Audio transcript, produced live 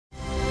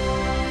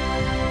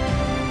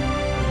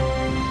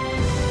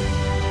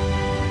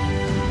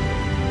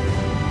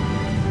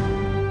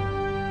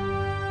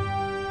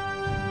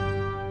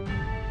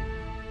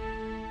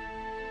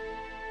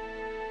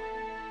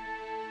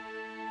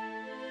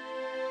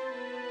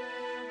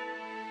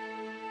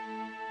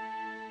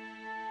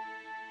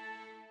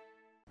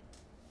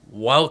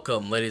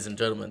Welcome, ladies and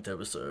gentlemen, to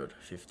episode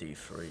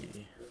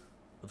 53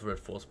 of the Red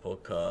Force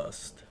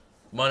Podcast.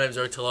 My name's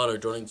Eric Tolato.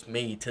 Joining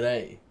me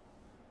today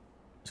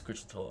is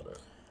Christian Tolato.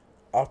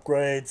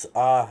 Upgrades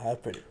are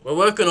happening. We're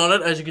working on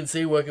it, as you can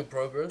see, work in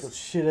progress. Got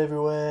shit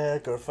everywhere,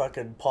 got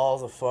fucking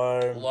piles of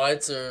foam.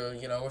 Lights are,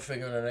 we're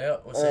figuring it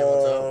out. We're seeing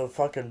what's up.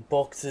 Fucking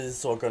boxes,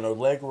 so I got no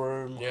leg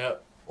room. Yeah.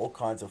 All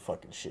kinds of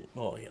fucking shit.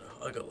 Oh,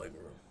 I got leg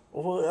room.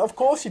 Well, of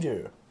course you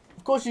do.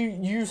 Of course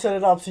you set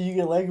it up so you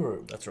get leg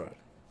room. That's right.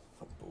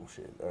 Fuck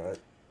bullshit, alright.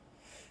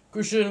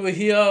 Christian, we're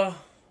here.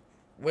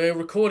 We're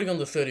recording on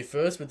the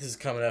 31st, but this is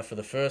coming out for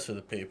the 1st for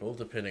the people,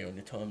 depending on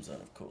your time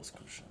zone, of course,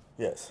 Christian.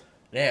 Yes.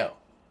 Now,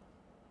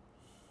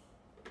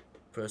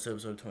 first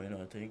episode of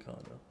 2019, kinda.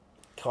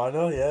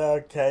 Kinda,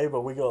 yeah, okay,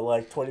 but we got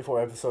like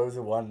 24 episodes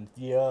in 1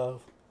 year.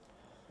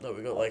 No,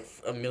 we got like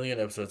a million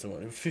episodes in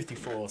one.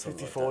 54 or something.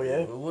 54, like that.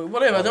 yeah.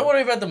 Whatever, don't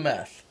worry about the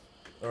math.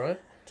 Alright?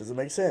 Doesn't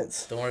make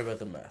sense. Don't worry about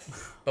the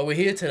math. But we're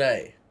here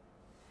today.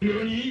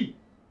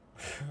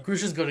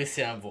 Christian's got his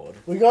soundboard.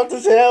 We got the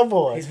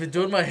soundboard. He's been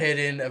doing my head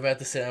in about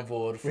the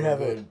soundboard for a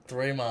good it.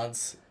 3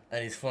 months,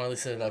 and he's finally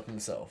set it up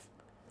himself.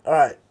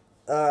 Alright,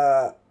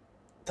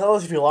 tell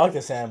us if you like the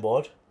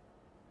soundboard.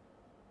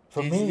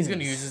 He's going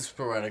to use it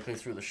sporadically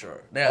through the show.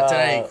 Now,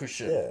 today,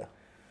 Christian, yeah.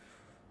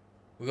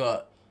 we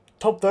got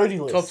Top 30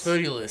 lists. top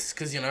 30 lists,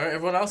 because,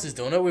 everyone else is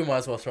doing it. We might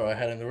as well throw our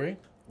hat in the ring.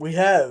 We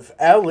have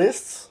our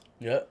lists.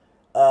 Yeah.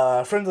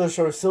 Friend of the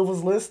show,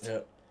 Silver's list.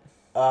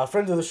 Yeah.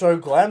 Friend of the show,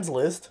 Glam's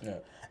list. Yeah.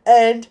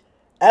 And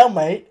our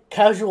mate,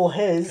 Casual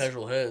Hez,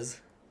 Casual hairs.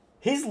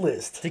 his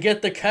list. To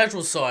get the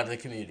casual side of the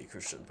community,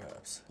 Christian,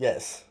 perhaps.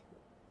 Yes.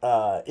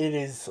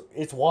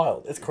 It's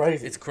wild. It's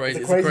crazy. It's crazy.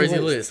 It's a crazy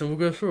list, and we'll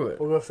go through it.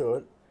 We'll go through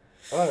it.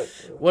 Alright.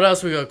 What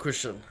else we got,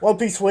 Christian? One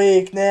Piece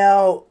Week,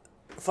 now,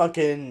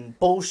 fucking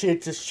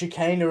bullshit, just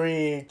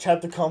chicanery,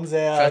 chapter comes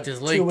out. Chapters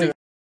 2 weeks.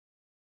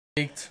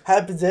 leaked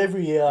Happens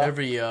every year.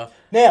 every year.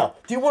 Now,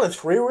 do you want a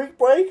 3-week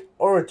break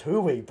or a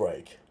 2-week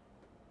break?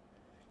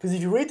 Because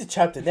if you read the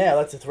chapter now,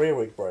 that's a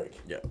 3-week break.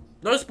 Yeah.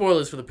 No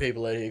spoilers for the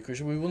people out here,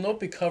 Christian. We will not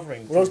be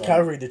covering. We're not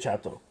covering the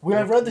chapter. We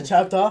have read the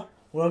chapter.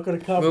 We're not going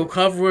to cover We'll it.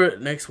 cover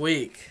it next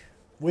week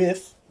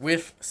With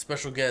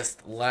special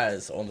guest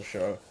Laz on the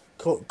show.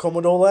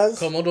 Commodore Laz.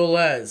 Commodore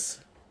Laz.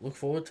 Look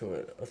forward to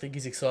it. I think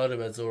he's excited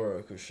about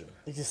Zoro, Christian.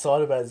 He's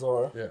excited about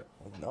Zoro. Yeah.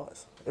 Oh,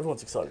 nice.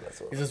 Everyone's excited about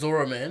Zoro. He's a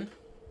Zoro man,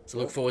 so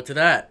look forward to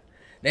that.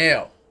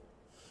 Now,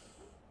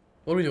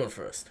 what are we doing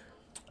first?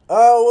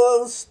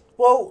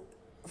 Well,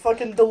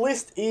 fucking the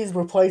list is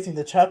replacing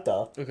the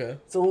chapter, Okay.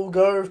 so we'll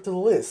go to the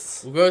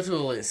lists. We'll go to the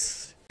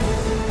list.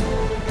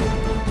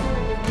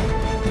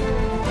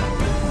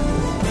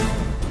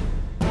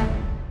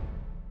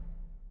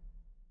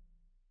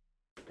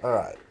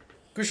 Alright.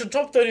 Christian,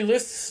 top 30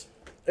 lists.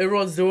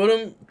 Everyone's doing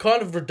them.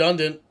 Kind of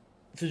redundant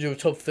to do a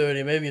top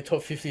 30. Maybe a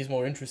top 50 is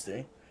more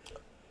interesting.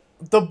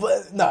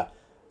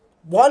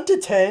 1 to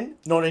 10,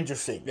 not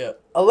interesting. Yeah.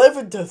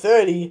 11 to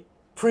 30,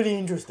 pretty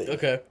interesting.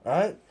 Okay.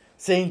 Alright?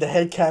 Seeing the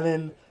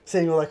headcanon,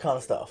 seeing all that kind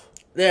of stuff.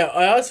 Now,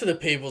 I asked for the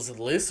people's of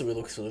the list, so we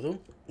looked through them.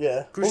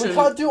 Yeah. Christian-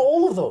 Well, we can't do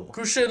all of them.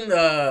 Christian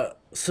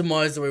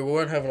surmised that we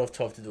won't have enough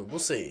time to do it. We'll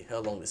see how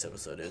long this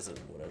episode is and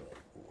whatever.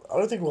 I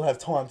don't think we'll have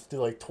time to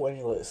do like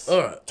 20 lists.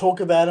 Alright. Talk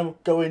about them,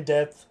 go in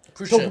depth,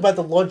 Christian. talk about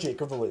the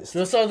logic of the list. So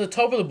let's start at the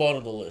top or the bottom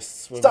of the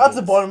list? Start at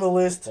the bottom of the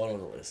list. Bottom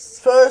of the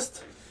list.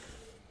 First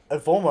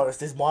and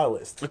foremost is my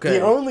list. Okay.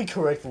 The only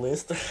correct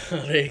list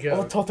There you of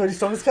go. the top 30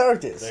 strongest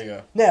characters. There you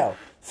go. Now,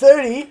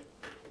 30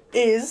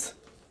 is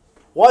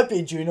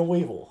Whitebeard Jr.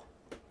 Weevil.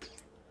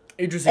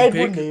 Interesting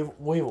Edward pick.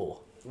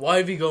 Weevil. Why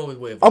have you gone with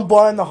Weevil? I'm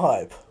buying the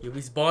hype.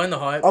 He's buying the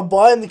hype. I'm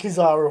buying the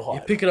Kizaru You're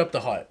hype. picking up the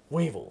hype.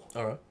 Weevil.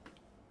 Alright.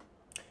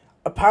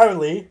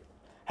 Apparently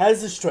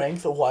has the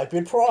strength of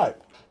Whitebeard Prime.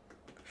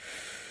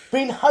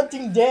 Been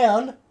hunting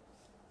down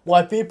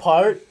Whitebeard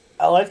Pirate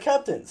allied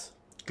captains.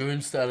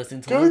 Goon status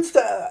into Good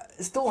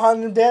still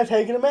hunting them down,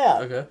 taking them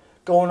out. Okay.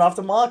 Going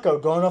after Marco,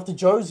 going after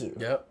Jozu.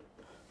 Yep.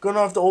 Going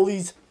after all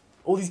these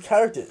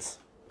characters.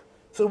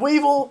 So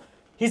Weevil,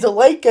 he's a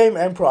late game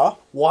emperor.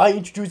 Why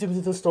introduce him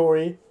to the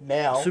story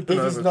now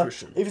Supernova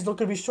Christian. if he's not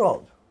going to be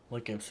strong?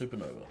 Late game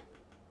Supernova.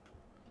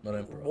 Not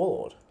Emperor.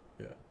 Warlord.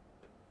 Yeah.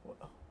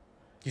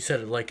 You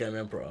said it late game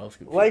Emperor. I was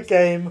confused. Late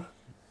game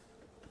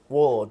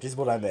Warlord is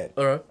what I meant.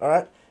 Alright.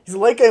 Alright? He's a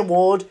late game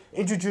Warlord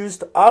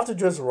introduced after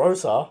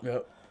Dressrosa.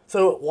 Yep.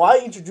 So why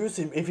introduce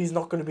him if he's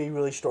not going to be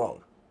really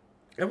strong?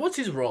 And what's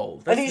his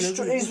role? And That's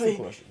the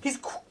question. his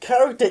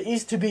character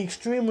is to be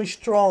extremely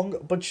strong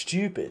but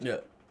stupid. Yeah.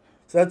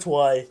 So that's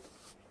why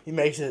he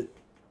makes it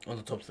On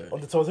the top 30. on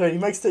the top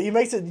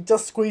 30. He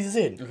just squeezes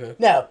in. Okay.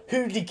 Now,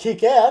 who did he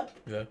kick out?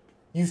 Yeah.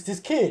 Eustace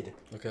Kid.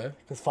 Okay.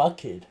 Because fuck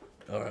Kid.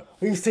 Alright.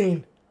 We've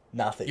seen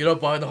nothing. You're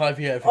not buying the hype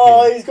yet for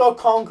Oh, Kid. he's got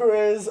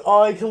conquerors.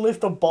 Oh, he can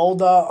lift a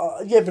boulder.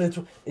 Yeah, but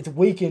it's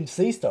weakened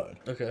sea stone.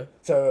 Okay.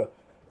 So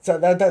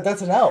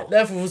that's an L.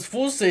 Now, if it was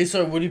full C,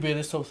 so would he be in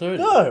this top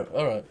 30? No.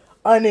 Alright.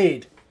 I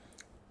need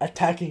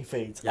attacking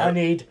feats. Yep. I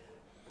need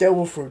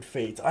devil fruit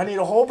feats. I need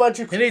a whole bunch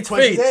of He needs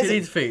questions feats. He answered.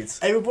 needs feats.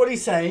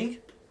 Everybody's saying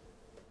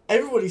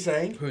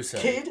Who's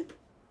saying? Kid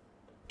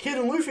Kid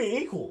and Luffy are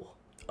equal.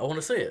 I want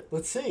to see it.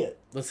 Let's see it.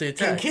 Let's see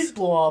Can attacks. Kid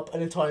blow up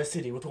an entire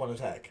city with one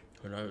attack?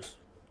 Who knows?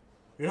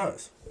 Who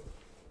knows?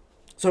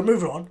 So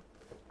moving on.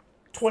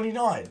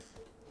 29.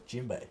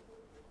 Jinbei.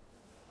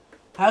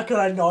 How could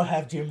I not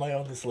have Jinbei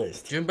on this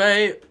list?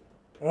 Jinbei.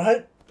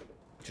 Right?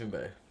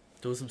 Jinbei.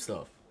 Doing some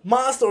stuff.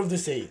 Master of the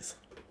Seas.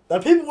 Now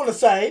people want to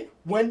say,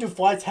 when do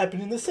fights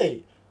happen in the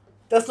sea?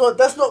 That's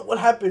not what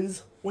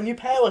happens when you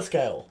power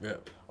scale. Yeah.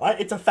 Right?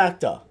 It's a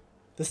factor.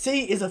 The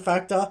sea is a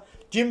factor.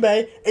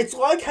 Jinbei, it's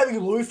like having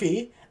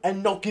Luffy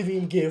and not giving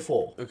him Gear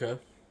 4. Okay.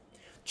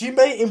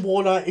 Jinbei in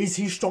water is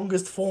his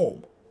strongest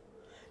form.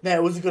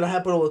 Now, is it going to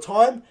happen all the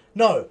time?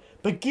 No.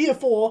 But Gear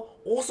 4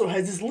 also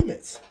has its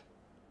limits.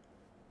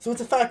 So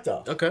it's a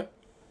factor. Okay.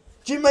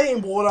 Jinbei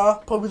in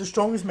water, probably the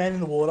strongest man in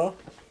the water,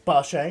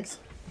 bar Shanks.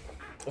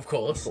 Of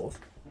course. Of course.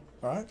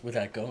 Right?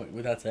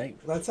 Without saying.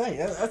 That's saying.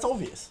 That's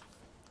obvious.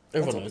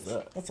 Everyone That's knows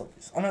obvious. that. That's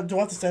obvious. I know, do I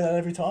have to say that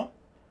every time?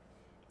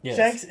 Yes.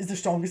 Shanks is the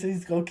strongest and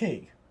he's God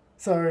King.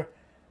 So,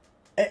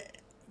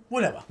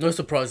 whatever. No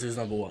surprise he's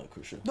number one,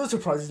 Christian. No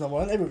surprise he's number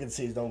one. Everyone can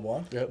see he's number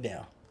one. Yep.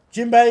 Now,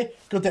 Jinbei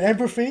got the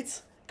Emperor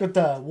feats, got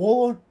the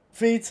Warlord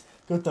feats,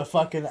 got the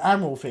fucking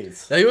Admiral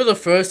feats. Now, you were the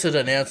first to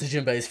announce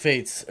Jinbei's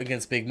feats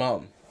against Big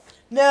Mom.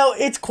 Now,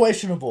 it's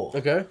questionable.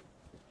 Okay.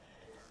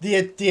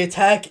 The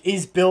attack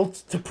is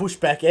built to push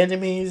back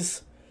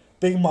enemies.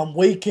 Big Mom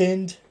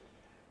weakened.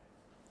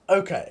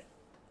 Okay.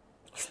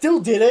 Still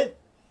did it.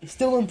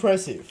 Still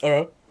impressive.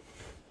 Alright.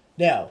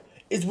 Now,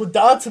 is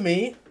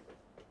Wadatami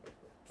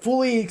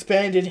fully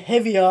expanded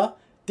heavier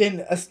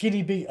than a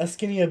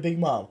skinnier Big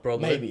Mom?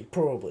 Probably. Maybe.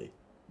 Probably.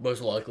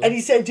 Most likely. And he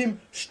sent him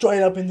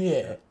straight up in the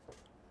air.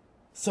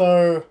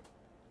 So,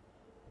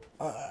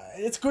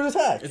 it's a good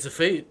attack. It's a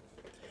feat.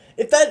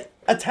 If that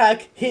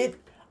attack hit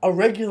a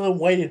regular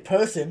weighted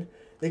person,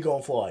 they're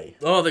going fly.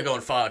 Oh, they're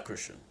going far,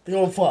 Christian. They're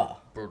going far.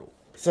 Brutal.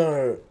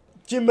 So,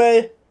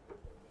 Jinbei,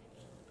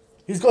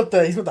 he's got the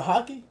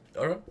haki,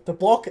 Alright. the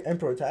block,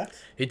 Emperor attacks.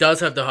 He does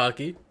have the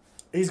haki.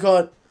 He's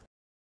got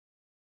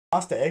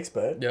Master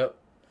Expert. Yep.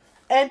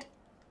 And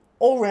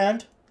all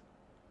round,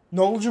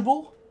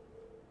 knowledgeable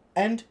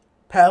and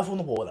powerful in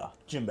the water.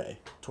 Jinbei,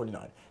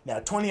 29. Now,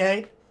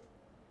 28,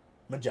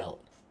 Magellan.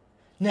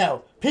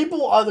 Now,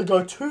 people either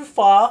go too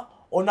far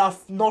or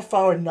not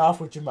far enough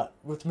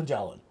with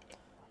Magellan.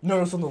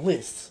 Notice on the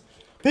lists.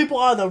 People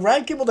either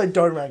rank him or they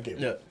don't rank him.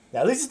 Yeah.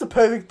 Now, this is the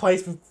perfect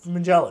place for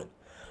Magellan.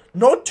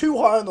 Not too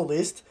high on the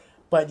list,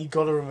 but you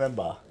got to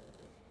remember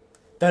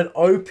that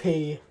OP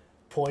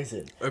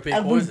poison. OP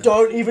and poison.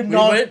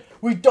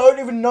 We don't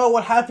even know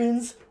what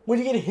happens when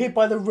you get hit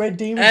by the red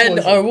demon And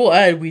poison. I will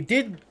add, we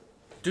did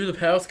do the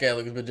power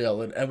scaling with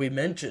Magellan, and we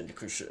mentioned,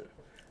 Christian,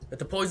 that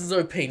the poison's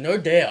OP, no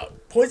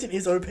doubt. Poison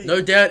is OP.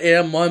 No doubt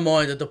in my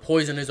mind that the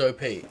poison is OP.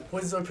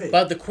 Poison's OP.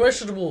 But the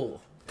questionable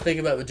thing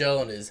about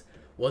Magellan is,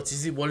 what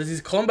is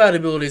his combat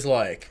abilities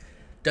like?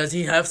 Does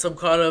he have some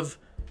kind of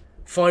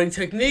fighting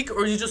technique,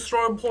 or is he just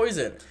throwing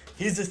poison?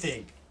 Here's the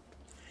thing.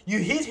 You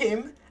hit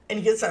him, and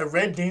he gets that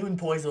red demon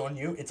poison on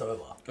you, it's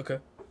over. Okay.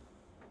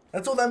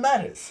 That's all that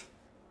matters.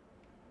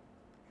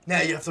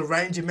 Now you have to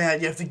range him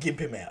out, you have to gimp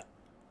him out.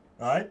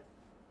 Alright?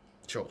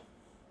 Sure.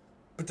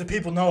 But do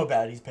people know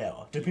about his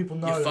power? Do people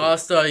know? You're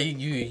faster,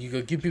 you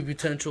got give you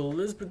potential,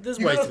 there's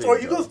You ways gotta to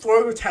be. you gotta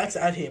throw attacks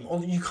at him,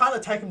 or you can't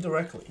attack him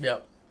directly.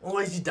 Yep.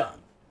 Otherwise you're done.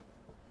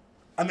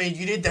 I mean,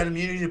 you did that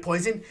immunity to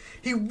poison.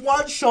 He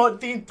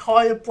one-shot the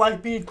entire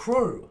Blackbeard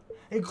crew,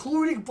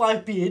 including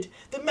Blackbeard,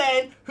 the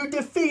man who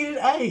defeated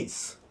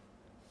Ace.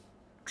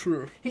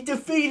 True. He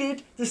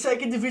defeated the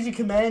 2nd Division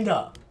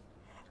commander.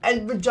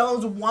 And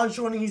Magellan's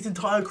one-shotting his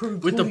entire crew,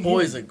 With the including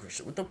poison, him.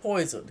 Christian. With the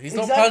poison. He's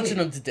Exactly. not punching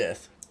him to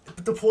death.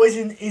 But the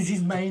poison is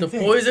his main The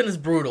thing. poison is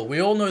brutal. We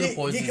all know the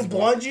poison He is can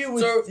brutal. blind you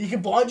with he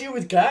can blind you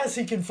with gas.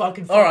 He can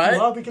fucking fuck Alright.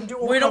 you up. He can do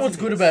all We know kinds what's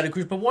of good things. about it,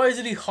 Chris, but why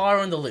isn't he higher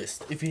on the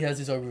list if he has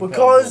his overpowered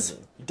Because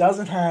poison? he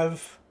doesn't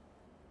have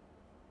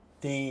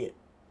the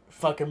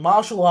fucking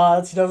martial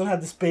arts. He doesn't have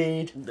the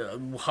speed.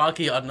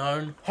 Haki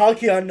unknown.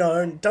 Haki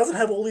unknown. Doesn't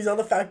have all these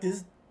other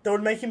factors that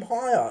would make him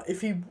higher.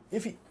 If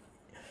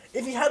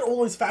he had all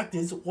those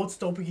factors, what's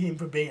stopping him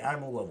from being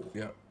animal level?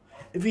 Yeah.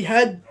 If he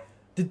had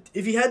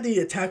the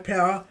attack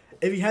power,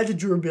 if he had the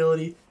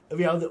durability, if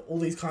he had all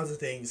these kinds of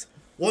things,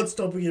 what's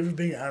stopping him from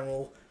being an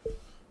animal?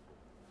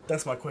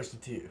 That's my question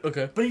to you.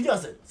 Okay. But he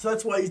doesn't, so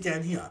that's why he's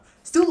down here.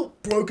 Still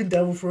broken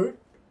devil fruit.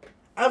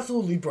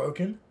 Absolutely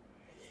broken.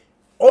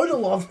 Oda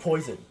loves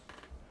poison.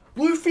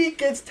 Luffy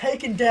gets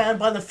taken down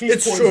by the fish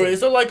It's poison. true.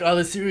 It's not like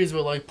other series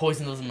where like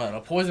poison doesn't matter.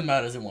 Poison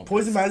matters in One Piece.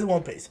 Poison matters in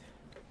One Piece.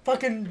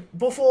 Fucking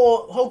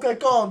before Hulk got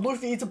gone,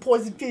 Luffy eats a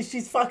poison fish,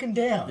 she's fucking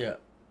down. Yeah.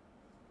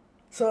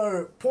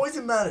 So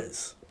poison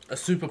matters. A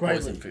super Greatly.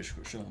 poison fish,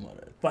 Christian, I might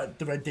add. But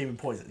the red demon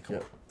poison. Come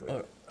Yeah.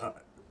 on. Alright.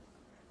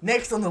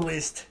 Next on the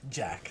list,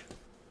 Jack.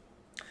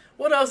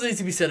 What else needs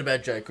to be said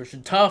about Jake,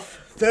 Christian?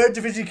 Tough. 3rd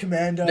Division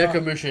Commander.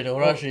 Nekamushi no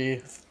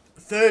Urashi.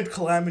 3rd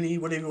Calamity,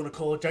 whatever you want to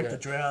call it. Jack Yeah. the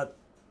Drought.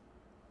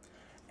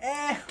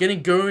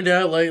 Getting gooned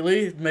out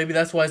lately. Maybe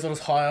that's why he's not as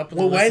high up.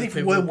 We're waiting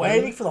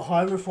for the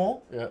high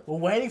reform. Yeah. We're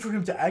waiting for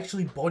him to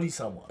actually body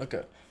someone.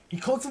 Okay. He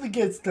constantly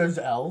gets those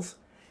L's.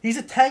 He's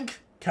a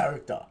tank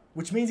character,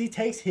 which means he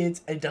takes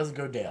hits and doesn't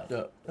go down.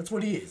 Yeah. That's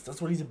what he is. That's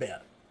what he's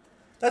about.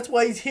 That's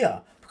why he's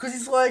here. Because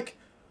he's like,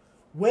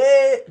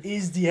 where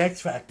is the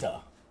X Factor?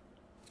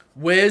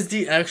 Where's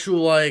the actual,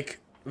 like,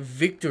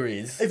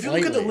 victories? If you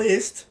look at the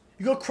list,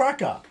 you got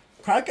Cracker.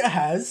 Cracker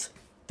has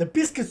the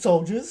Biscuit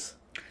Soldiers.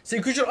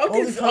 See, Christian,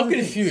 I'm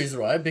confused,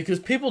 right? Because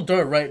people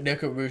don't rate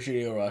Neko,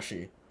 Mushi, or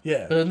Arashi.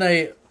 Yeah. But then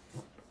they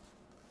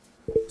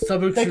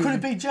They couldn't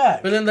beat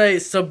Jack. But then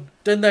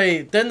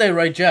they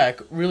rate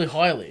Jack really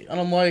highly, and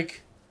I'm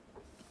like,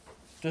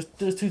 there's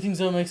two things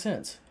that don't make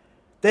sense.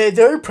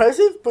 They're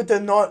impressive, but they're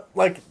not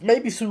like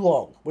maybe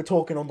Sulong. We're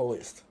talking on the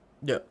list.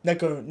 Yeah.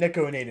 Neko and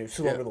Inu,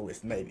 Sulong on the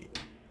list, maybe.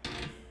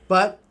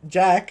 But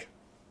Jack,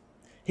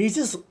 he's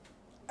just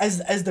as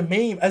the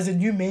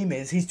new meme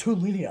is, he's too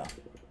linear,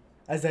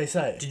 as they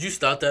say. Did you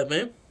start that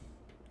meme?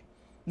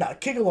 Nah,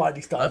 King of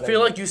Lightning started. I feel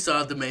like you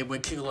started the meme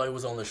when King of Light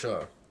was on the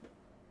show.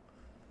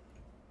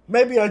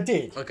 Maybe I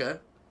did. Okay.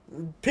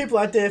 People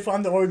out there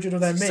find the origin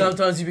of that meme.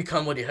 Sometimes you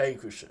become what you hate,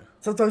 Christian.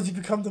 Sometimes you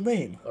become the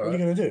meme. All what are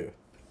you right. gonna do?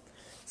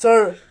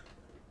 So,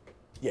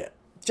 yeah,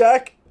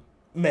 Jack,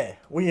 meh.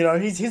 Well, you know,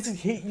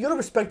 you gotta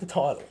respect the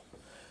title.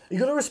 You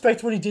gotta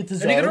respect what he did to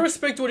Zoro. And you gotta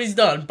respect what he's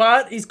done,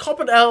 but he's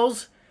copping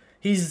L's.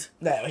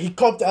 No, he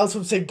copped L's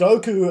from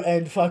Sengoku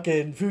and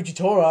fucking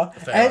Fujitora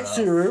Fair and enough.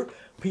 Suru.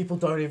 People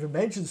don't even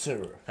mention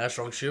Suru. How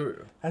strong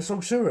Shuru? How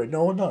strong Suru?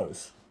 No one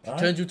knows. Right?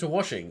 Turns you to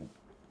washing.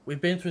 We've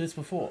been through this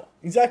before.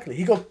 Exactly.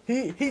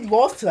 He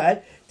lost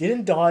that,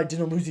 didn't die,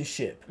 didn't lose his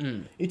ship.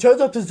 Mm. He turns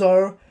up to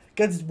Zoro,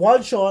 gets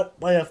one shot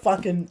by a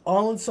fucking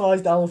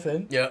island-sized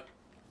elephant. Yeah.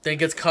 Then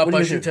gets cut What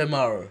by do you do?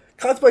 Shutemaru.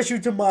 Cuts by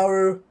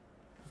Shutemaru.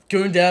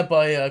 Gooned out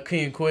by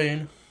King and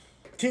Queen.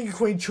 King and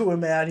Queen chew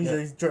him out.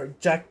 He's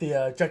Jack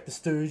the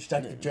Stooge,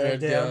 Jack the Jerk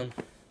down,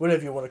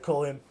 whatever you want to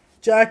call him.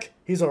 Jack,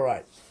 he's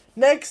alright.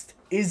 Next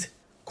is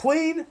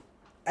Queen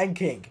and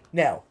King.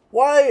 Now,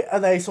 why are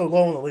they so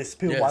low on the list?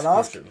 People might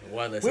ask.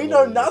 Why are they so We low know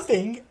on the list?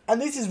 nothing,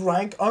 and this is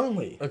rank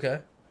only. Okay.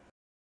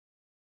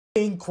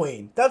 King,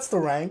 Queen. That's the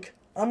rank.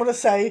 I'm going to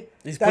say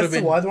These could have that's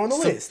been why they're on the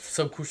list.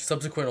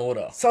 Subsequent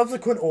order.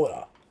 Subsequent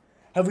order.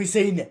 Have we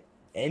seen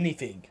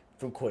anything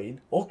from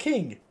Queen or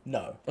King?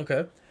 No.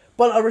 Okay.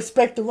 But I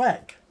respect the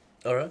rank.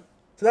 Alright.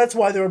 So that's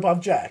why they're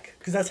above Jack,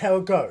 because that's how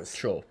it goes.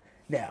 Sure.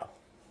 Now,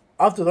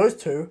 after those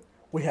two,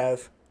 we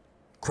have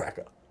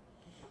Cracker.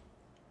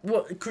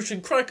 Well,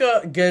 Christian,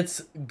 Cracker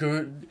gets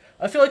good.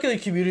 I feel like in the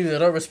community they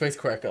don't respect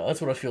Cracker.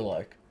 That's what I feel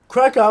like.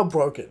 Cracker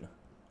broken.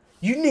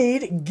 You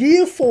need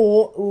Gear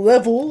 4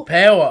 level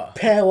Power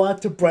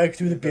to break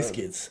through the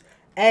biscuits.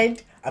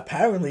 And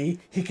apparently,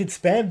 he can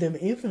spam them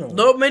infinitely.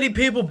 Not many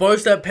people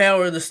boast that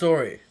power in the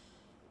story.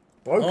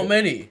 Broken. Not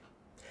many.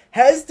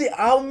 Has the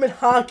armament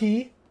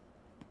haki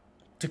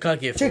To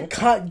cut Gear 4. to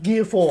cut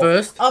Gear 4.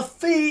 First. A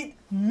feat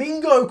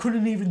Mingo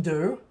couldn't even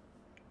do.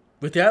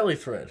 With the athlete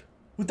thread.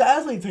 With the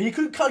athlete thread, he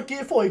couldn't cut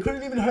Gear 4. He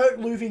couldn't even hurt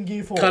Luffy in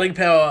Gear 4. Cutting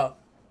power.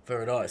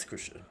 Very nice,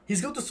 Christian.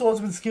 He's got the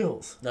swordsman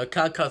skills. No,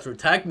 can't cut through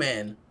Tank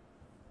Man.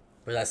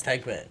 But that's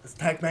Tank Man. It's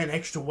Tank Man,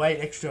 extra weight,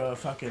 extra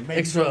fucking...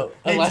 Maybe Extra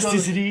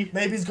elasticity.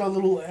 Maybe he's got a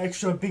little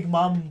extra big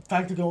mum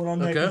factor going on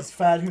there. Okay. He's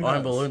fat, who knows?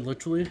 Iron Balloon,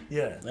 literally.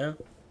 Yeah. Yeah.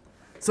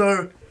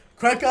 So,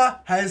 Cracker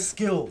has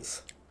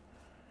skills.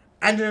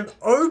 And an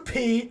OP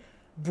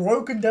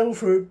broken devil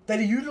fruit that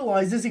he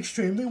utilizes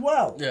extremely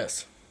well.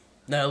 Yes.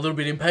 Now, a little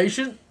bit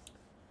impatient.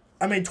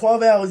 I mean,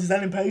 12 hours, is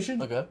that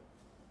impatient? Okay.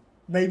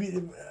 Maybe,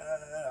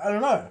 I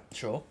don't know.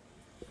 Sure.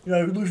 You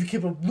know,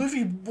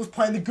 Luffy was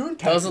playing the goon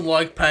tactic. Doesn't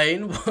like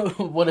pain,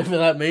 whatever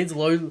that means.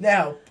 Low.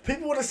 Now,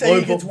 people want to say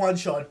he gets one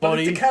shot, but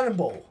body. it's a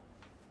cannonball.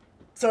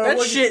 So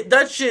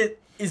That shit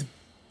is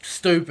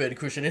stupid,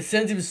 Christian. It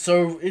sends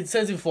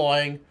him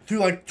flying. through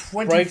like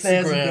Breaks the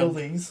 20,000 ground.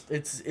 buildings.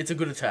 It's a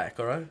good attack,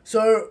 alright?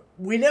 So,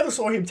 we never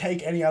saw him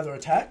take any other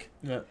attack.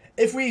 Yeah.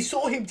 If we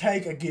saw him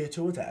take a Gear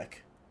 2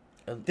 attack,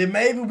 And- then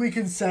maybe we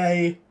can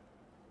say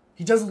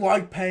he doesn't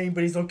like pain,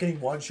 but he's not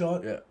getting one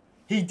shot. Yeah.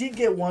 He did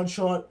get one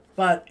shot,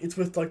 but it's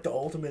with like the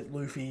ultimate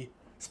Luffy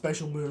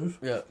special move.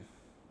 Yeah.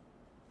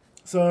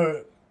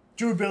 So,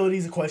 durability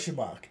is a question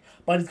mark.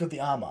 But he's got the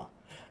armor.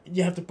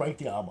 You have to break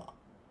the armor.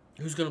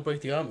 Who's gonna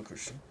break the armor,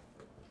 Christian?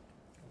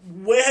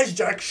 Where has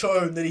Jack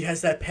shown that he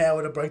has that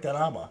power to break that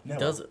armor? Never.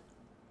 Does it?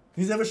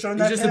 He's never shown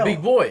He's that just power. a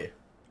big boy.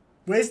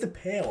 Where's the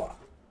power?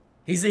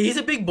 He's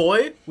a big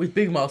boy with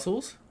big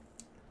muscles.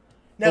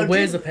 Now, But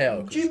where's the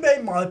power?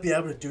 Jinbei might be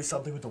able to do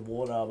something with the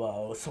water,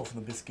 or soften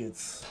the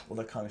biscuits, all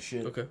that kind of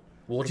shit. Okay.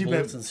 Water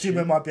bullets and shit.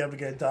 Jinbei might be able to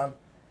get it done.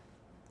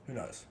 Who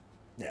knows?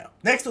 Now,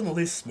 next on the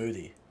list,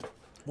 Smoothie.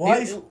 Why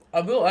is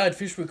I will add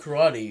fish with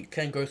karate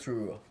can go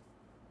through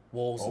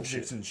walls and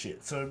objects shit. and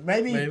shit? So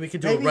maybe Maybe we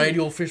could do a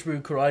radial fish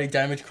with karate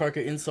damage Cracker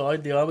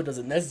inside the armor.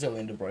 Doesn't necessarily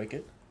need to break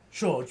it.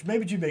 Sure,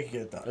 maybe Jinbei can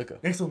get it done. Okay.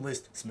 Next on the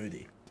list,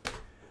 Smoothie.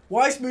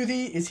 Why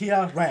Smoothie is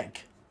here?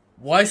 Rank.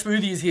 Why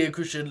Smoothie is here,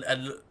 Christian,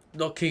 and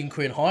not King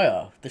Queen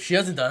higher? That she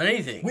hasn't done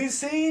anything. We've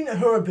seen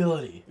her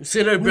ability. We've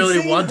seen her ability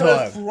We've seen one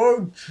her time.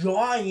 throw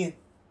giant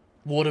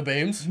Water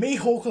beams.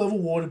 Mihawk level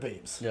water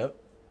beams. Yep.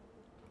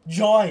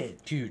 Giant.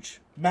 Huge.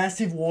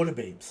 massive water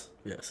beams.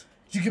 Yes.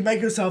 She can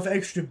make herself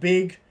extra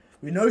big.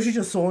 We know she's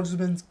a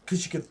swordsman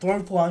because she can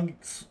throw flying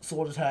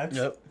sword attacks.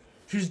 Yep.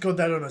 She's got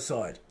that on her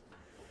side.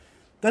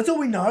 That's all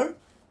we know.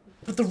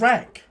 But the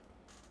rank.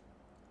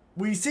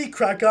 We see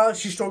Cracker,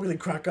 she's stronger than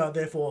Cracker,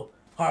 therefore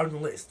higher on the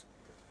list.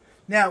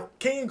 Now,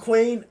 King and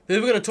Queen...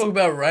 Then we're going to talk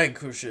about rank,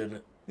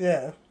 Christian.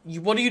 Yeah.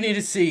 What do you need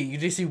to see? You need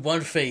to see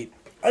 1 feat.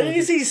 I need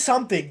to see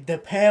something. The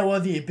power,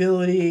 the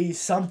ability,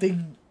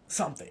 something.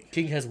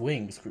 King has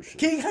wings, Christian.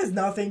 King has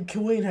nothing,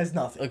 Queen has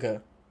nothing. Okay.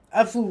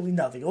 Absolutely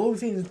nothing. All we've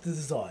seen is the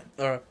design.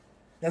 Alright.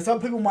 Now,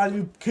 some people might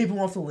keep them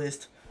off the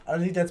list. I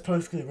don't think that's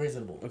perfectly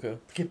reasonable. Okay.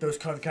 To keep those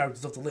kind of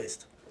characters off the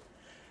list.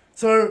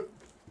 So,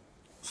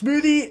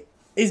 Smoothie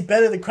is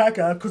better than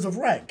Cracker because of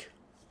rank.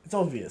 It's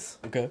obvious.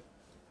 Okay.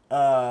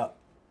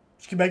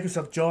 She can make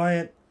herself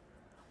giant.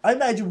 I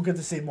imagine we'll get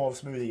to see more of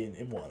Smoothie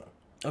in Wano.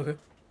 Okay.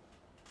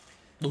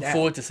 Look Now,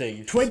 forward to seeing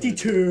you.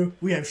 22,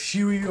 we have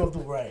Shiryu of the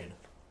Rain.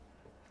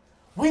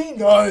 We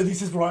know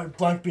this is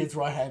Blackbeard's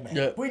right-hand man.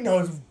 Yeah. We know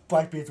it's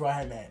Blackbeard's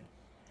right-hand man.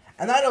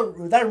 And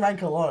that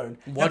rank alone...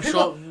 One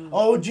shot...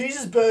 Oh,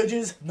 Jesus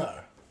Burgess. No.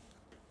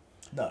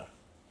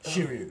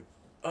 Shiryu.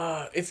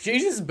 If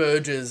Jesus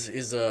Burgess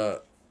is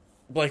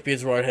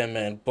Blackbeard's right-hand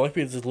man,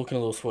 Blackbeard's is looking a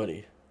little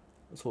sweaty.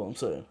 That's what I'm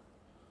saying.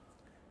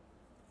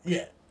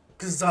 Yeah.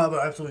 Because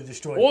Zabo absolutely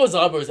destroyed Or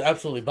Zabo is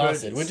absolutely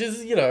busted, Burgess. which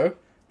is, you know,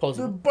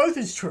 positive. Both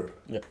is true.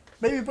 Yeah.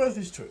 Maybe both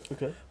is true.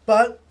 Okay.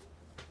 But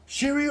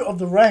Shiryu of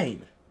the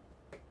Rain,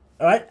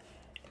 alright?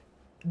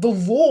 The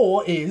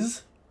law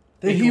is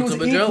that he Equal was to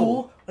Magellan.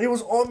 equal, he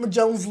was on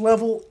Magellan's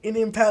level in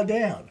Empower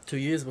Down 2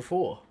 years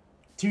before.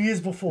 2 years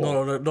before.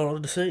 Not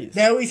on the seas.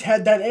 Now he's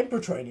had that Emperor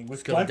training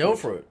with got a Devil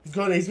Blackbeard.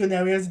 Fruit.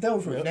 Now he has a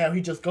Devil Fruit. Yep. Now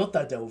he just got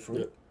that Devil Fruit.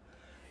 Yep.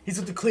 He's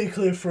got the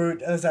clear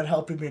fruit, and does that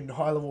help him in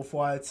high level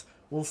fights?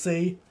 We'll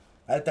see.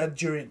 That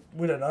jury,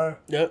 we don't know.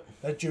 Yep.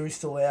 That jury's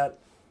still out.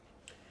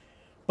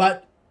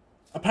 But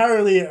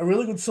apparently a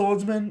really good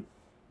swordsman.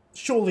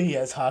 Surely he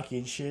has haki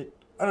and shit.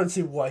 I don't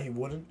see why he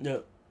wouldn't.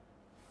 Yep.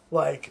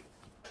 Like,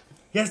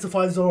 he has to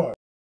fight Zoro.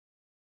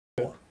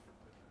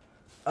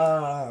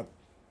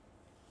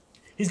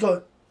 He's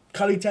got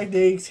cutting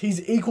techniques.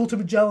 He's equal to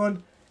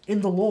Magellan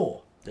in the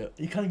law. Yep.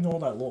 You can't ignore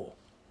that law.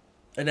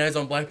 And now he's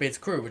on Blackbeard's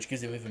crew, which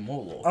gives him even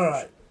more law.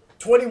 Alright.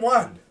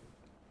 21.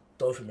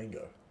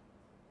 Doflamingo.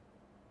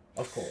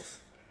 Of course.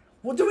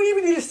 Well, do we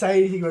even need to say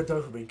anything about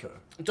Doflamingo?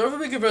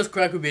 Doflamingo vs.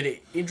 Crack would be an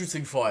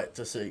interesting fight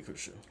to see,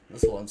 Christian.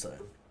 That's all I'm saying.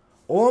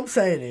 All I'm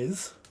saying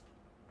is...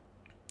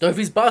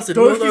 Dofi's busted.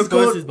 Dofi's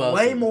got is busted.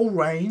 way more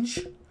range.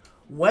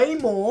 Way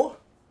more...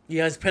 He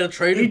has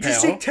penetrating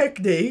interesting power.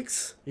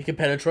 techniques. He can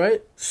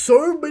penetrate.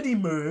 So many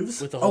moves.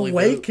 With the holy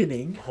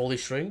Awakening. Holy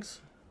strings.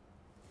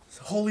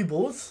 Holy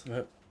bullets.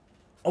 Yep.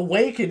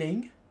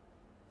 Awakening.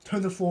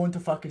 Turn the floor into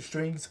fucking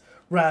strings.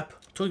 Wrap.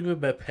 Talking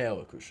about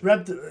power, Christian.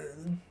 Wrap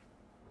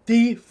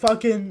the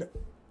fucking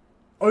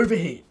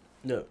overheat.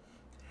 No.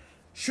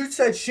 Shoots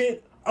that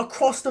shit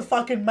across the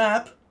fucking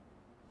map.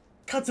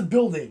 Cuts a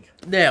building.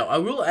 Now, I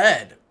will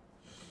add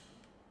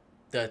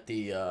that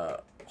the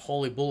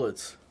holy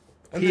bullets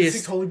And the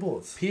 6 holy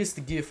bullets. pierced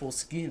the Gear 4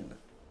 skin.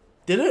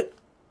 Did it?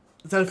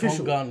 Is that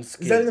official? Gun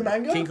skin. Is that in the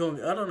manga? King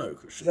Kong, I don't know, Is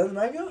Christian. that in the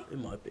manga? It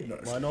might be. No.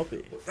 Might not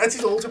be. That's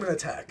his ultimate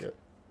attack. Yep.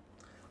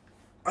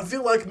 I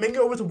feel like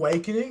Mingo with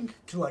Awakening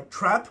can like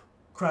trap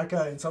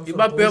Cracker in some He sort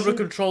might of be able to bullshit.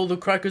 control the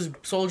Cracker's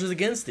soldiers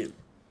against him.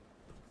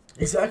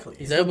 Exactly.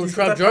 He's able to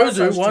got trap that power Jozu,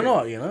 surge why too.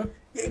 not, you know?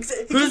 Yeah,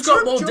 exactly. Who's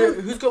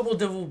got more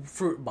Devil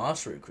Fruit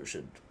Mastery,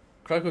 Christian?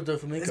 Cracker or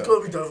Doflamingo? It's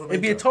gotta be Doflamingo.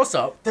 It'd be a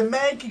toss-up. The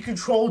man can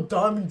control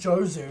Diamond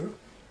Jozu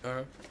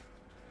Uh,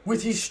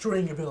 with his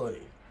string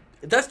ability.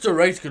 that's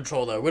direct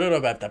control, though. We don't know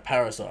about that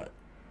parasite.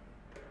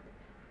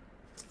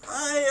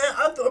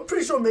 I'm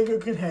pretty sure Mingo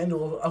can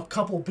handle a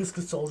couple of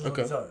Biscuit Soldiers on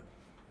Okay. his own.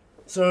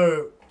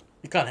 So,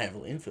 You can't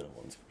handle infinite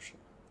ones, Christian.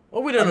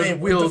 Well, we don't know I the mean,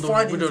 will of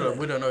define the, we don't know,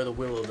 infinite. we don't know the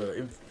will of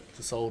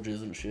the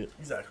soldiers and shit.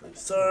 exactly.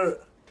 So,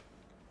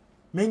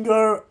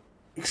 Mingo,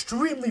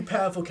 extremely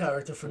powerful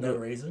character for no Yeah.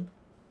 reason.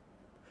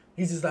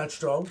 He's just that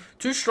strong.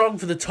 Too strong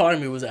for the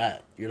time he was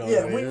at, you know.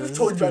 Yeah, what I mean? we've It's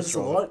talked too about this a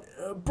strong.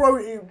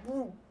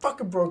 lot.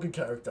 Fucking broken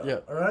character. Yeah.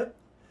 Alright?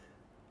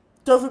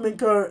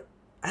 Doflamingo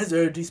has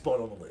earned his spot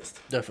on the list.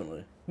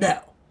 Definitely.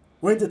 Now,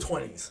 we're in the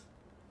 20s.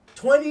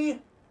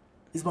 20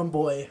 is my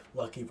boy,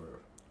 Lucky Brew.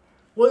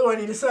 What do I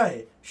need to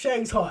say?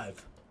 Shanks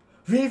Hive.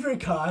 Reaver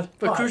card.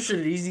 But Hive.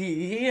 Christian,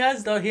 he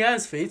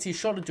has feats. He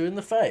shot a dude in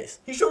the face.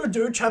 He shot a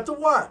dude, chapter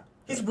 1.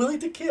 He's willing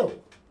to kill.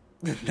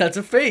 That's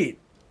a feat.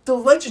 The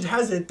legend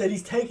has it that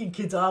he's taking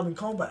kids' arm in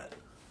combat.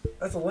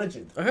 That's a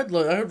legend. I heard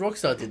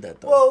Rockstar did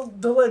that though. Well,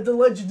 the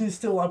legend is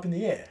still up in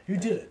the air. Who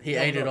did it? He No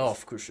one ate it knows.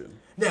 off, Christian.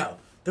 Now,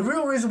 the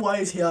real reason why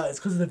he's here is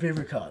because of the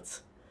Reaver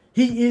cards.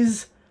 He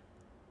is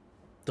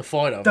The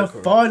fighter. the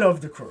fight of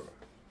the crew.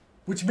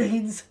 Which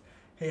means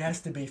he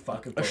has to be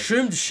fucking broken.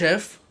 Assumed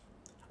chef.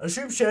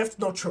 Assume chef,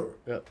 not true.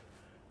 Yep.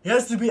 He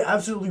has to be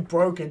absolutely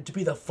broken to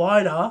be the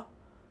fighter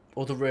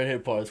Or the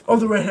redhead pirates.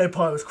 of the Redhead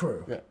Pirates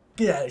crew. Yeah.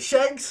 Yeah,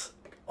 Shanks,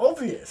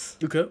 obvious.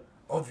 Okay.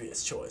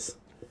 Obvious choice.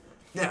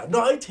 Now,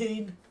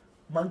 19,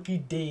 Monkey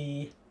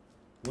D.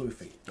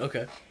 Luffy.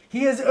 Okay.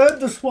 He has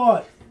earned the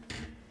spot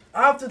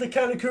after the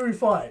Katakuri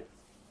fight.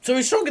 So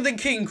he's stronger than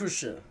King,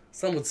 Christian.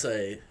 Some would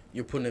say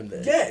you're putting him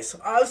there. Yes,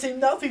 I've seen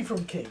nothing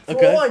from King. For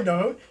Okay. all I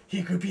know,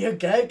 he could be a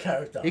gay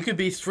character. He could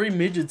be 3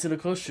 midgets in a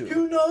costume.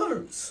 Who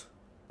knows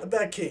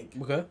about King?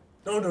 Okay.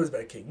 No one knows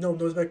about King. No one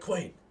knows about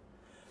Queen.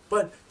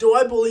 But do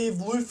I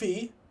believe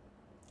Luffy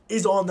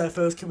is on that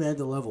first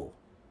commander level?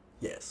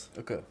 Yes.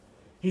 Okay.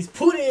 He's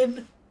put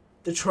in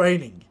the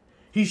training.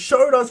 He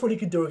showed us what he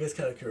could do against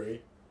Katakuri.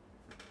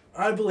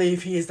 I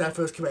believe he is that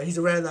first commander. He's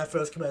around that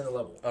first commander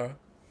level. Alright.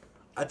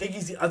 I think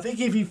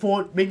if he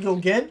fought Mingo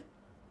again,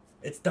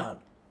 it's done.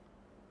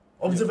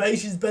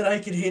 Observation's better.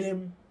 He can hit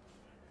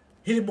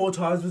him more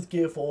times with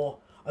Gear 4.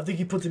 I think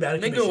he puts him out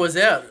of commission. Mingo was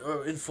out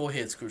in 4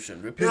 hits,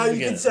 Christian. Repeat Now it you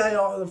again. can say,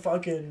 oh, the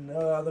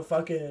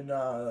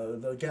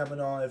Gamma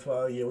Knife,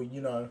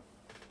 you know.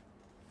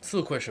 Still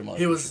a question mark.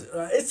 He was.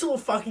 It's still a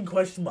fucking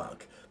question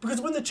mark because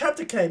when the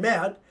chapter came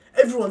out,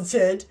 everyone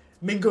said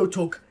Mingo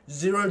took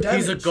 0 damage.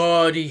 He's a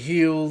god, he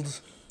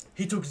healed.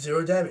 He took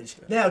 0 damage.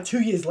 Now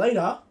 2 years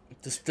later,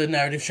 The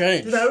narrative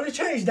changed. the narrative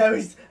changed. Now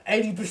he's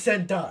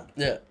 80% done.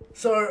 Yeah.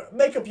 So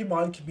make up your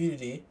mind,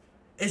 community.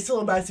 It's still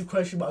a massive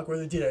question mark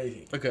whether he did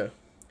anything. Okay.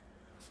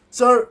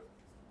 So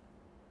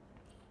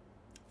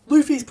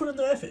Luffy's put in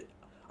the effort.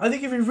 I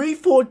think if he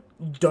re-fought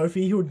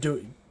Dofi, he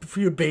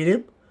would beat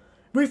him.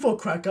 Re-fought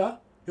Cracker,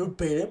 he would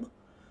beat him.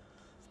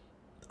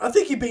 I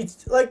think he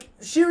beats, like,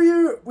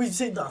 Shiryu, we've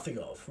seen nothing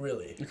of,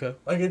 really. Okay.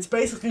 Like, it's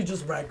basically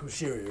just rank with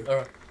Shiryu.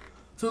 Alright.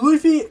 So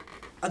Luffy,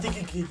 I think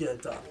he can get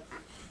it done.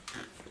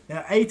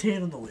 Now,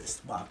 18 on the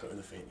list, Marco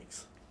the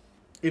Phoenix.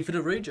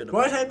 Infinite regen.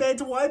 Right-hand man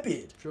to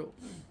Whitebeard. Sure.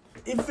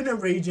 Infinite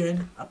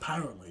regen,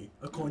 apparently,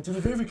 according to the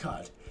Vivi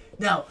card.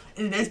 Now,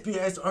 in an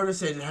SBS, Oda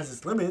said it has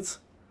its limits.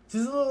 So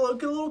he's a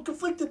little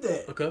conflicted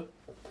there. Okay.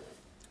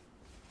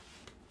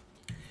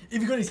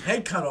 If he got his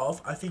head cut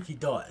off, I think he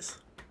dies.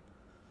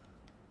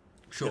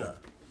 Sure. You know.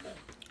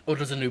 Or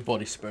does a new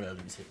body spread out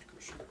of his head,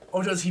 Christian?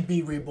 Or does he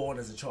be reborn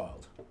as a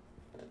child?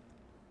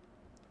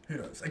 Who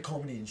knows? A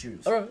comedy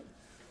ensues. Alright.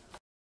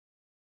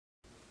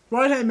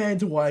 Right-hand man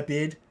to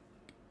Whitebeard.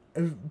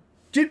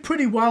 Did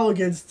pretty well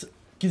against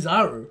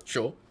Kizaru.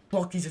 Sure.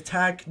 Blocked his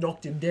attack,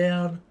 knocked him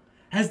down.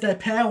 Has that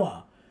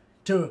power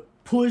to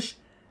push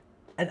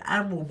an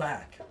animal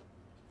back.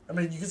 I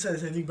mean, you can say the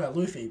same thing about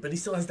Luffy, but he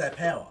still has that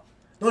power.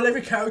 Not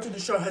every character in the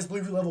show has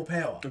Luffy level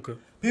power. Okay.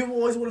 People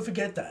always want to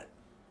forget that.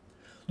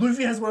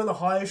 Luffy has one of the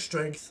highest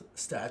strength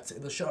stats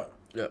in the show.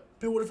 Yeah.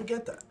 People want to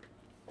forget that.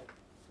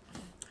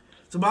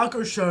 So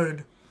Marco's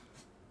shown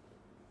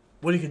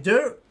what he can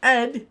do,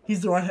 and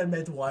he's the right-hand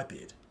man to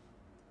Whitebeard.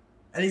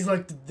 And he's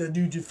like the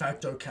new de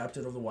facto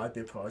captain of the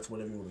Whitebeard Pirates,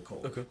 whatever you want to call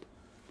it. Okay.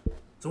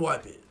 So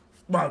Whitebeard.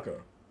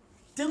 Marco.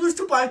 Did lose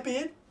to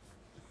Blackbeard,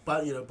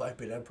 but, you know,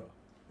 Blackbeard Emperor.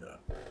 You know,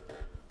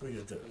 what are you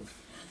going to do?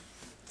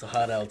 It's a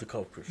hard L to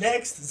cop, Christian.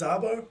 Next,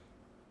 Zabo.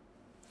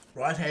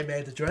 Right-hand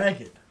man to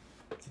Dragon.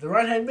 So the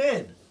right-hand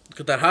man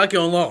Got that haki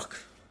on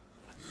lock.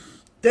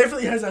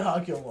 definitely has that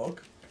Haki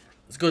unlock.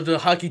 It's got the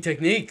haki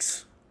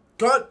techniques.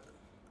 Got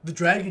the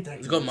Dragon technique.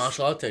 It's got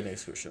martial art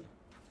techniques, Christian.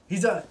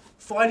 He's a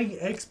fighting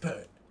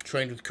expert.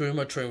 Trained with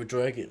Kuma, trained with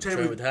Dragon, Trained trained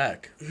with- with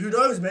Hack. Who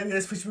knows? Maybe he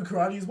has Fisherman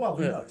Karate as well.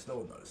 Who Yeah. knows? No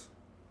one knows.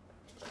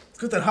 He's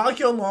got that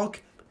Haki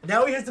unlock.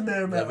 Now he has the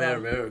Mera That Mera.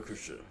 Mero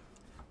Christian.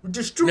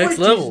 Destroyed Next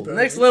level. Jesus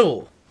Next Burgers.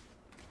 level.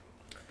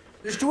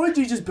 Destroyed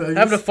Jesus Burgers.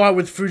 Having a fight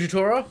with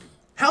Fujitora.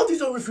 Held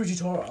his own with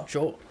Fujitora.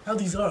 Sure. Held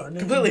his own.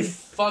 Completely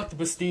fucked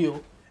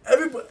Bastille.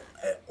 Everybody,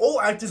 all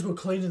actors were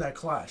clean in that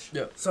clash.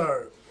 Yeah.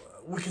 So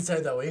we can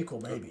say they were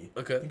equal, maybe.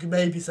 Okay. You can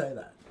maybe say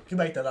that. You can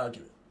make that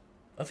argument.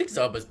 I think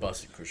Zaba's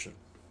busted, Christian.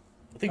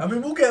 I think. I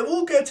mean, we'll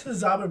get to the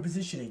Zabo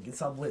positioning in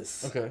some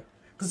lists. Okay.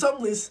 Because some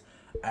lists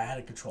are out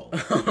of control.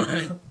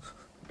 Alright.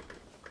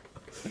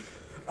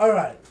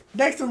 Alright.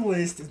 Next on the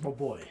list is my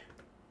boy.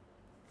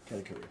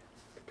 Katakuri.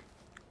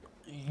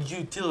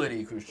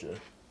 Utility, Christian.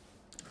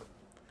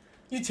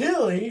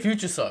 Utility.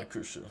 Future side,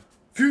 Christian.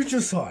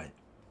 Future side.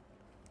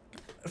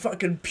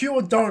 Fucking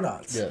pure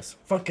donuts. Yes.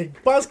 Fucking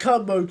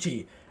buzzcut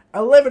mochi.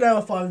 11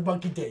 hour 5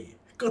 Monkey D.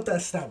 Got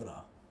that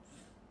stamina.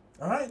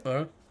 Alright?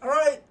 Alright.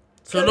 Alright.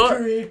 So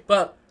Katakuri. not,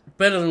 but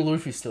better than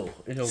Luffy still.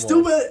 In your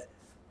Still mind. better.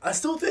 I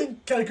still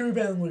think Katakuri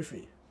better than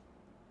Luffy.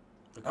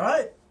 Okay.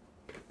 Alright?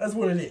 That's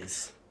what it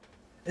is.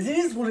 It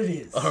is what it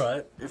is.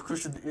 Alright. If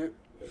Christian.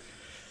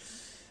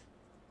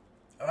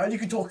 Alright, you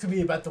can talk to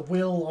me about the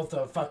will of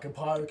the fucking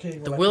Pirate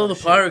King. The will of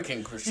the Pirate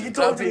King, Christian. You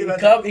can talk to me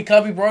about He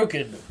can't be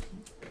broken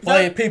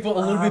by people a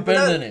little bit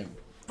better than him.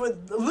 But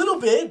a little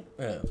bit.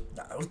 Yeah.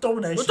 Nah, it was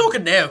domination. We're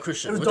talking now,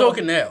 Christian. It We're was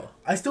talking now.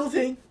 I still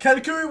think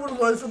Katakuri would have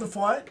learned from the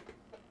fight.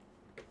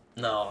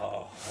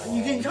 No.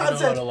 You can't know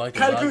say I don't like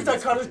those Katakuru's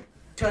that arguments, kind of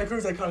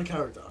Katakuru's that kind of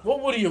character.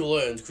 What would you have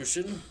learned,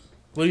 Christian?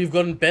 Would you have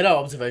gotten better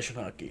observation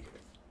haki?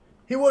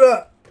 He would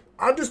have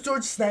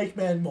understood Snake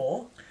Man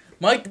more.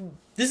 Mike,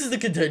 this is the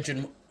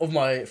contention of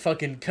my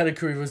fucking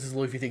Katakuri versus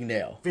Luffy thing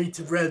now. Beat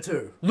Red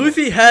too.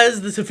 Luffy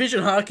has the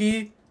sufficient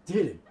haki,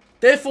 Did him.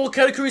 therefore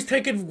Katakuri's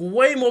taken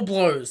way more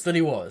blows than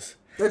he was.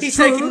 That's He's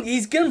true.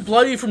 getting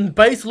bloody from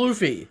base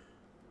Luffy.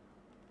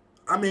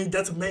 I mean,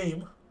 that's a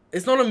meme.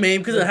 It's not a meme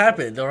because it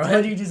happened, alright?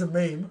 Bloodied is a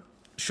meme.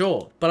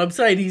 Sure, but I'm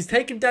saying he's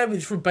taking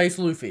damage from base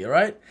Luffy,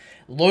 alright?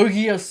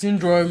 Logia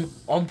syndrome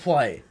on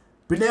play.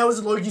 But now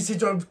is Logia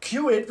syndrome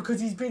cured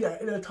because he's been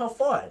in a tough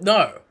fight?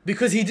 No,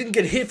 because he didn't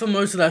get hit for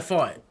most of that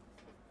fight.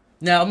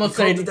 Now, I'm not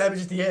saying... He copped the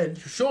damage at the end.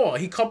 Sure,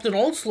 he copped an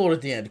onslaught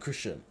at the end,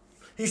 Christian.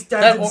 He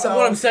stabbed himself.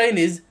 What I'm saying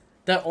is,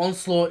 that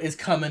onslaught is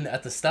coming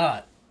at the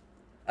start.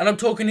 And I'm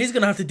talking he's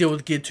going to have to deal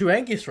with Gear 2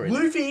 and Gear 3.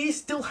 Luffy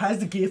still has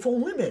the Gear 4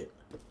 limit.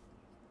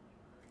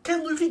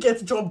 Can Luffy get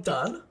the job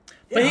done?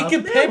 But he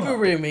can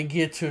pepper him in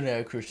Gear 2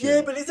 now, Christian.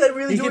 Yeah, but is that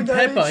really doing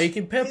damage? He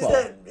can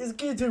pepper. Is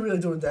Gear 2 really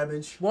doing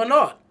damage? Why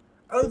not?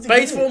 I don't think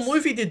Base form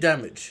Luffy did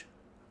damage.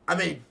 I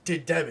mean,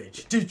 did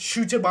damage. Did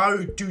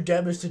Shutamaru do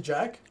damage to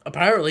Jack?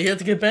 Apparently, he had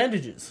to get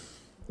bandages.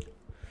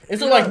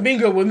 It's not like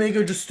Mingo, where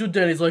Mingo just stood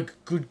there and he's like,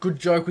 good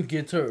joke with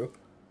Gear 2.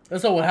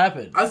 That's not what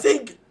happened. I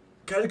think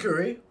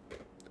Katakuri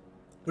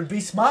would be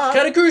smart.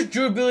 Katakuri's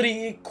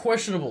durability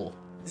questionable.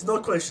 It's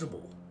not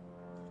questionable.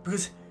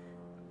 Because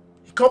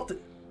he copped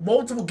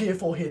multiple Gear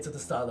 4 hits at the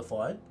start of the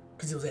fight.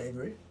 Because he was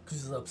angry.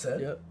 Because he was upset.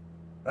 Yep.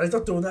 And he's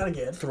not doing that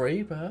again.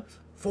 3, perhaps?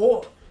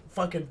 4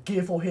 fucking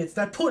Gear 4 hits.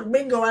 That put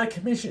Mingo out of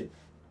commission.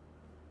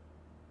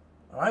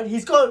 Alright?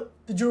 He's got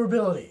the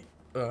durability.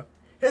 He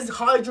has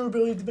high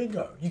durability to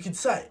Mingo. You could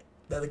say.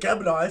 Now the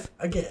Gamma Knife,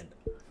 again,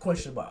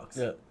 question marks.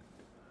 Yeah.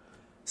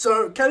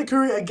 So,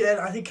 Katakuri, again,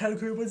 I think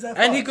Katakuri wins that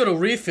fight. And he got a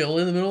refill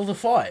in the middle of the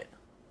fight.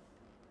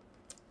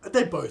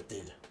 They both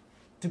did,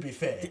 to be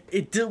fair.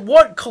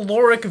 What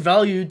caloric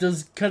value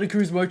does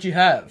Katakuri's mochi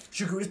have?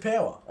 Sugar is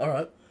power.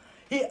 Alright.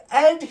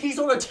 He's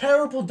on a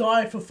terrible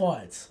diet for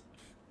fights.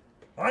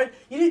 Alright?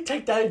 You need to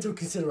take that into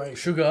consideration.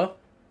 Sugar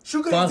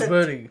Fast is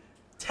burning.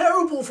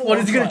 Terrible for What,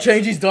 is he going to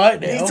change his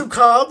diet now? Need some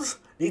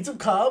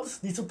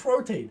carbs, need some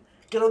protein.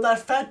 Get on that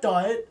fat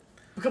diet,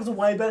 becomes a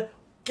way better,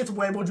 gets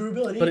way more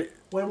durability,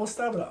 way more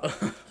stamina.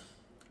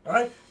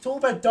 Alright? It's all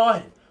about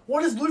diet.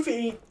 What does Luffy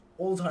eat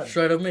all the time?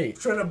 Straight up meat.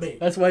 Straight up meat.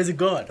 That's why he's a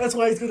god. That's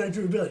why he's got that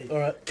durability.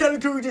 Alright.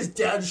 Katakuri just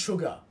down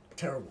sugar.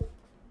 Terrible.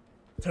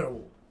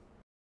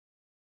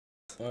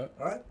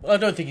 Alright. Well, I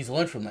don't think he's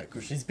learned from that,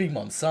 Christian. He's Big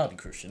Mom's son,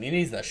 Christian. He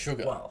needs that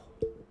sugar. Well,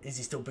 is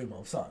he still Big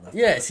Mom's son?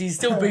 Yes, he's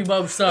still Big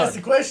Mom's son. That's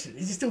the question.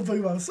 Is he still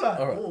Big Mom's son?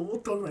 Alright. We'll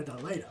talk about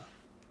that later.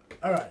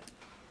 Alright.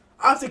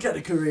 After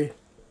Katakuri,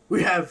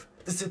 we have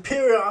the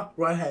superior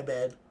right-hand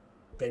man,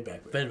 Ben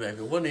Beckman. Ben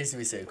Beckman. What needs to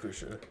be said,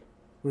 Christian?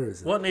 Where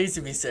is it? What needs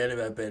to be said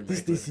about Ben Beckman?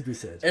 This needs to be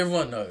said.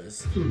 Everyone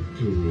knows.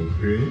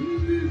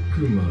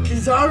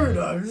 Kizaru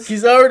knows.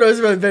 Kizaru knows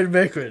about Ben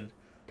Beckman.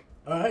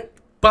 Alright.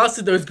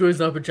 Busted those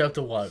goons up in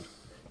chapter 1.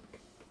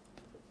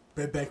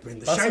 Ben Beckman,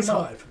 the Shanks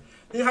hype.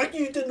 How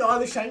can you deny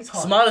the Shanks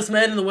hype? Smartest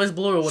man in the West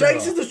Blue or whatever.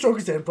 Shanks is the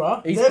strongest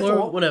emperor. East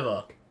Blue,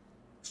 whatever.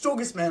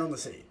 Strongest man on the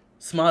sea.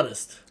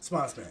 Smartest.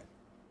 Smartest man.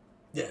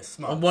 Yes,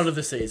 smartest. On one of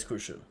the seas,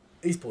 Christian.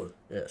 East Blue.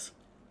 Yes.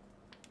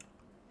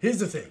 Here's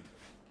the thing.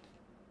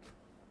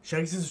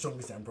 Shanks is the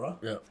strongest emperor.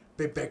 Yeah.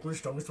 Ben Beckman's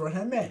strongest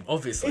right-hand man.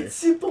 Obviously. It's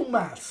simple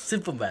maths.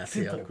 Simple maths,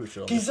 yeah,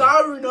 Christian.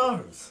 Kizaru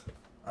knows.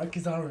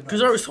 Kizaru knows.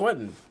 Kizaru's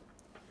sweating.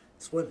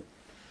 Sweating.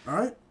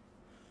 Alright?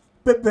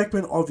 Ben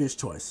Beckman, obvious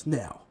choice.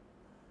 Now,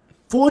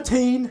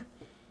 14,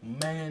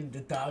 man, the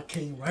Dark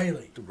King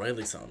Rayleigh. The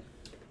Rayleigh son.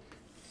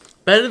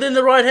 Better than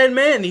the right-hand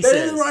man, he says.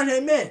 Better than the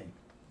right-hand man.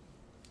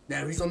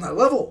 Now, he's on that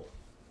level.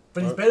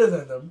 But he's better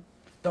than them.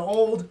 The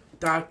old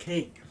Dark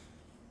King.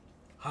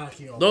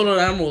 Haki on. Not on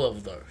animal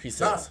level, though, he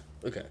says.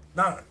 No. Okay.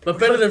 No. But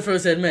better than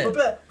first-hand man.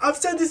 But I've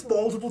said this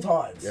multiple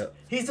times. Yeah.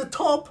 He's the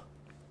top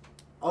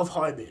of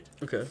high mid.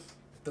 Okay.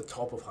 The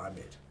top of high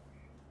mid.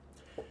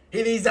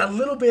 He needs that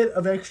little bit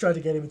of extra to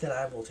get him into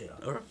that animal tier.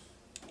 Alright.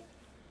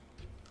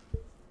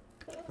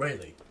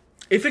 Rayleigh.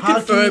 If it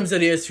confirms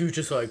that he has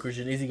future sight,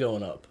 Christian, is he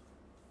going up?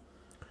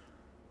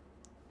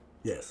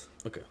 Yes.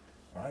 Okay.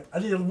 Alright. I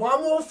need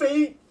one more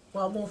thing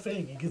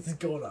because he's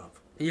going up.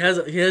 He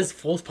has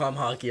false palm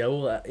haki. I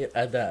will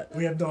add that.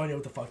 We have no idea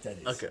what the fuck that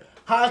is. Okay.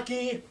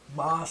 Haki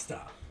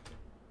Master.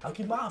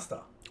 Haki Master.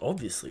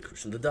 Obviously,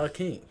 Christian, the Dark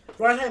King.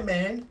 Right hand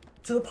man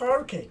to the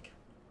Pirate King.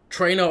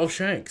 Trainer of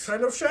Shanks.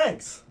 Trainer of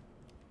Shanks.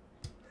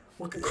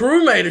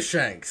 Crewmate of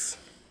Shanks.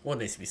 What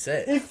needs to be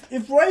said?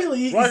 If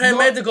Rayleigh right hand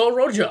man to Gold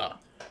Roger.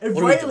 If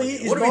what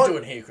Rayleigh are we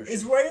doing here, Christian?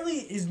 If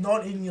Rayleigh is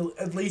not in your,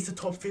 at least the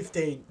top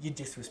 15, you're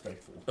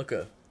disrespectful.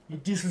 Okay. You're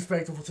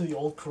disrespectful to the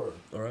old crew.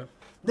 Alright.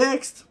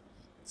 Next,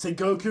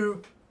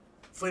 Sengoku,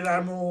 Fleet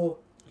Admiral,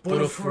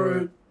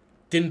 Butterfruit.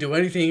 Didn't do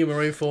anything in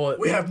Marineford.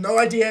 We have no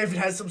idea if it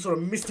has some sort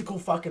of mystical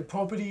fucking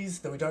properties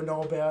that we don't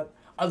know about,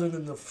 other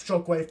than the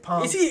shockwave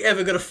pump. Is he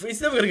ever gonna?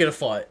 He's never gonna get a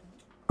fight.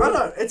 I don't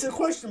know. It's a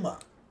question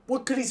mark.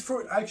 What could his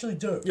fruit actually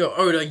do? Yo,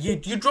 Oda, you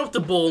dropped the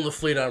ball on the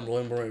Fleet Admiral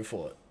in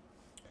Marineford.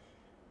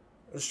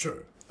 It's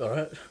true.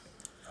 Alright.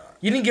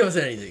 You didn't give us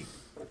anything.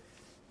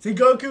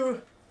 Sengoku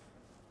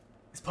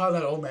is part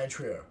of that old man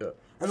trio. Yeah.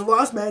 And the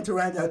last man to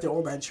round out the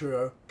old man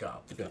trio,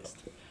 Garp.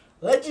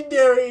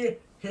 Legendary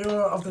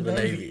hero of the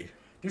Navy.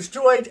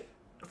 Destroyed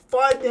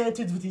 5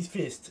 mountains with his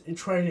fist in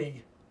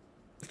training.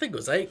 I think it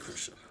was 8,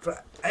 Christian.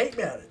 For 8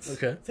 mountains.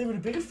 Okay. It's even a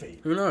bigger feat.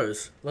 Who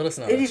knows? Let us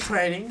know. In his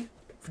training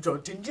for Zhou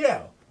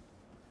Jinjiao.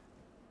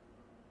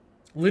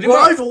 Lit him up.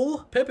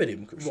 Rival Peppered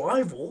him.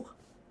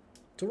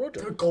 To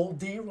Roger. to Gold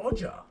D.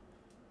 Roger.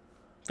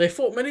 They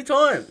fought many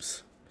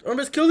times.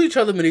 Almost killed each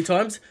other many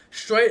times.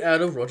 Straight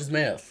out of Roger's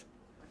mouth.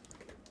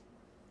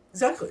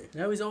 Exactly.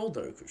 Now he's old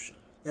though, Christian.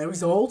 Now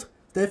he's old,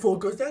 therefore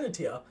goes down a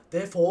tier.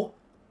 Therefore,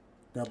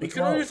 number He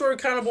can only 12. throw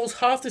cannonballs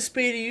half the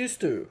speed he used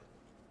to.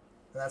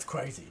 And that's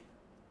crazy.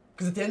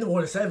 Because at the end of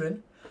Water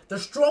 7, the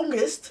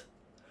strongest,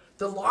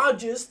 the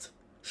largest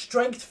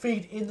strength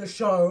feat in the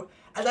show,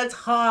 and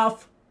that's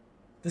half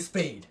the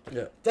speed.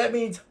 Yeah. That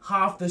means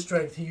half the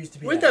strength he used to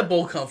be Where'd at. that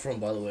ball come from,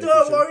 by the way? Don't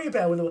Christian? worry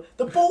about it.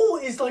 The ball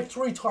is like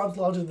 3 times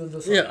larger than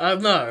the sun. Yeah, I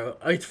know.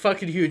 It's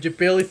fucking huge. It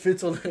barely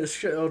fits on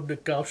the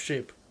Gulf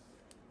ship.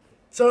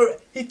 So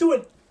he threw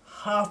it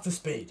half the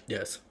speed.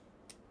 Yes.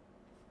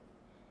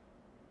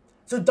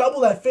 So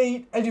double that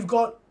feat, and you've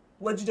got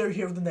legendary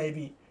hero of the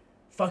Navy,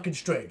 fucking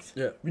strength.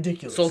 Yeah.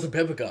 Ridiculous. Salt and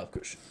pepper garb,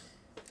 Christian.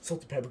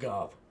 Salt and pepper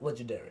garb,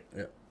 legendary.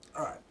 Yeah.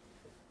 Alright.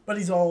 But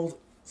he's old,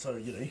 so,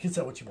 you know, you can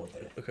say what you want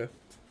there. Okay.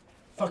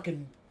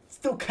 Fucking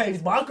still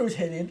caves Marco's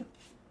head in.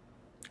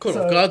 Caught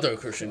off guard though,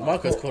 Christian.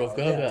 Marco's caught off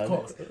guard. Yeah, of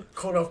course.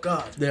 Caught off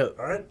guard. Yeah.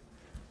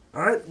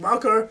 Alright,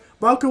 Marco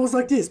was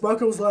like this.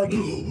 Marco was like,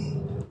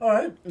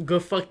 alright.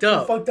 Got fucked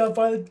up. Fucked up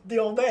by the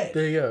old man.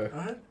 There you go.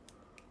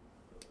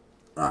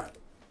 Alright.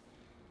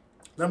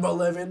 Number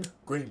 11,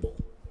 Green Ball.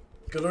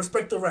 Gotta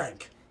respect the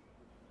rank.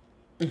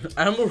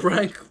 Admiral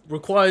rank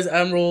requires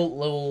Admiral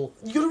level.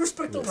 You gotta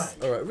respect the rank.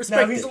 Alright,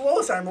 respect Now, he's it. the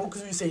lowest Admiral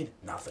because we've seen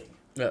nothing.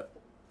 Yeah.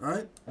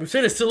 Alright? We've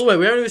seen his silhouette.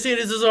 We haven't even seen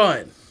his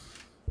design.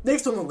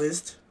 Next on the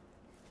list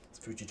is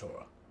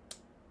Fujitora.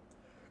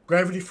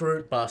 Gravity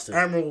Fruit. Bastard.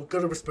 Admiral,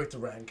 gotta respect the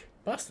rank.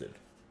 Bastard.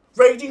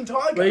 Raging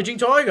Tiger. Raging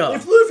Tiger.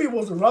 If Luffy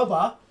was a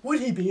rubber,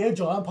 would he be a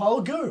giant pile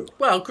of goo?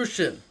 Well,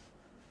 Christian.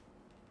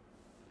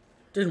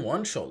 Didn't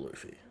one-shot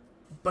Luffy.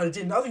 But it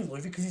did nothing to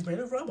Luffy because he's made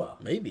of rubber.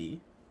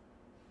 Maybe.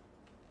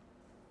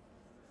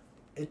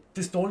 It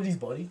distorted his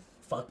body,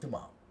 fucked him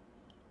up.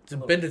 It's a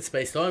bended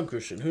space-time,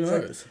 Christian. Who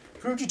knows?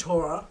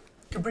 Fujitora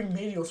can bring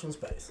meteors from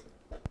space.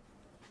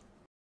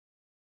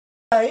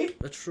 Hey,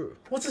 That's true.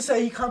 what's to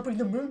say he can't bring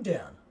the moon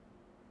down?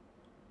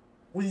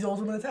 With his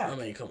ultimate attack. I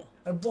mean, come on.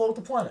 And blow up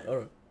the planet.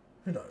 Alright.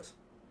 Who knows?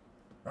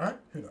 Alright?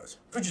 Who knows?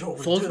 Fujitora would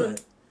do Swordsman?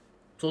 that.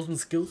 Swordsman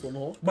skills on the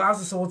horse.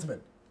 Master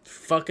Swordsman.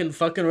 Fucking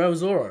around with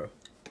Zoro.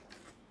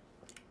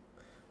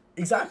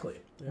 Exactly.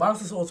 Yeah.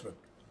 Master Swordsman.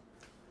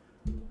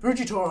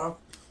 Fujitora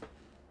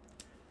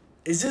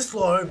is this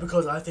low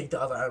because I think the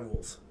other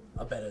animals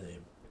are better than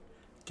him.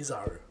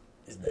 Kizaru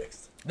is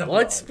next. Number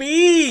Light 9.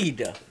 speed!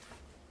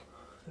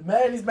 The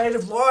man is made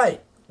of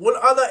light.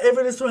 What other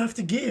evidence do I have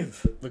to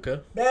give? Okay.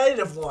 Made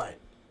of light.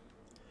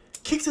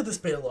 Kicks at the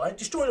speed of light.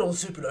 Destroyed all the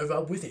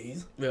supernova with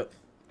ease. Yep.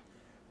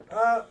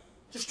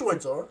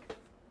 Destroyed Zoro.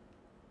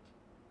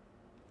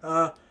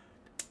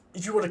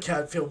 If you want to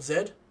count Film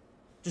Z,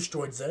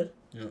 destroyed Z.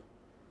 Yep.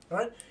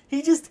 Right?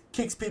 He just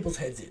kicks people's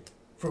heads in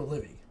for a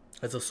living.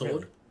 Has a sword.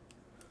 Really.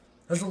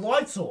 Has a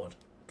light sword.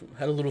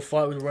 Had a little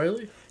fight with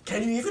Rayleigh.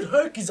 Can you even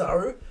hurt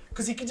Kizaru?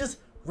 Because he can just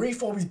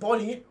reform his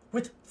body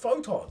with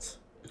photons.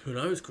 Who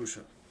knows,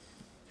 Christian?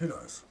 Who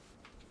knows?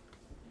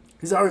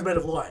 Kizaru's made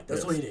of light.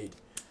 That's Yes. all you need.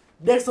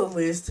 Next on the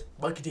list,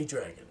 Monkey D.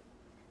 Dragon.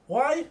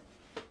 Why?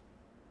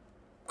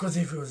 Because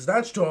if he was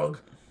that strong,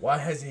 why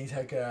hasn't he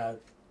taken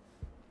out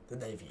the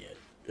Navy yet?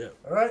 Yeah.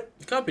 Alright?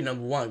 He can't be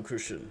number 1,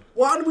 Christian.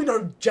 One, we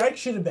know jack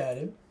shit about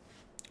him.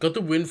 Got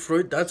the wind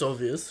fruit, that's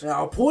obvious. Now,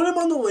 I'll put him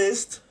on the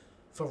list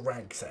for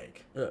rank's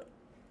sake. Yeah.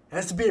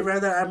 Has to be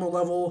around that Admiral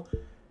level.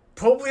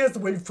 Probably has to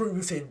win fruit.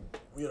 We've seen,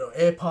 you know,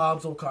 air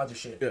palms, all kinds of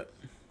shit. Yeah.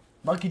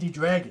 Monkey D.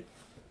 Dragon.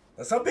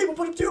 Now, some people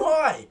put him too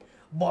high.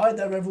 Mind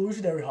that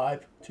revolutionary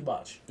hype too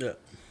much. Yeah.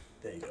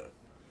 There you go.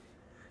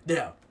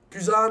 Now,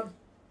 Kuzan,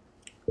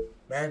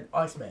 man,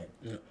 Iceman,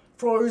 Yeah.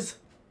 froze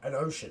an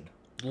ocean.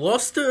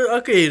 Lost to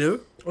Akainu.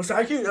 Well, so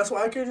Aikido, that's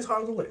why Aikido is high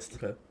on the list.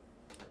 Okay.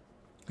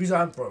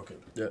 Kuzan broken.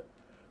 Yeah.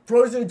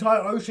 Froze an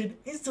entire ocean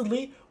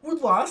instantly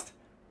would last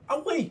a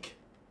week.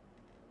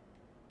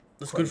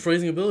 That's good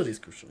freezing abilities,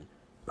 Christian.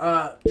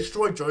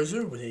 Destroyed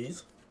Jozu with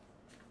ease.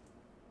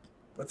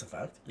 That's a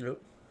fact. Yep.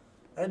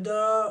 And,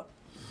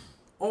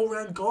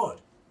 all-round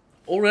god.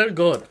 All-round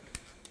god.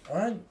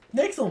 Alright,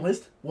 next on the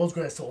list, World's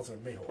Greatest Swordsman,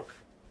 Mihawk.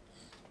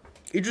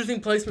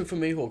 Interesting placement for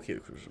Mihawk here,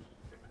 Christian.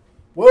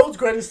 World's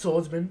Greatest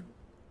Swordsman,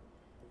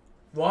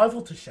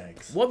 rival to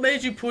Shanks. What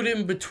made you put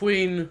him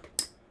between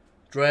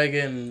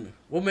Dragon...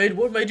 What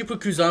made you put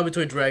Kuzan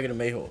between Dragon and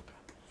Mihawk?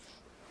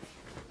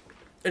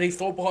 Any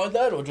thought behind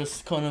that, or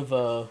just kind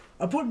of,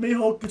 I put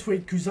Mihawk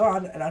between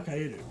Kuzan and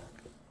Akainu.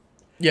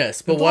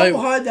 Yes, The but thought why...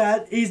 behind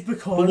that is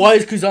because... But why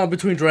is Kuzan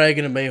between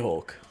Dragon and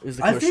Mihawk, is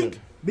the I question.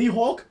 think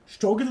Mihawk,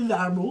 stronger than the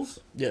Admirals,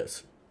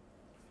 Yes.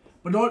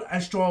 but not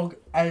as strong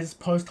as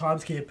post-time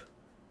skip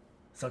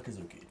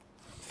Sakazuki.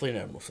 Fleet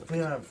Admiral, sir.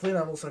 Fleet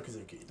Admiral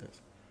Sakazuki.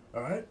 Yes.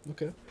 Alright?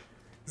 Okay.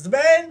 Is the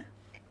man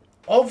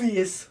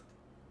obvious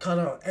kind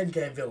of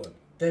endgame villain,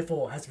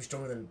 therefore has to be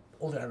stronger than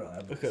all the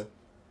Admirals. Okay.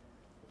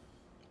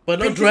 But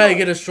not Pick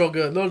Dragon as strong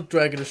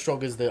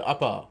as the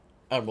upper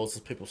Admirals,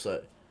 as people say.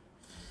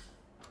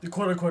 The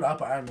quote-unquote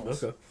upper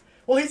admirals. Okay.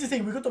 Well, here's the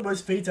thing. We got the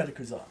most feats out of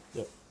Kuzan.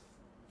 Yep.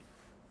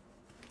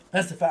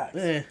 That's the fact.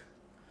 Kinda.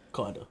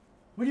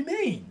 What do you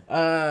mean?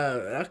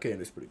 Our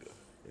can is pretty good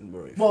in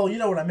Marine. Well, you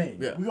know what I mean.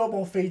 Yeah. We got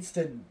more feats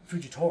than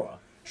Fujitora.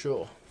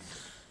 Sure.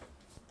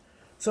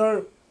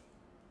 So,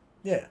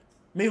 yeah.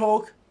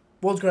 Mihawk,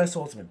 world's greatest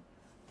swordsman.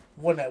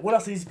 What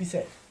else needs to be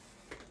said?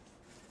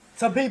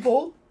 Some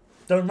people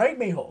don't rate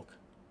Mihawk.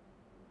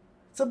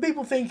 Some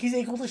people think he's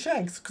equal to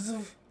Shanks because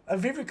of a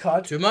vivid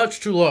cut. Too much,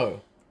 too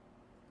low.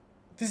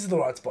 This is the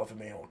right spot for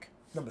Mihawk.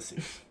 Number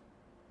 6.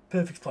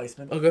 Perfect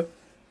placement. Okay.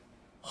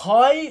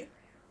 High,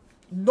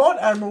 not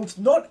Admirals,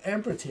 not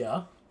Emperor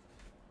tier.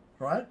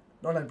 Right?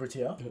 Not Emperor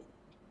tier.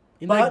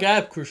 In But that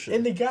gap, Christian.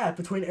 In the gap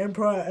between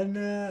Emperor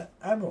and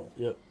Admiral.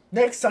 Yep.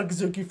 Next,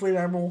 Sakazuki, Fleet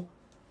Admiral.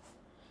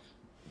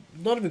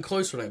 Not even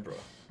close to an Emperor.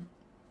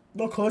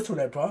 Not close to an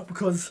Emperor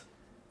because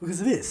of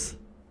this.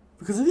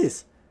 Because of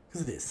this.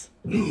 Because of this.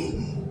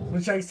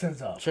 When Shanks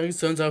turns up. Shanks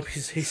turns up,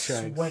 he's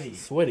Shanks. Sweaty.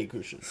 Sweaty,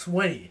 Christian.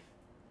 Sweaty.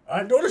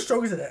 Alright, not as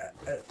strong as an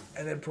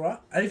Emperor.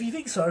 And if you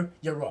think so,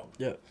 you're wrong.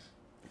 Yeah.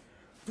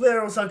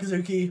 Blair or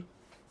Sakazuki.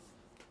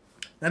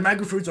 That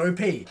Mango Fruit's OP.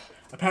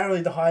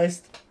 Apparently the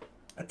highest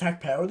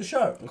attack power of the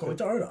show, according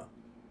to Oda.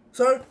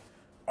 So,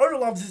 Oda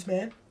loves this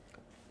man.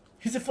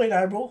 He's a fleet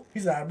admiral.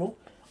 He's an admiral.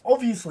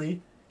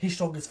 Obviously, he's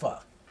strong as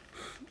fuck.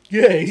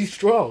 Yeah, he's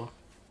strong.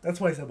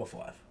 That's why he's number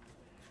 5.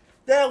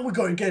 Now we're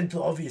going to get into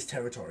the obvious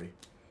territory.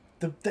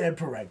 The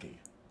Emperor ranking.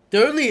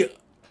 The only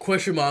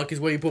question mark is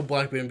where you put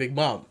Blackbeard and Big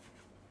Mom.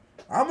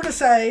 I'm going to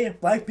say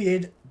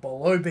Blackbeard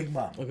below Big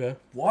Mom. Okay.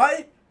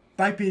 Why?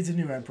 Blackbeard's a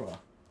new Emperor.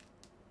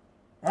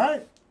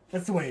 Alright?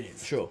 That's the way it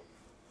is. Sure.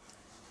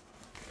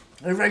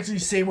 They've actually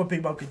seen what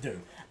Big Mom can do,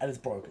 and it's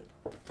broken.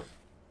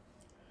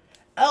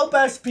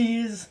 Albas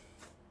Spears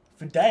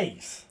for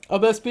days.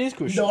 Albas Spears,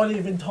 Christian. Not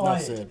even Enough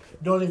tired. said.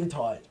 Not even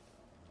tired.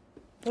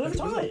 Not even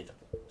tired.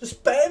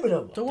 Just spamming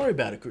him. Don't worry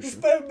about it,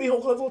 Just Christian. spamming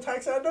Mihawk level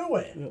attacks out of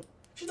nowhere. Yeah.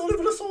 She's not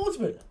even a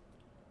swordsman.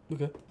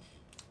 Okay.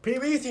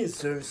 Prometheus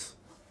Zeus.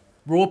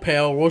 Raw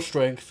power, raw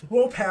strength.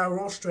 Raw power,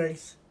 raw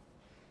strength.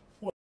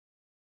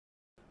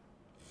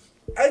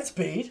 And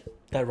speed.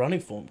 That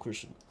running form,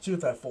 Christian. See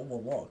what that form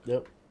will lock.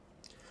 Yep.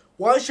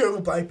 Why show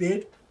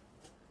Blackbeard?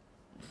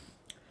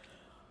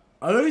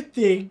 I don't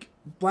think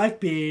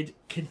Blackbeard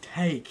can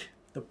take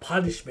the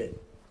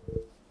punishment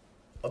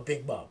of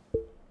Big Mom.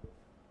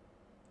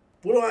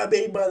 What do I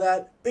mean by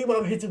that? Big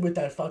Mom hits him with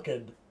that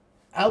fucking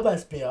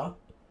Albas Spear.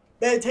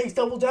 Man takes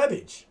double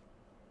damage.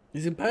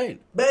 He's in pain.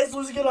 Man's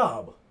losing an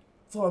arm.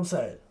 That's what I'm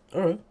saying.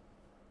 Alright.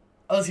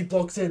 Unless he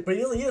blocks it, but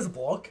he doesn't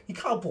block. He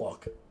can't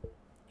block.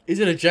 Is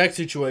it a Jack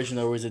situation,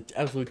 though, or is it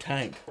absolute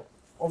tank?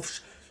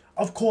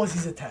 Of course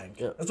he's a tank.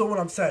 Yeah. That's not what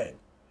I'm saying.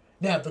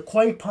 Now, the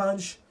Quake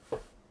Punch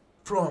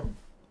from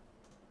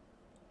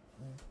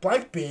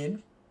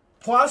Blackbeard,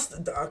 plus the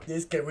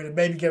darkness,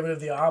 maybe get rid of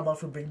the armor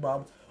from Big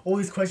Mom. All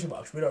these question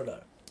marks, we don't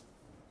know.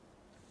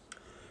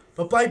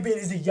 But Blackbeard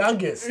is the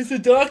youngest. If the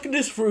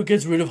darkness fruit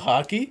gets rid of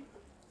Haki,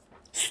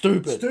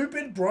 stupid.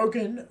 Stupid,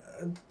 broken,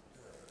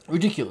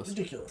 Ridiculous.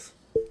 ridiculous.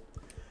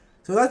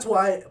 So that's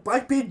why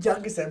Blackbeard,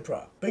 youngest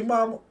Emperor. Big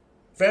Mom,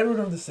 veteran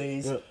of the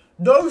seas. Yeah.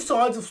 No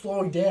signs of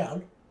slowing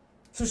down.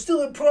 So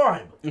still in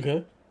prime.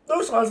 Okay.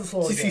 No signs of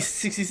slowing 60, down.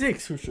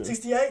 66, for sure.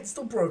 68,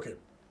 still broken.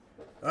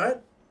 Alright?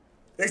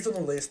 Next on the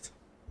list.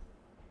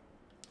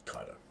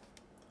 Kaido.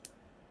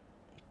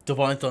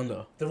 Divine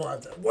Thunder. Divine.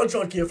 One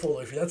shot gear for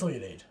Luffy, that's all you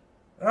need.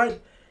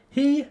 Alright?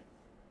 He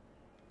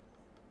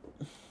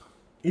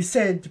is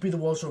said to be the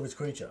world's strongest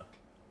creature.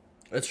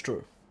 That's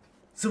true.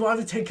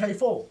 Survived a 10k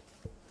fall.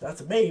 That's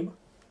a meme,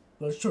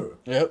 but it's true.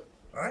 Yep.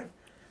 Alright?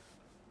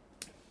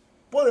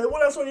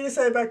 What else do I need to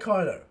say about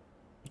Kaido?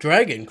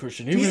 Dragon,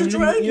 Christian. He's a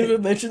dragon. You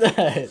even mentioned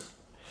that.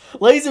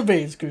 Laser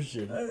beams,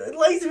 Christian.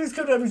 Laser is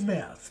coming out of his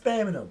mouth,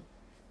 spamming him.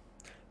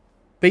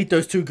 Beat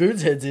those two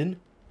goons' heads in.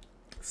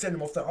 Send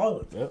him off the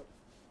island. Yep.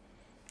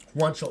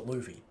 One shot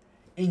Luffy.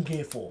 In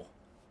gear 4.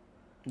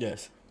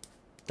 Yes.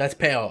 That's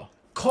power.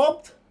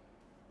 Copped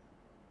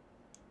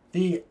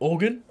the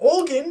Organ?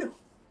 organ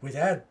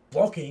without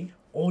blocking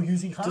or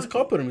using haki. Just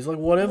copping him. He's like,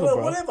 whatever,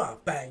 bro. Whatever.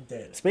 Bang,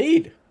 dead.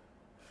 Speed.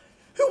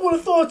 Who would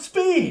have thought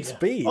speed?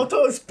 Speed. I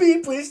thought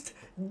speed list,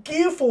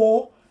 gear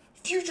 4,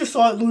 future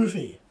sight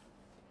Luffy.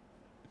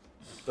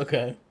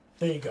 Okay.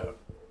 There you go.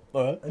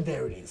 Alright. And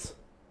there it is.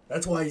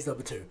 That's why he's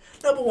number 2.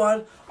 Number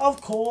 1,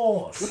 of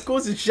course. Of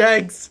course it's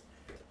Shanks.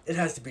 It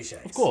has to be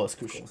Shanks. Of course,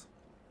 Christian.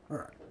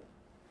 Alright.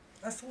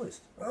 That's the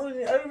list. I don't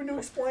even need to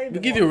explain. We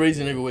give you a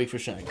reason every week for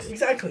Shanks.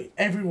 Exactly.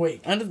 Every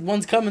week. And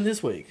one's coming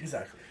this week.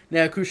 Exactly.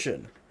 Now,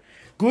 Christian.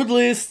 Good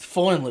list,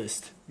 fine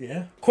list.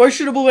 Yeah.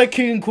 Questionable at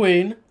King and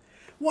Queen.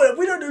 What?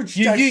 We don't do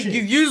jack shit.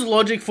 You've used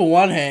logic for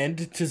one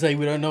hand to say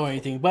we don't know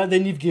anything, but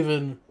then you've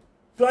given...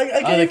 But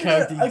I other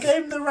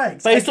gave him the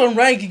ranks. Based on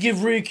rank, you give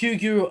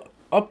Ryukyu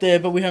up there,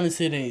 but we haven't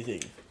seen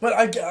anything. But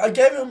I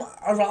gave him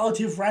a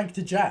relative rank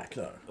to Jack,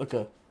 though.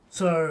 Okay.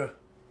 So...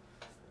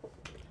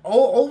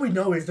 All we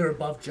know is they're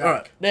above Jack.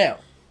 Alright, now.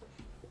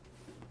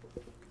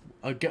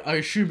 I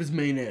assume it's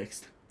me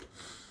next.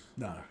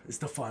 No, it's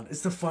the fun.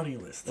 It's the funny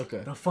list. Okay.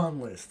 The fun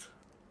list.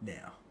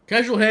 Now.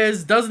 Casual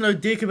Hairs doesn't know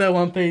dick about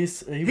One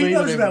Piece. He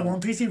knows about One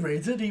Piece. He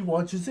reads it. He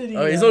watches it.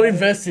 He's not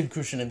invested,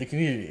 Christian, in the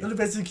community. Not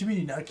invested in the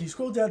community. Now, can you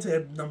scroll down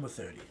to number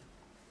 30?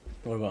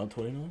 What about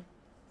 29?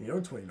 You're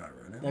on 29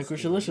 right now. Now,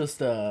 Christian, let's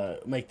just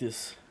make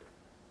this.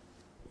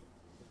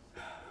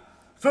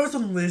 First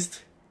on the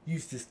list,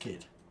 Eustace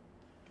Kid.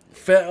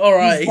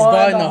 Alright, he's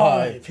buying the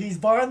hype. He's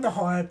buying the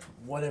hype,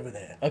 whatever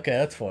there. Okay,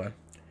 that's fine.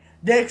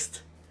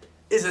 Next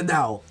is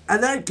Adele.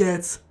 And that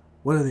gets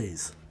one of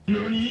these.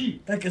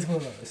 That gets one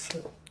of those.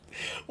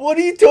 What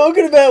are you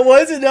talking about? Why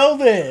is Adele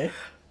there?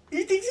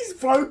 He thinks he's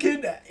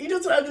broken. He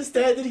doesn't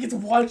understand that he gets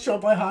one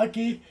shot by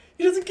Haki.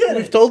 He doesn't get it.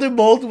 We've told him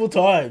multiple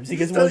times. He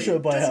gets one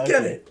shot by Haki. Doesn't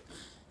get it.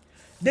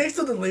 Next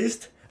on the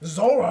list,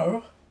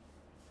 Zoro.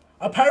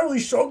 Apparently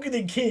stronger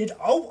than Kid.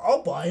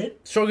 I'll buy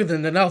it. Stronger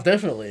than Adele,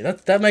 definitely.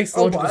 That makes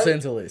logical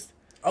sense at least.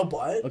 I'll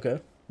buy it. Okay.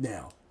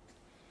 Now.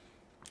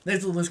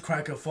 Next on the list,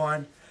 Cracker,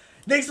 fine.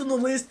 Next on the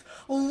list,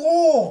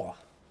 Law.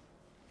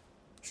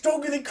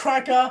 Stronger than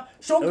Cracker.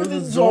 Stronger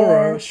than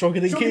Zoro. Stronger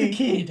than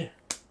Kid.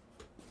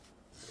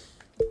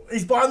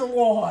 He's buying the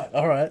Law hype.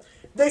 Alright.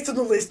 Next on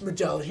the list,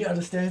 Magellan. He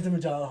understands the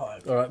Magellan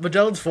hype. Alright,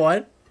 Magellan's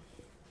fine.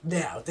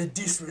 Now, the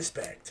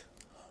disrespect.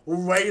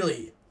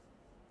 Rayleigh.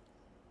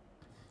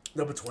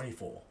 Number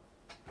 24.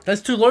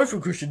 That's too low for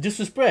Christian.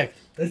 Disrespect.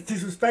 That's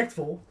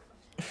disrespectful.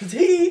 Because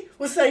he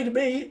was saying to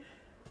me,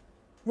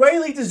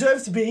 Rayleigh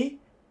deserves to be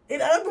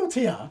in Admiral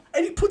tier.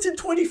 And he puts in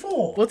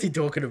 24. What's he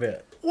talking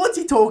about? What's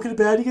he talking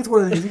about? He gets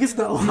one of these. He gets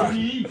another one.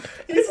 He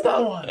gets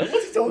another one.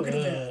 What's he talking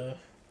about?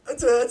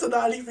 That's a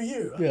 90 for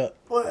you. Yeah.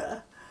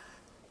 Well,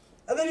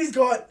 and then he's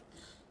got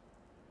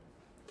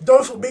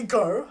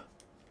Doflamingo.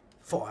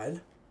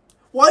 Fine.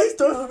 Why is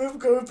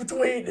Doflamingo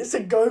between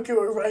Sengoku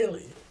and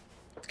Rayleigh?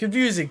 It's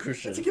confusing,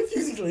 Christian. It's a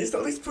confusing list.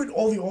 At least put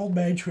all the old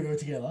man trio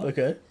together.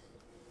 Okay.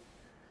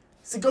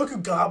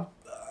 Sengoku Garb.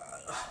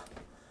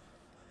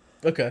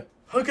 Okay.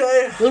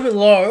 Okay. A little bit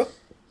low.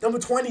 Number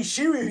 20,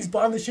 Shiryu, who's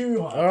buying the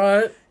Shiryu hype.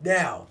 Alright.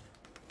 Now.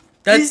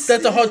 That's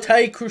a hot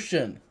take,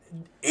 Christian.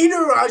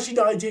 Inarashi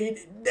 19,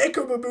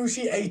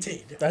 Nekomamushi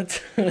 18. That's...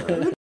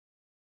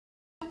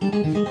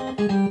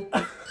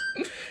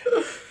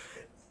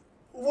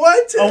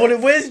 What?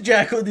 Where's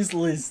Jack on this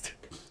list?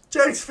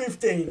 Jack's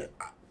 15.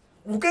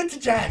 We'll get to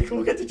Jack.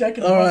 We'll get to Jack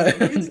in the Alright. moment.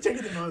 We'll get to Jack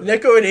in the moment.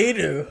 Neko and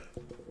Inu.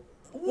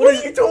 What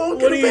are you talking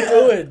about? What are you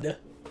doing?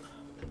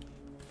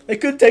 They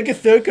could take a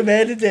third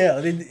commander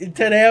down in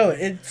 10 hours.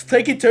 It's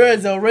taking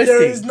turns, they'll rest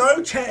There him. is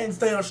no chance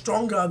they are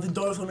stronger than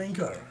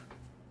Doflamingo.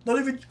 Not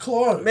even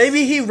close.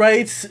 Maybe he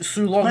rates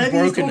Sulong's Maybe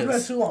he's talking about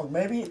brokenness. Sulong.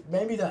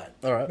 Maybe that.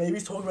 Alright. Maybe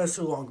he's talking about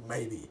Sulong.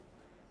 Maybe.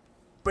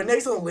 But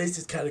next on the list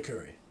is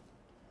Katakuri.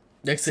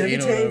 Next to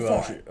Inu 17, and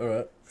Urashi.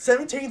 Alright.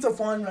 17's a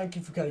fine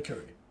ranking for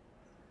Katakuri.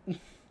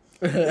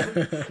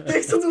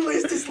 Next on the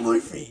list is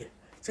Luffy.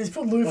 So he's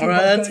put Luffy.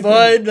 Alright, above that's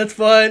Katakuri. fine, that's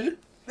fine.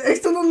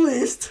 Next on the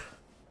list,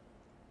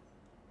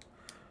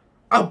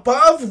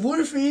 above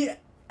Luffy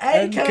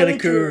and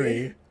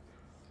Katakuri,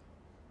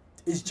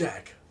 is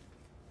Jack.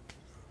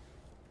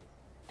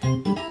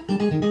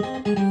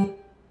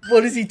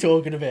 What is he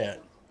talking about?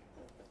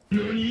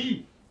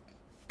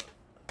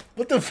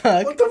 What the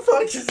fuck? What the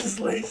fuck is this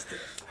list?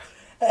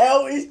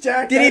 How is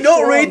Jack? Did he that not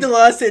strong? read the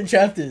last 10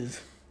 chapters?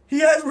 He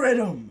has read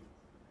them.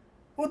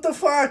 What the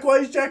fuck? Why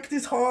is Jack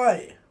this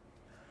high?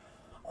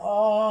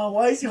 Oh,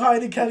 why is he higher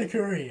than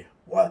Katakuri?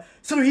 Why?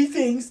 So he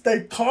thinks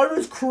that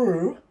Kaido's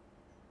crew,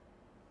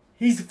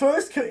 his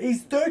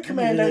third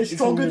commander, is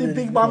stronger than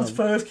Big Mom's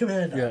first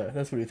commander. Yeah,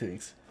 that's what he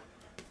thinks.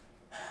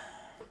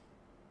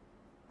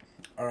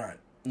 Alright.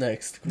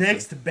 Next,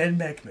 Ben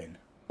Beckman.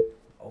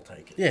 I'll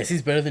take it. yes,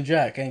 he's better than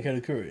Jack and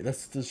Katakuri.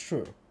 That's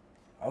true.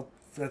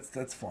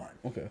 That's fine.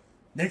 Okay.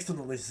 Next on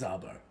the list is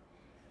Zabo.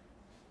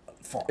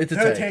 Fine. It's a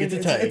 13, take. It's a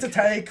take. It's a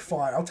take.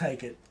 Fine. I'll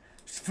take it.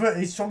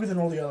 He's stronger than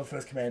all the other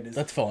first commanders.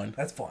 That's fine.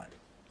 That's fine.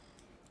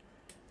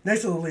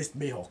 Next on the list,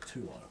 Mihawk,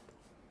 too low.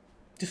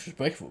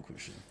 Disrespectful,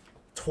 Christian.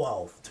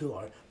 12, too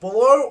low.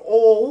 Below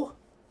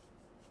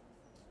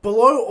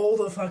all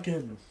the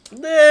fucking. Nah,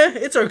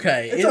 it's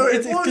okay. It's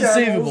all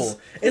conceivable. levels.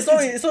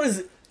 It's not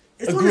as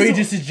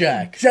egregious as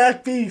Jack.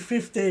 Jack being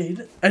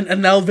 15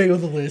 And Nell being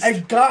on the list.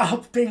 and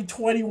Garp being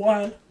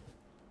 21.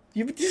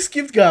 You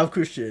skipped Garb,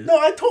 Christian. No,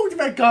 I talked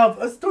about Garp.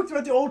 I talked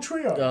about the old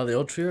trio. Oh, the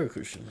old trio,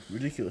 Christian.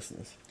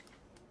 Ridiculousness.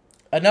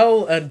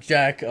 Nell and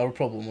Jack are a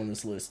problem on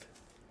this list.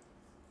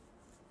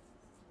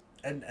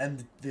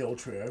 And the old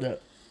trio. Yeah.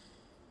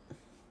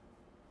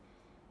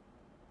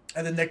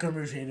 And then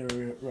Nekomamushi and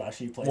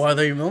Urashi plays. Why are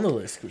they even on the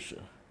list,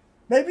 Christian?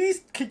 Maybe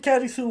he's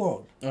counting too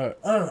long. Alright.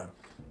 I don't know.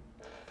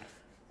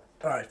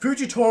 Alright,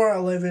 Fujitora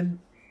 11,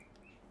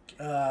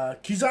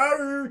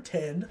 Kizaru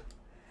 10,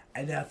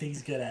 and now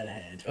things get out of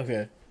hand.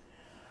 Okay.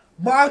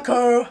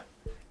 Marco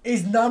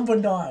is number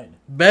 9.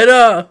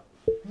 Better!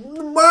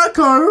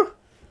 Marco!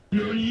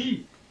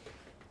 9.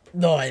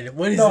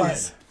 What is 9.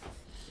 this?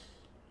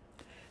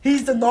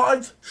 He's the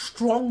 9th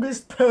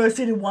strongest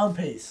person in One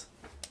Piece.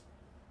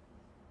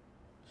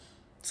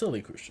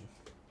 Silly, Christian.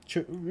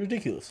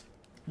 Ridiculous.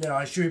 Now,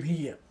 I assume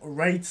he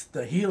rates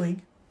the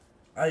healing.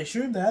 I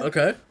assume that.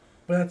 Okay.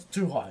 But that's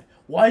too high.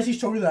 Why is he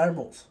stronger than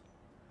animals?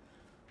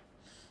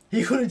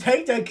 He couldn't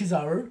take that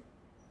Kizaru.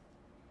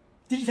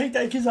 Did he take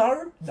that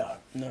Kizaru? No.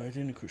 No, he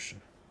didn't,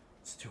 Christian.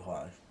 It's too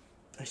high.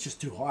 It's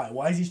just too high.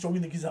 Why is he stronger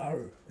than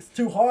Kizaru? It's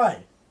too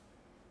high.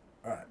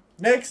 Alright.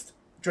 Next.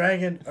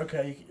 Dragon.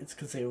 Okay, it's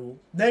conceivable.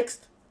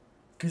 Next.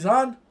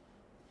 Kazan.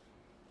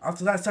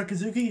 After that,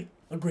 Sakazuki.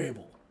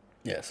 Agreeable.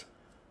 Yes.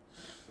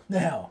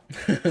 Now.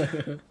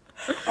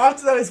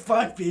 After that is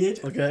Blackbeard.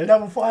 Okay.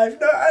 Number 5.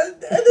 No,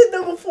 and then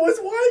number 4 is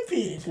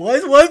Whitebeard. Why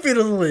is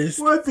Whitebeard on the list?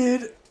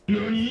 Whitebeard.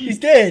 He's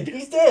dead.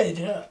 He's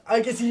dead.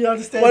 I guess you didn't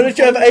understand. Why don't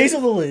you have Ace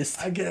on the list?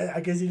 I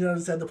guess you didn't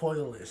understand the point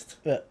of the list.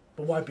 Yeah.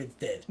 But Whitebeard's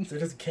dead, so it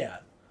doesn't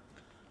count.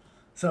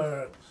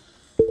 So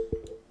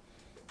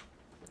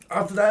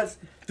after that,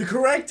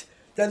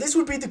 now this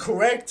would be the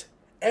correct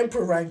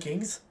Emperor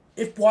rankings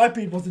if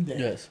Whitebeard wasn't there.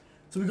 Yes.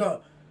 So we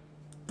got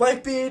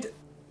Blackbeard,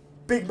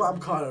 Big Mom,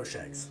 Kaido,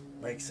 Shanks.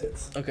 Makes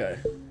sense. Okay.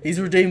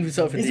 He's redeemed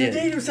himself at He's the end.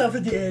 redeemed himself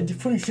at the end,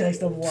 putting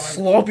Shanks number 1.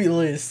 Sloppy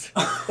list.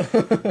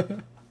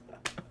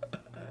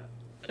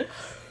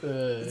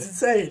 It's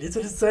insane. It's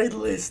an insane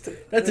list.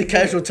 That's a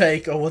casual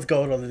take on what's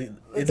going on in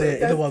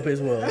the One Piece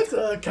world. That's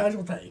a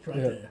casual take right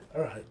there.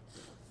 Alright.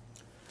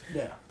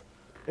 Yeah.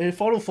 Any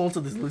final thoughts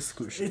on this list,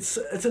 Christian? It's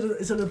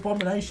an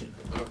abomination.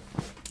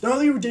 The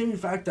only redeeming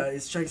factor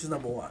is Shanks is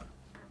number 1.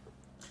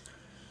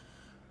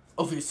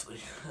 Obviously,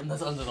 and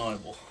that's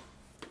undeniable.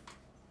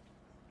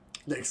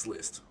 Next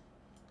list.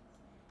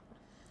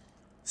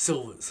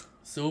 Silvers.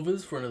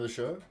 Silvers for another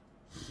show?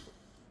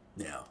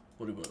 Now.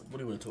 What do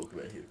you want to talk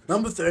about here?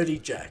 Number 30,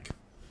 Jack.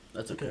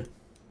 That's okay.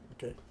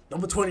 Okay.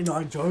 Number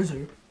 29,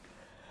 Jozu.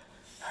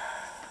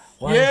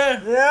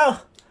 Yeah. Yeah.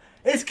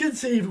 It's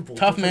conceivable.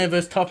 Tough man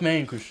versus tough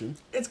man, Christian.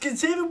 It's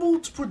conceivable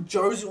to put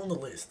Jozu on the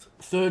list.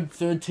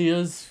 Third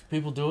tiers,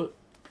 people do it.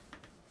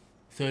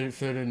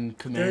 Third in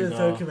command.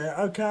 Third command.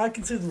 Okay, I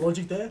can see the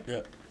logic there.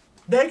 Yeah.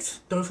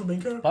 Next,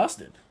 Doflamingo.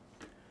 Bastard.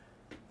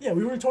 Yeah,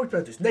 we already talked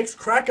about this. Next,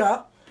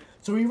 Cracker.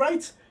 So he's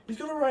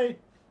going to rate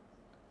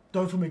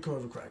Doflamingo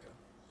over Cracker.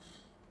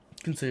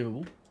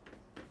 Conceivable.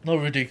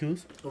 Not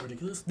ridiculous. Not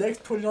ridiculous.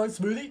 Next, 29,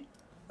 Smoothie.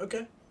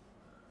 Okay.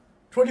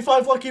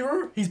 25, Lucky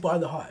Roo. He's by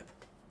the hype.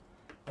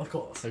 Of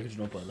course. How could you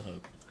not buy the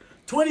hope?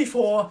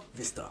 24,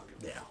 Vista.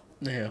 Now.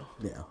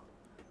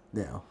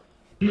 Now.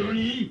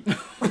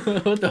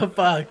 What the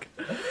fuck?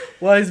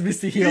 Why is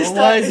Mr. here? Vista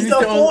Why is is Mr.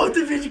 the on... 4th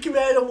Division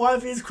Commander of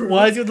One Piece crew.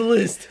 Why is he on the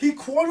list? He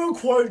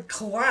quote-unquote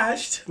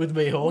clashed With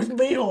Mihawk.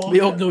 Mihawk.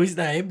 Mihawk knew his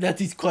name.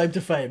 That's his claim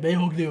to fame.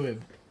 Mihawk knew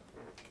him.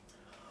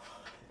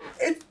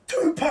 It's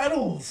 2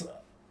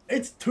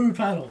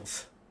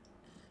 panels.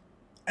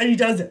 And he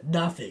does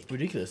nothing.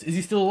 Ridiculous. Is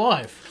he still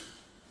alive?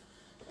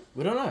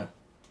 We don't know.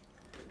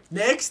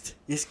 Next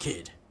is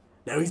Kid.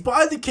 Now he's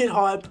by the Kid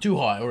hype. Too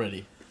high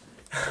already.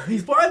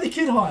 He's by the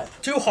Kid hype.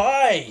 Too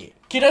high.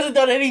 Kid hasn't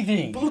done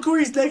anything. But look who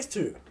he's next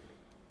to.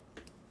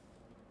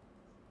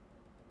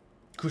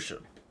 Cushion.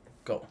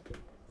 Go.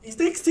 He's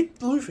next to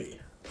Luffy.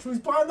 So he's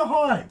by the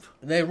hype.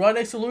 And they're right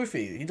next to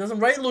Luffy. He doesn't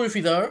rate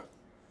Luffy though.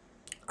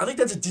 I think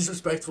that's a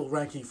disrespectful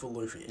ranking for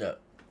Luffy. Yeah.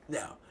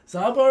 Now,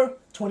 Zabo,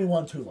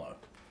 21 too low.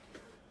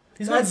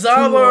 He's got That's too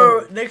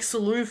low. Zabo next to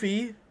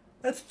Luffy.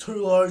 That's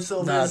too low,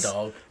 Silvers. Nah,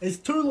 dog. It's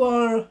too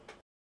low.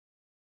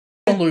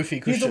 On Luffy,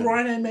 He's Cushion. the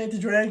right-hand man to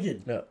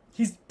Dragon. Yeah.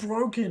 He's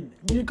broken.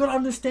 You gotta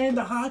understand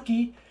the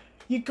Haki.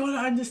 You gotta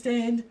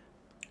understand.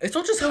 It's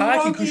not just The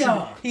haki, Cushion.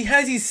 Logia. He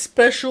has his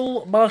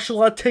special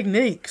martial art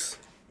techniques.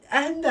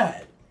 And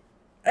that.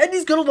 And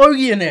he's got a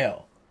Logia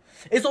now.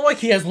 It's not like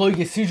he has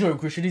Logia syndrome,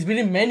 Christian. He's been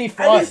in many And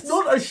fights. it's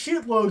not a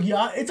shit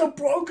Logia. It's a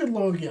broken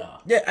Logia.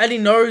 Yeah, and he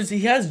knows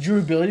he has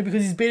durability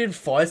because he's been in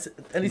fights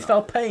and he's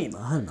felt pain.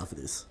 I had enough of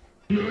this.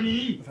 I've had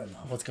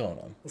enough. What's going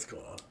on? What's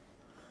going on?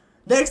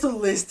 Next on the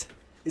list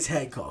is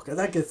Hancock, and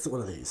that gets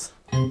one of these.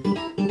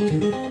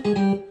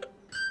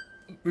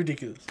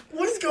 Ridiculous.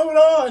 What is going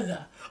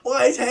on?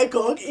 Why is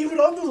Hancock even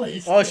on the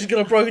list? Oh, she's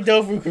got a broken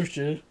down for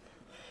Christian.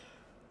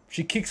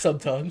 She kicks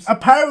sometimes.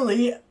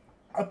 Apparently,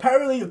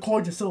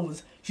 according to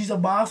Silvers, she's a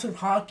master of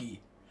Haki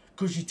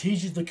because she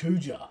teaches the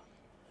Kuja.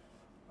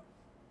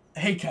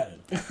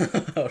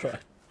 Headcanon.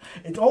 Alright.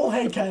 It's all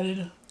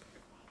headcanon.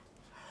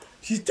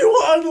 She's too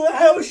hard.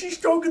 How is she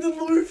stronger than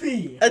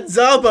Luffy? And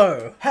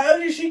Zabo. How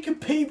does she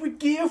compete with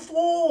Gear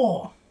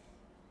 4?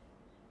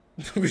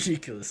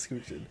 Ridiculous,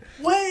 Christian.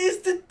 Where is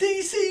the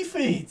DC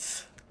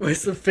feats?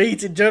 Where's the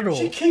feet in general?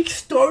 She kicks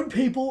stone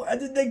people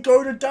and then they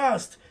go to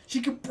dust.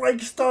 She can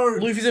break stone.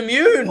 Luffy's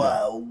immune.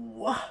 Wow.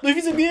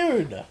 Luffy's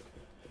immune.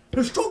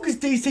 Her strongest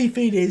DC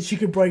feat is she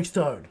can break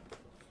stone.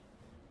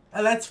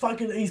 And that's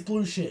fucking East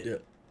Blue shit. Yeah.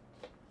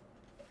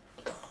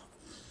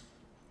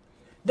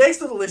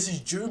 Next on the list is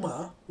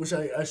Juma, which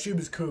I assume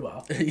is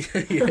Kuma.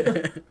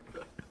 Yeah.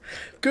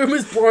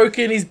 Kuma's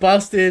broken, he's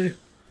busted.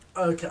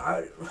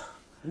 Okay,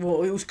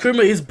 Well,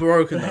 Kuma is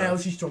broken. but Though. how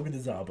is he stronger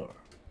than Zabo?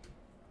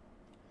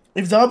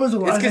 If Zabo's a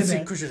right hand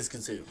man... Christian is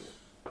conceivable.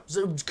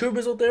 So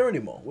Kuma's not there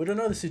anymore. We don't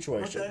know the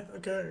situation.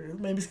 Okay,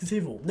 maybe it's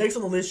conceivable. Next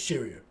on the list,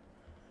 Shiryu.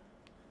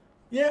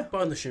 Yeah.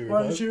 Buying the Shiro.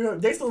 Buying the Shiro.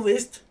 Next on the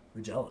list,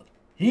 Magellan.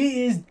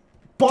 He is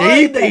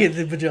buying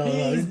the Magellan. He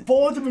is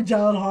bought the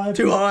Magellan hype.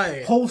 Too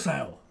high.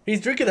 Wholesale.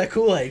 He's drinking that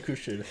Kool-Aid,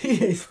 Christian.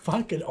 He is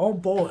fucking on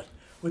board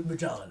with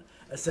Magellan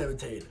at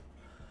 17.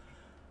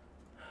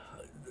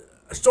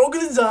 Stronger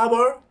than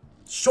Zabo.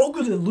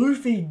 Stronger than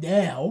Luffy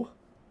now.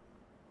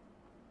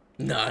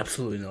 No,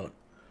 absolutely not.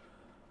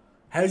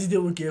 How's he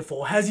dealing with Gear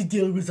 4? How's he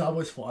dealing with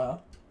Zabo's fire?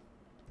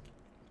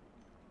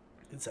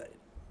 Insane.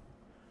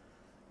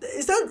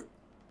 Is that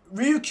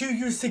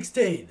Ryukyu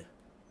 16?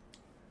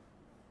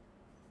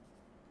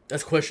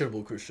 That's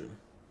questionable, Christian.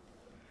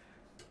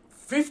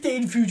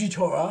 15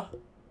 Fujitora.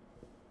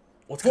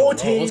 What's going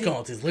 14. on? What's going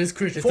on with this list,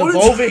 Christian? It's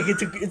 14. evolving.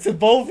 It's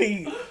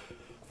evolving.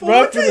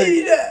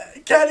 14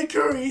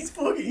 Katakuri.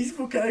 He's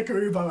for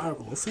Katakuri by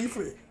Admiral. Let's see if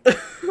it.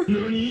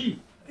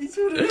 He's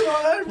for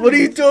Admiral. What are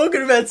you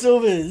talking about,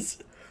 Silvers?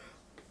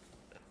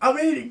 I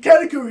mean,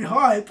 Katakuri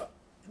hype.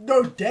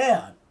 No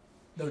doubt.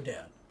 No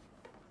doubt.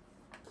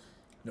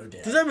 No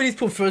doubt. Does that mean he's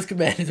put first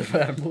command into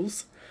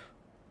Admirals?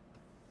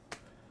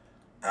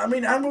 I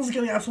mean, Admirals are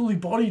getting absolutely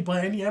bodied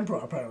by any Emperor,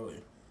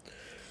 apparently.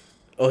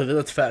 Oh,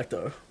 that's fact,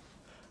 though.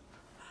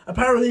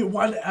 Apparently,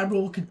 one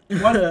Admiral could...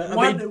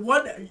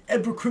 One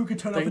Emperor crew could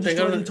turn up and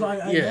destroy the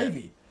entire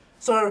Navy.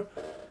 So,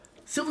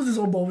 Silvers is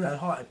on board with that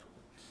hype.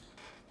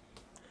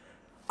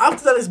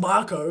 After that is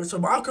Marco. So,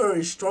 Marco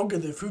is stronger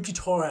than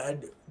Fujitora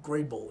and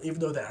Green Bull, even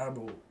though they're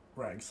Admiral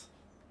ranks.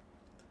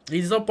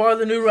 He's not buying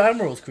the new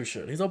Admirals,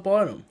 Christian. He's not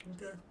buying them.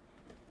 Okay.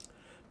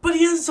 But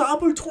he has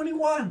Zabu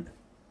 21.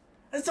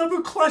 And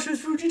Zabu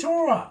clashes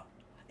Fujitora.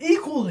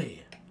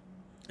 Equally.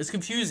 It's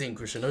confusing,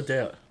 Christian, no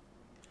doubt.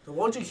 The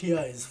logic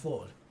here is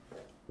flawed.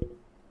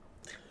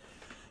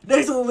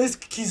 Next on the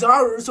list,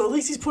 Kizaru. So at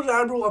least he's put an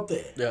Admiral up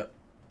there. Yeah.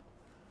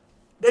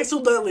 Next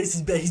on that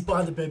list, he's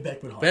buying the Ben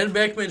Beckman hype. Ben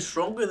Beckman's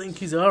stronger than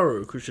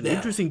Kizaru, Christian. Now.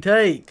 Interesting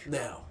take.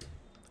 Now,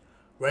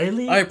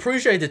 Rayleigh. I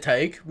appreciate the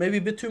take. Maybe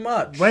a bit too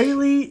much.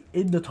 Rayleigh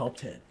in the top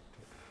 10.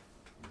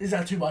 Is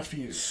that too much for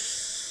you?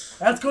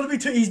 That's got to be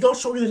too... He's not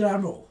stronger than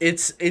Admiral.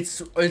 It's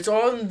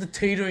on the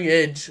teetering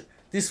edge.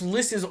 This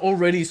list is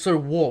already so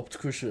warped,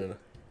 Christian.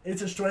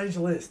 It's a strange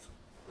list.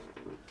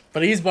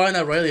 But he's buying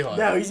that Rayleigh hype.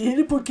 Now, he's here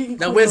to put King.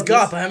 Now, where's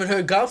Garp? I haven't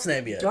heard Garp's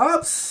name yet.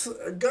 Garp's,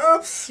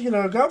 Garp's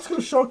going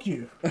to shock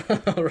you.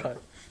 Alright.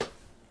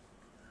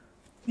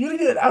 You're going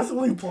to get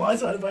absolutely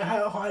blindsided by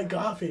how high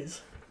Garp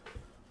is.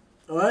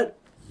 Alright?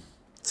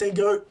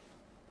 Sengo.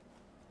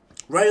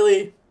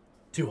 Rayleigh.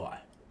 Too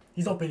high.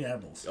 He's not beating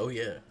Admirals. Oh,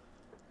 yeah.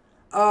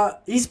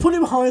 He's put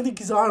him higher than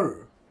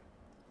Kizaru.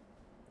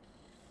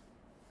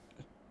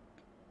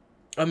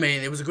 I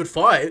mean, it was a good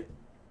fight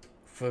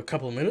for a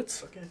couple of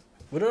minutes. Okay.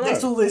 We don't know.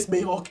 Next on the list,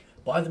 Mihawk.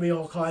 Buy the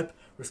Mihawk hype.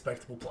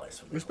 Respectable place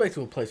for Mihawk.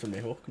 Respectable place for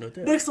Mihawk, no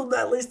doubt. Next on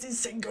that list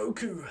is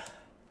Sengoku.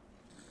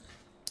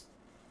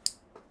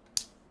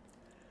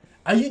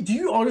 Do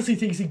you honestly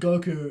think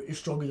Sengoku is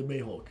stronger than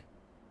Mihawk?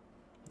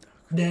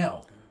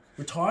 Now.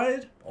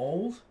 Retired?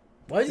 Old?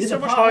 Why is he In so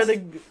the much past? higher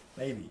than...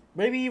 Maybe.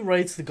 Maybe he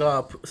rates the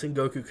Garp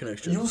Sengoku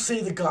connection. You'll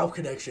see the Garb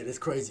connection. It's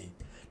crazy.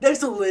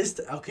 Next on the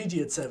list,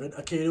 Aokiji at 7,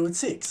 Akino at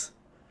 6.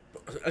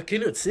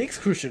 Akino at 6,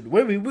 Christian?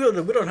 We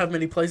don't have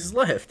many places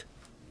left.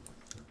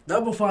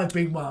 Number 5,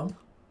 Big Mom.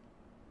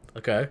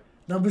 Okay.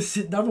 Number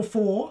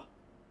 4,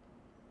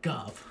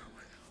 Garb.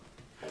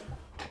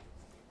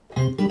 What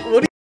are you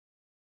doing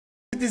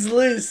with this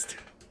list?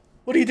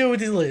 What are you doing with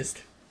this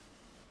list?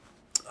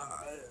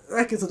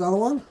 That gets another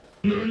one.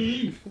 What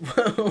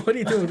are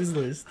you doing with this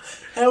list?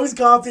 How is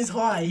Garb this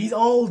high? He's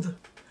old.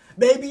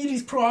 Maybe in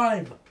his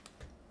prime.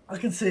 I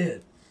can see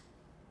it.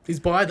 He's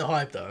buying the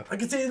hype, though. I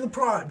can see it in the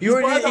prime.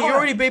 You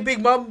already beat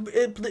Big Mom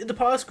in the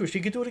past, Chris.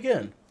 You can do it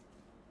again.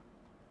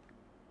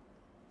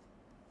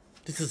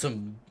 This is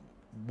some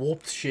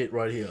warped shit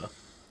right here.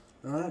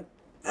 Alright.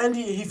 And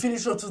he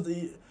finished off with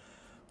the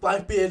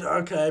Blackbeard.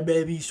 Okay,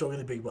 maybe he's stronger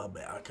than Big Mom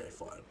now. Okay,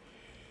 fine.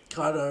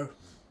 Kaido.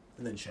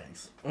 And then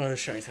Shanks. Oh,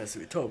 Shanks has to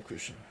be top,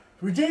 Christian.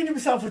 Redeemed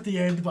himself at the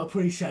end by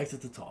putting Shanks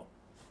at the top.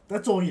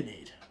 That's all you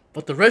need.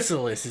 But the rest of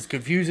the list is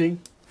confusing.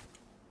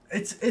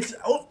 It's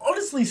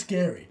honestly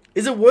scary.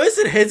 Is it worse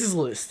than Heads'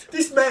 list?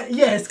 This man,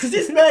 yes, because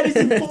this man is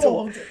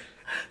informed.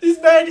 This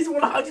man is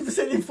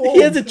 100% informed.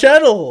 He has a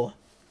channel.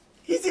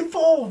 He's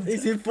informed.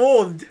 He's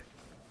informed.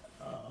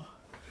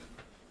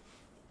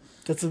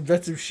 That's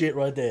some shit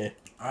right there.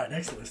 Alright,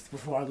 next list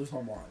before I lose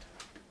my mind.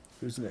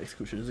 Who's the next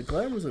question? Is it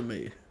Glam or is it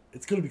me?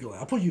 It's gonna be good.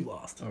 I'll put you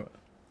last. Alright.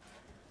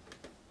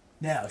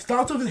 Now,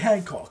 starts off with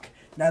Hancock.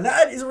 Now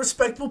that is a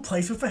respectable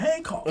placement for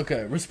Hancock.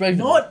 Okay,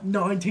 respectable. Not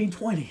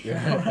 1920.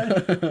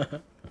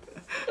 Yeah.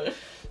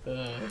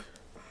 Alright.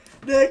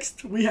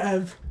 Next, we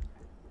have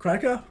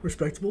Cracker,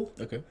 respectable.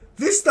 Okay.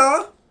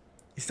 Vista,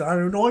 he's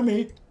starting to annoy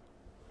me.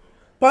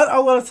 But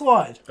I'll let it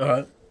slide.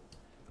 Alright.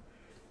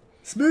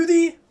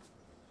 Smoothie,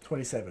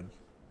 27.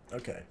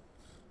 Okay.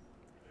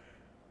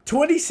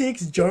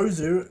 26,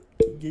 Jozu.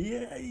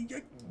 Yeah,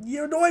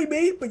 you annoy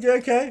me, but you're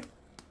okay.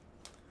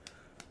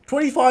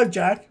 25,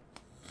 Jack.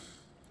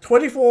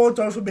 24,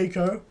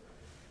 Dofumiko.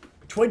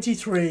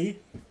 23,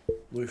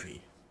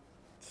 Luffy.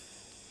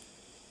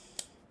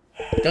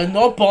 They're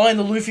not buying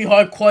the Luffy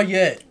hype quite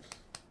yet.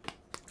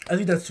 I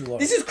think that's too low.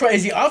 This is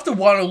crazy. After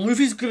Wano,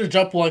 Luffy's gonna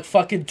jump like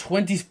fucking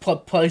 20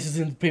 places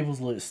in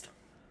people's list.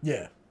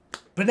 Yeah.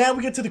 But now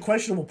we get to the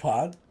questionable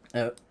part.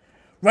 Yeah.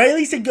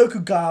 Rayleigh said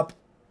Goku Garp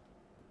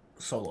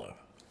solo.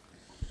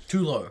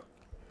 Too low.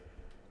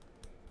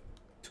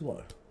 Too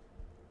low.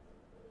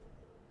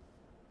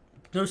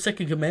 No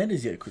second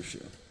commanders yet,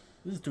 Christian.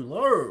 This is too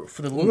low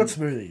for the We got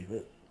Smoothie.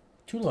 But...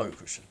 Too low,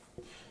 Christian.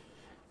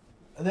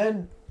 And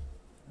then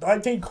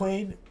 19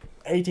 Queen,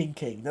 18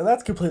 King. Now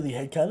that's completely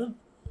headcanon.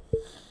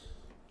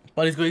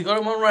 But he got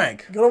him on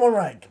rank. Got him on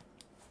rank.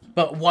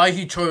 But why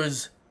he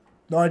chose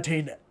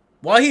 19.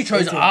 Why he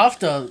chose 18.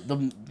 after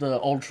the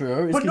old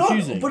trio is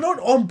confusing. But not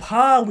on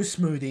par with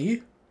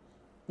Smoothie.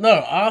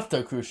 No,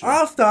 after Christian.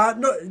 After,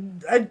 no,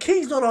 and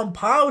King's not on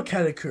par with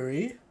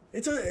Katakuri.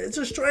 It's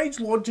a strange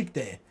logic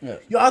there. Yeah.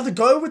 You either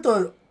go with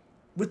the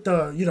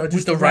just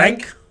With the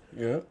rank.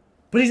 Yeah.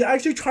 but he's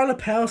actually trying to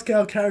power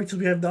scale characters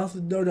we have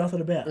know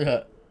nothing about.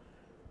 Yeah.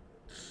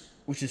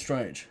 Which is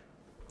strange.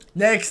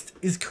 Next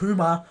is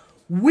Kuma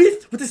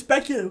with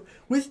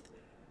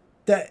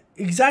the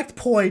exact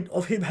point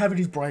of him having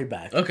his brain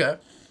back. Okay.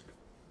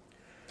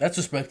 That's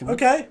respectable.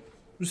 Okay,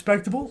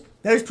 respectable.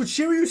 Now he's put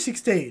Shiryu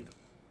 16.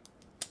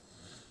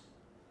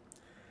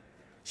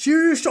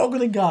 Shiryu stronger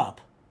than Garp.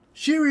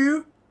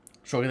 Shiryu.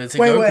 Stronger than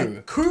Sengoku.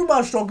 Wait.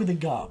 Kuma stronger than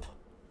Garp.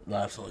 No,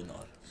 absolutely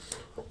not.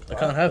 I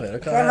can't have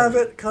it. Can't have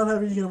it. Can't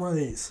have it. You get one of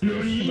these.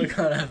 I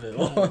can't have it.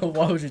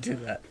 Why would you do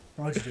that?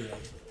 Why'd you do that?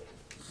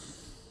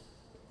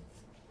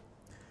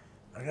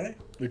 Okay.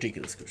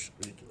 Ridiculous, Christian.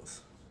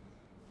 Ridiculous.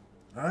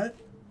 Alright.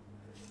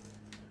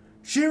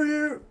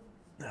 Shiryu.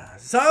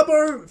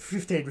 Zabo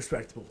 15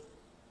 respectable.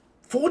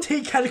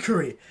 14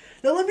 Katakuri.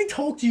 Now let me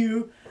talk to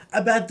you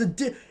about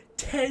the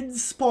 10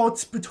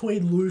 spots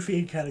between Luffy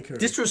and Katakuri.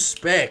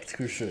 Disrespect,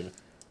 Christian.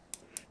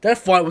 That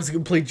fight was a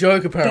complete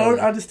joke, apparently. Don't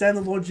understand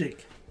the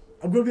logic.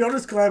 I'm going to be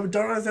honest, guy, but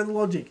don't understand the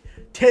logic.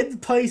 10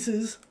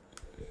 places.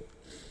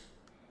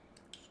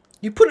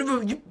 You put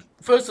him.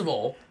 First of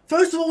all,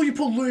 you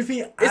put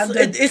Luffy and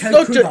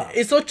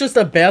it's not just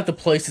about the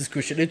places,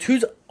 Christian. It's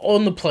who's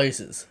on the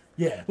places.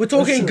 Yeah. We're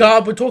talking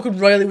Garb, we're talking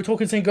Rayleigh, we're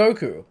talking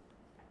Sengoku.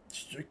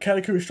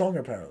 Katakuri's stronger,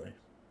 apparently.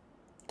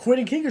 Queen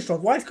and King are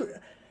strong. Why is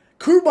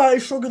Kuma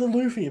is stronger than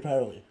Luffy,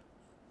 apparently.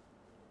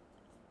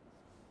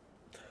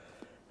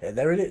 And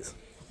there it is.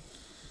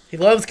 He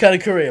loves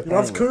Katakuri, apparently. He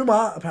loves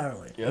Kuma,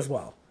 apparently, as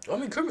well. I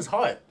mean, Kuma's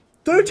hype.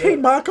 13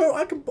 Marco,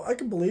 I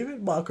can believe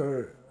it.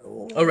 Marco.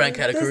 Around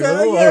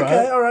Katakuri. Yeah,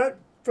 okay, alright.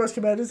 First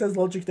commanders, there's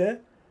logic there.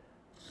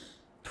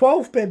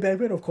 12 Ben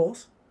Beckman, of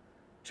course.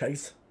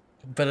 Chase.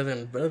 Better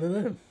than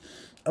him.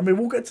 I mean,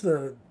 we'll get to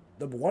the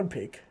number 1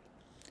 pick.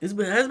 Has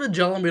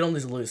Magellan been on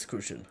this list,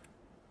 Christian?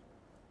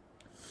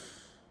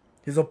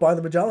 He's not buying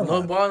the Magellan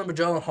Not hype. buying the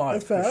Magellan hype.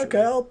 That's fair, Christian.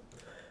 okay,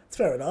 that's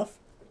fair enough.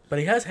 But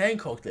he has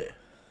Hancock there.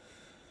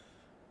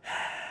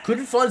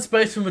 Couldn't find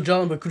space for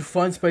Magellan, but could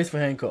find space for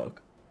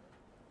Hancock.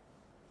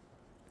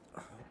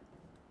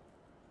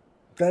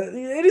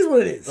 It is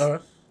what it is.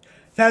 Alright.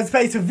 Found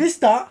space for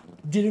Vista,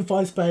 didn't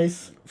find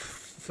space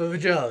For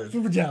Magellan. for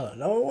Magellan.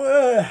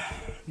 Oh,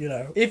 you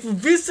know. If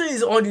Vista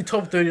is on your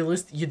top 30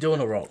 list, you're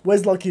doing it wrong.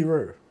 Where's Lucky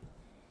Roo?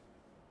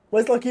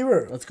 Where's Lucky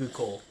Roo? That's a good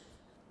call.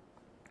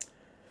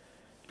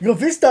 You got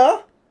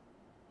Vista,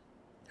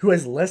 who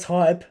has less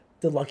hype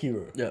than Lucky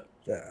Roo. Yeah.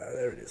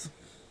 There it is.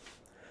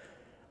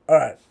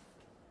 Alright.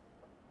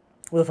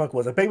 What the fuck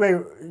was it? Big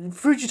Bang,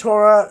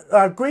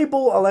 Fujitora, Green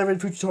Bull 11,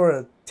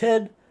 Fujitora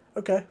 10.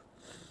 Okay.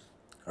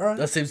 Alright.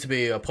 That seems to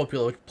be a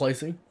popular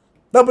placing.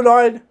 Number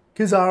 9,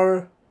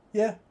 Kizaru.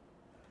 Yeah.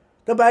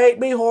 Number 8,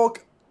 Mihawk.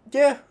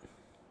 Yeah.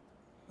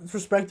 It's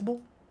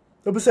respectable.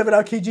 Number 7,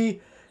 Aokiji.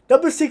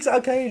 Number 6,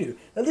 Akainu.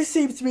 Now this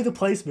seems to be the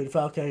placement for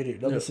Akainu.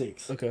 Number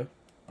 6. Okay.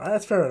 Alright,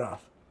 that's fair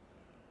enough.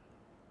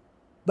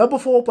 Number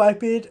 4,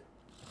 Blackbeard.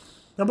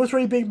 Number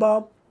 3, Big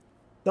Mom.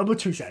 Number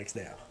 2, Shanks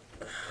now.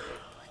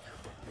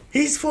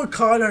 He's put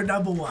Kano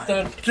number 1.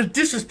 The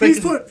disrespect He's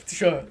put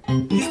sure.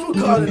 He's put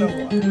Kano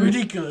number 1.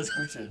 Ridiculous,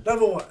 Christian.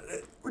 Number 1.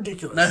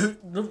 Ridiculous.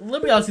 Now,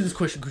 let me ask you this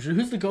question, Christian.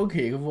 Who's the gold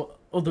king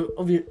of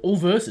the all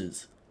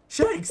verses?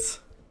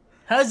 Shanks.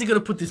 How's he gonna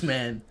put this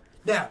man?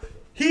 Now,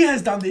 he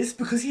has done this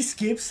because he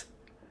skips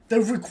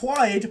the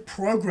required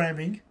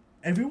programming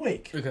every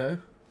week. Okay.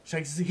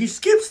 He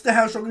skips the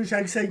How Strong Is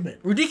Shanks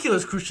segment.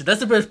 Ridiculous, Christian. That's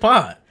the best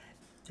part.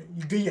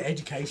 You do your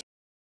education.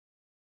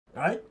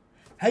 Right?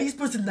 How are you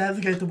supposed to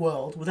navigate the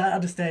world without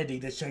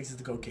understanding that Shanks is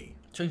the gold king?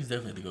 Shanks is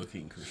definitely the gold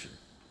king, Christian.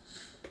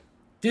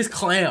 This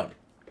clown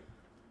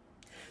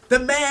The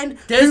man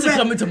dares to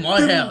come into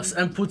my house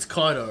and puts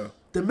Kaido.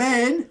 The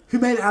man who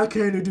made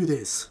Alkano do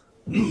this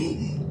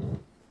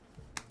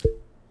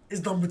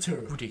is number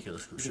 2.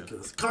 Ridiculous, Christian.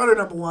 Ridiculous. Kaido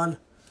number 1.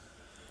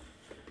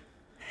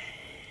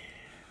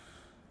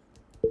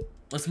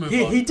 Let's move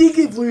on. He did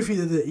give Luffy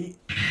he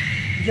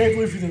gave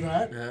Luffy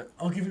that. Yeah.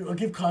 I'll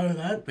give Kaido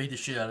that. Beat the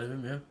shit out of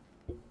him, yeah.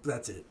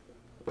 That's it.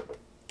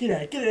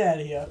 Get it out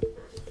of here.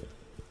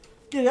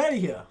 Get it out of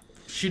here.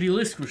 Shitty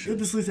list, Get Christian.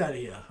 this list out of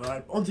here.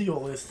 Alright, onto your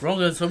list.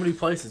 Wrong in so many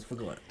places,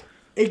 forgot.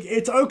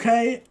 it's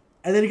okay,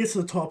 and then it gets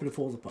to the top and it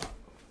falls apart.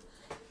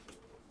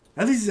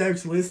 And this is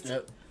Eric's list.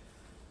 Yep.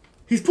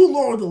 He's put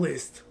Law on the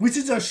list, which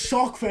is a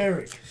shock for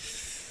Eric.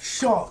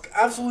 Shock,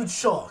 absolute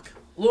shock.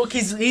 Look,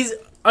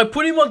 I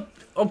put him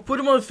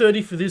on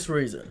 30 for this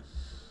reason.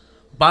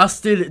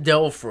 Busted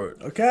devil fruit.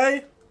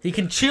 Okay? He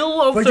can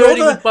chill on But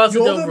 30 with busted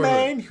you're devil the fruit.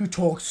 man who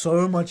talks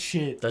so much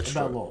shit That's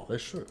about true. Law.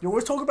 That's true. You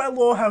always talk about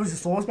Law, how he's the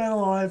slowest man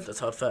alive. That's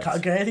hard facts.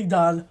 Can't get anything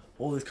done,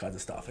 all this kind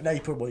of stuff. And now you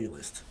put him on your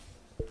list.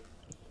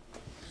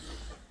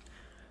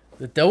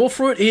 The devil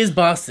fruit is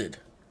busted.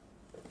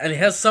 And he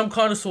has some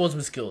kind of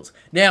swordsman skills.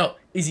 Now,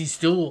 is he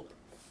still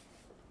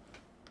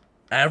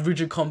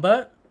average at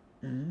combat?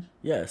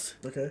 Yes.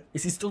 Okay.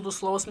 Is he still the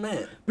slowest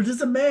man? But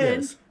does a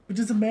man,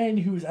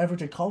 Yes. who is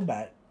average at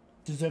combat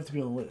deserve to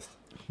be on the list?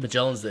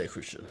 Magellan's there,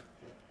 Christian.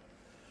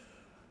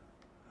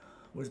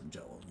 Where's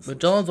Magellan on this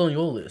Magellan's on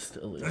your list,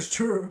 at list? least. That's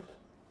true.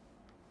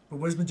 But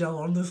where's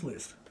Magellan on this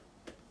list?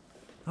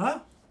 Huh?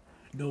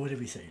 Nowhere to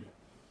be seen.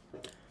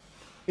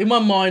 In my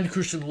mind,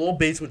 Christian, Law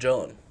beats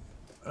Magellan.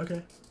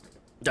 Okay.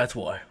 That's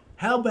why.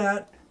 How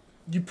about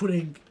you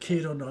putting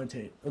Kid on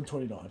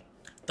 29?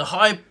 The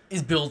hype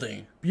is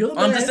building. You're the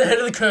I'm man- just ahead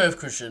of the curve,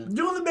 Christian.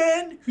 You're the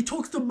man who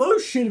talks the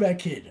most shit about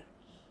Kid.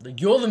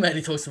 You're the man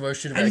who talks the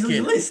most shit about he's on Kid.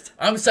 your list.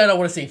 I'm saying I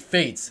want to see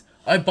feats.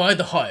 I buy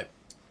the hype.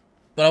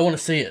 But I want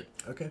to see it.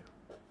 Okay.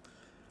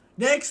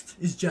 Next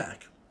is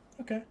Jack.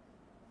 Okay.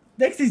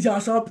 Next is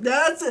Yasop.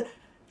 That's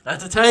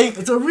That's a take.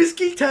 it's a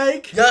risky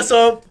take. Yes,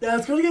 up. Now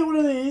it's gonna get one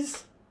of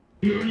these.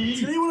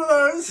 It's gonna get one of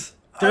those.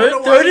 I don't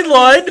know Third why- in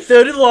line.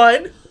 Third in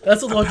line.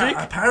 That's a logic.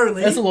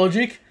 Apparently. That's a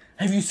logic.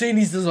 Have you seen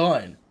his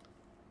design?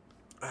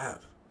 I have.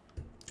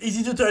 Is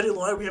he the third in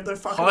line? We have no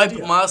fucking Hype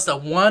idea. master,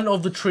 one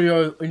of the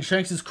trio in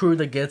Shanks' crew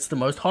that gets the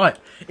most hype.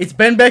 It's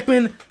Ben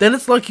Beckman, then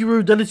it's Lucky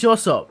Roo, then it's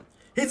Yosop.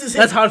 Here's the thing.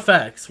 That's hard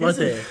facts, right Here's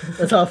the- there.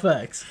 That's hard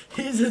facts.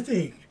 Here's the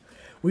thing.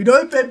 We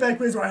know Ben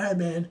Beckman's right hand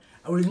man,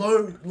 and we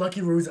know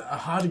Lucky Roo's a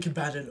harder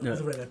combatant Yeah. of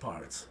the Red Dead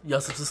Pirates.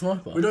 Yosop's a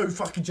sniper. We don't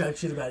fucking jack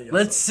shit about it.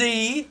 Let's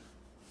see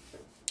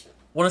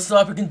what a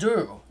sniper can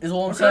do, is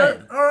all I'm Okay,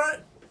 saying. alright.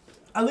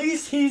 At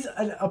least he's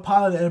a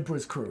part of the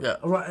Emperor's crew. Yeah.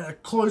 Alright, a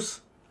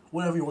close,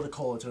 whatever you want to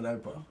call it, to an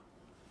Emperor.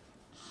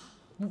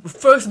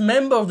 First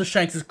member of the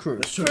Shanks' crew.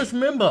 true. First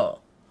member.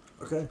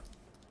 Okay.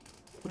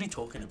 What are you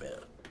talking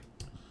about?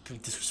 Can we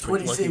disrespect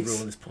 26. Lucky Roo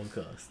on this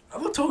podcast?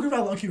 I'm not talking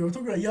about Lucky Roo, I'm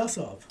talking about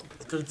Yasop.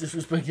 It's gonna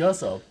disrespect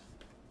Yosop.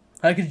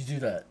 How could you do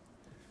that?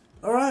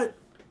 Alright.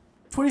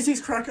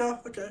 26 Cracker,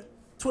 okay.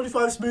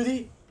 25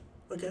 Smoothie,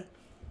 okay.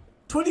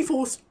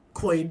 24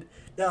 Queen.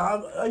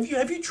 Now,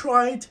 have you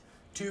tried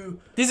to...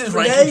 This is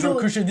rankings, finagle-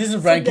 Christian. This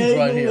is rankings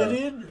right finagle here. it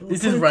in? This Put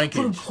is him- rankage.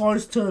 Put him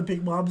close to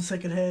Big Mom's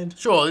second hand.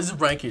 Sure, this is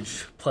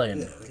rankage playing,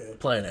 Yeah, okay.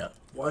 playing out.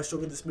 Why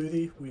stronger the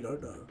Smoothie? We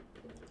don't know.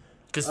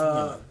 Because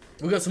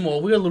we got some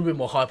more. We got a little bit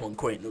more hype on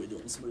Queen than we do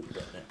on Smoothie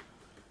right now.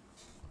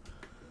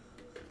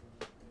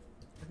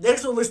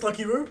 Next on the list,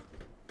 Lucky Roo.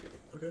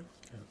 Okay.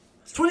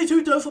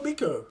 22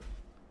 Doflamingo.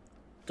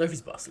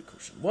 Dofi's busted,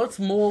 Christian. What's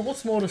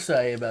more to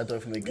say about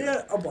Doflamingo?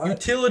 Yeah, I'll buy it.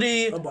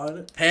 Utility, I'm buying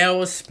it.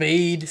 power,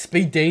 speed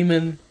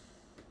demon.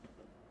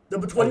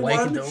 Number 21,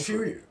 Awakened Dofla.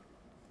 Shiryu.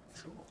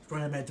 Right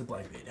hand man to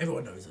Blackbeard.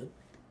 Everyone knows it.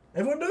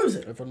 Everyone knows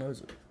it. Everyone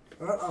knows it.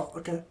 Alright, oh,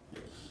 okay.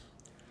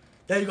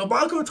 Now you got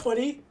Marco at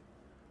 20,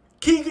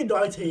 King at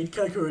 19,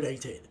 Katakuri at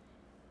 18.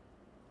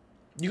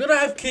 You gotta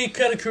have King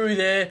Katakuri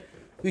there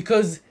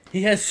because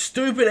he has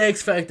stupid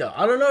X Factor.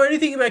 I don't know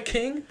anything about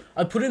King.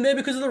 I put him there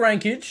because of the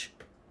rankage.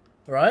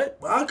 Alright?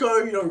 Marco,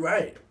 you know,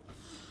 right.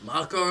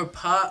 Marco,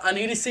 I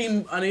need to see.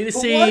 But why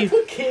See.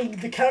 put King,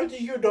 the character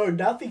you know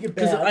nothing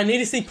Because about? I need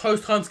to see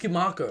post time skip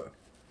Marco.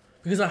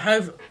 Because I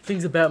have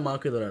things about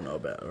Marco that I don't know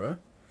about, alright?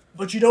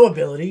 But you know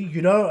ability,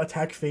 you know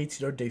attack feats,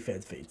 you know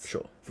defense feats.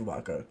 Sure. For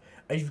Marco.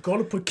 And you've got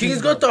to put King's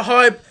King got above. the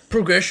hype,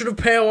 progression of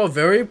power,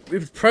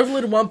 it's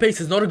prevalent in One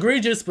Piece. It's not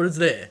egregious, but it's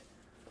there.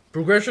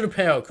 Progression of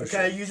power, Christian.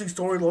 Okay, using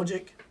story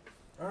logic.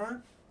 Alright,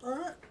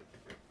 alright.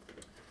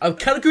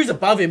 Katakuri's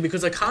above him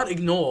because I can't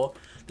ignore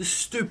the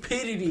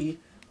stupidity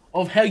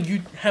of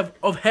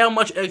how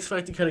much X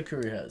Factor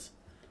Katakuri has.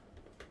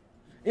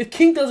 If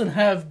King doesn't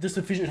have the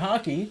sufficient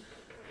haki,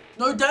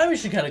 no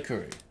damage to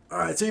Katakuri.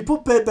 Alright, so you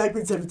put Ben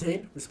Beckman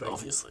 17. Respect.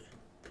 Obviously.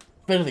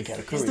 Better than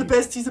Katakuri. He's the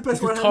best He's right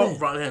the hand top man.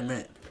 right hand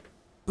man.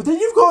 But then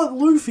you've got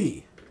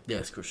Luffy.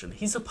 Yes, Christian.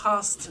 He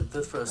surpassed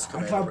the first I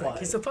commander can't rank. buy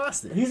He it.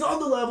 surpassed it. He's on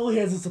the level, he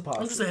hasn't I'm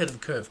surpassed. just ahead of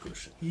the curve,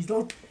 Christian. He's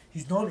not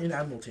in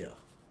Admiral tier.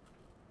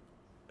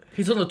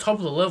 He's on the top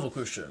of the level,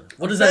 Christian.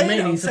 What does that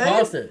mean? He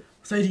surpassed it.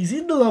 So he's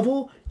in the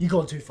level, you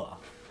gone too far.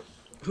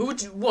 Who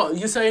would you? What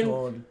you're saying?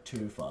 Gone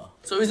too far.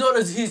 So he's not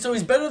as he's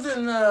better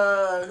than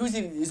who's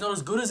he? He's not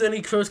as good as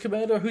any first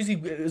commander. Who's he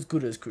as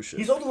good as Christian?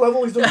 He's on the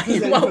level, he's not You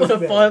good might at want to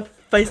anything.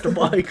 face the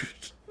mic.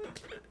 Christian.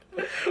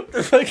 What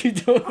the fuck are you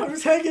doing? I'm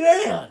just hanging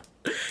out.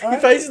 You're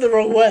facing the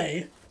wrong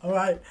way.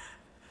 Alright.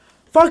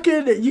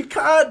 Fucking, you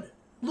can't.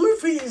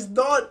 Luffy is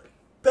not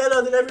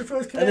better than every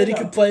first commander. And then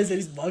he complains that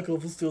his mic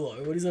level's too low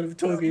when he's not even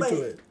talking Mate,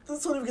 into it.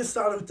 let's not even get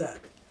started with that.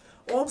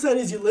 All I'm saying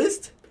is your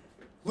list,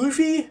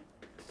 Luffy,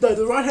 no,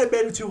 the right hand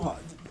man are too high,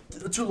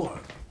 too low.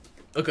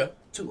 Okay.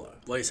 Too low.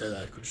 Why you say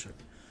that, Christian?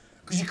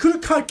 Because you could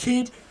have cut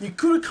Kid, you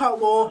could have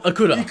cut Law. I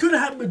coulda. You could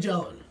have had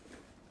Magellan.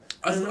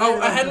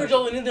 I had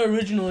Magellan in there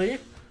originally,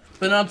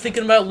 but now I'm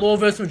thinking about Law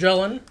versus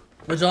Magellan.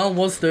 Magellan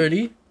was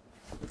 30.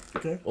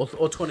 Okay. Or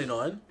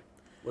 29.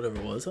 Whatever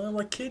it was. And I'm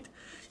like, Kid,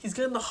 he's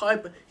getting the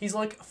hype. He's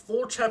like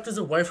 4 chapters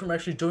away from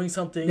actually doing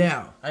something.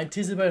 Now. I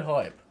anticipate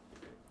hype.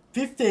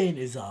 15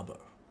 is Zabo.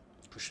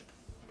 Christian.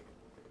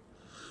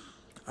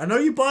 I know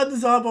you buy the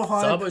Zabo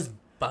hype. Zabo's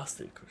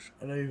busted, Christian.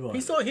 I know you buy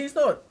He's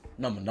not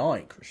number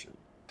 9, Christian.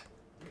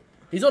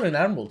 He's not an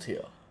Admiral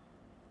tier.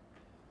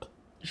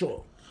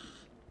 Sure.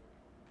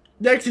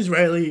 Next is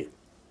Rayleigh.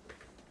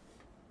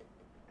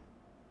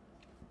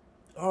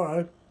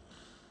 Alright.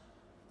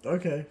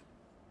 Okay.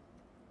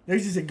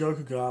 Next is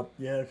Goku Garb.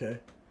 Yeah, okay.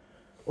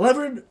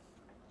 11,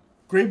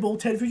 Green Ball,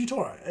 10,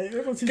 Fujitora.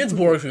 Everyone seems Gets to-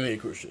 boring for me,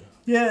 Christian.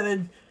 Yeah,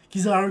 then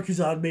Kizaru,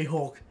 Kuzan,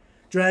 Mihawk,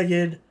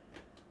 Dragon,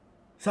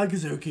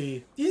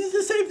 Sakazuki. You did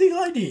the same thing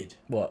I did.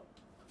 What?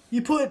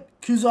 You put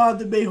Kuzan,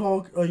 the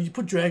Mihawk, or you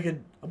put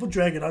Dragon. I put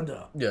Dragon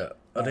under. Yeah,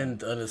 I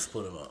didn't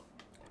split them up.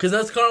 Because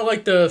that's kind of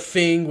like the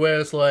thing where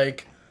it's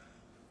like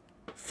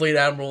Fleet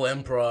Admiral,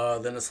 Emperor,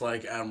 then it's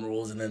like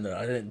Admirals, and then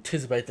I didn't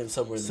anticipate them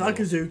somewhere in the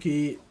middle.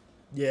 Sakazuki,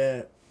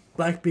 yeah.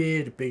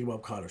 Blackbeard, Big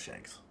Bob, Kaido,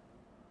 Shanks.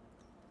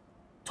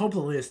 Top of the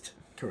list,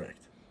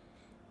 correct.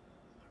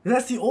 And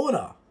that's the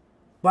order.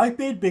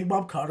 Blackbeard, Big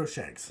Bob, Kaido,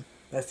 Shanks.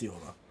 That's the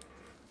order.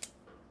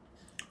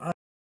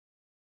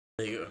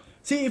 There you go.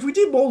 See, if we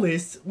did more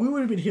lists, we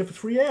would have been here for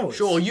 3 hours.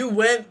 Sure, you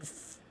went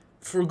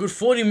for a good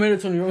 40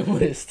 minutes on your own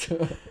list.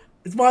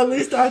 It's my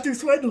list, I have to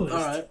explain the list.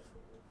 Alright.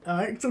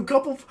 Alright, so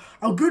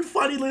a good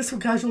funny list from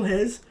Casual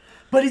Hairs,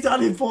 but he's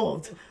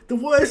uninvolved. The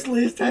worst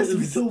list has to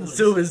be Silver's.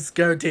 Silver's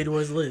guaranteed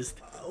worst list.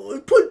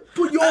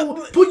 Put your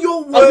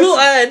worst. I will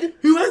add.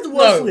 Who has the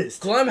worst No,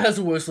 list? Glam has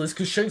the worst list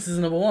because Shanks is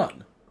number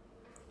 1.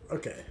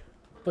 Okay.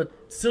 But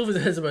Silver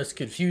has the most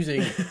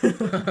confusing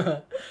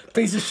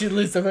piece of shit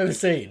list I've ever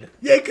seen.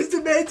 Yeah, because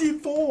the man's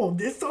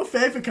informed. It's not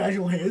fair for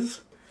Casual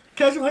Hairs.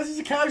 Casual Hairs is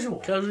a casual.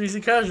 Casual is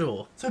a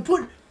casual. So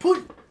put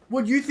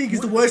what you think is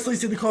the worst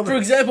list in the comments. For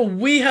example,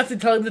 we have to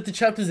tell him that the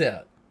chapter's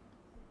out.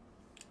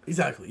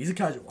 Exactly. He's a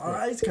casual.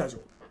 Alright, he's a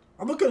casual.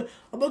 I'm not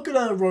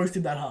gonna roast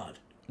him that hard.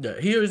 Yeah,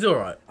 he's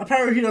alright.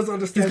 Apparently he doesn't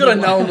understand. He's got a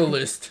that null on the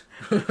list.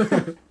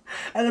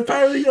 And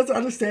apparently he doesn't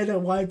understand that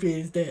Whitebeard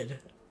is dead.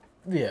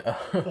 Yeah.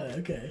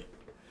 Okay.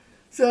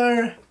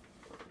 So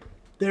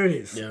there it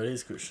is. Yeah, it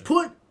is Christian.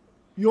 Who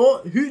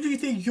do you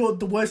think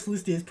the worst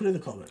list is? Put it in the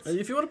comments.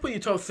 If you want to put your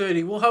top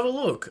 30, we'll have a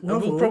look. We'll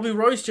have a We'll look. probably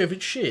roast you if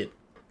it's shit.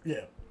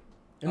 Yeah.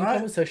 In the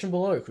comment section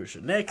below,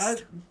 Christian.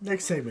 Next.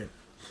 Next segment.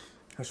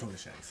 How strong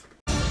is Shanks?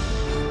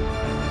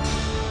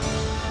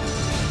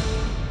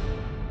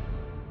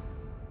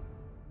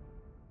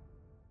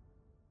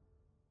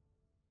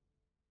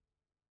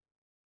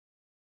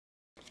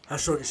 How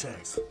strong is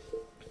Shanks?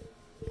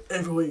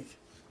 Every week,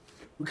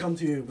 we come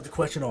to you with the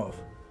question of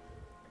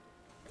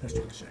how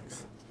strong is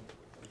Shanks?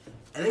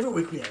 And every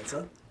week we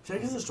answer,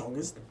 Shanks is the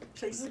strongest,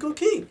 Shanks is a good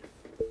king.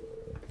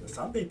 There's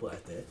some people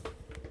out there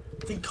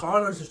think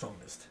Kaido's the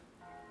strongest.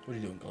 What are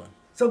you doing, Glenn?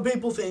 Some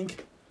people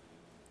think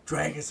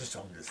Dragon's the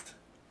strongest.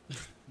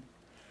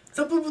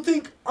 Some people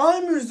think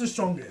Aimu's the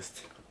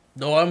strongest.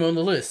 No, I'm on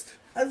the list.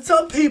 And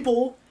some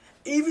people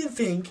even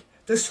think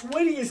the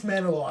sweatiest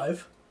man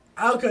alive,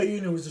 Alko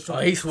Uno, is the Oh,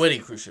 strongest. he's sweaty,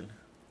 Christian.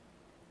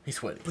 He's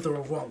sweaty. But they're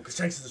all wrong, because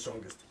Shanks is the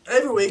strongest.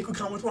 Every week we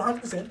come with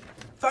 100%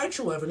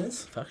 factual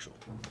evidence, Factual.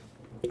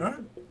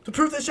 alright, to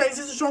prove that Shanks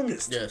is the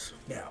strongest. Yes.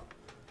 Now,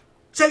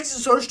 Shanks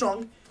is so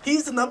strong,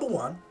 he's the number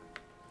 1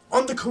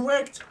 on the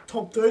correct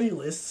top 30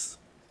 lists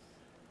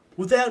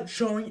without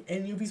showing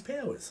any of his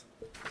powers.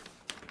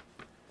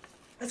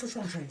 That's how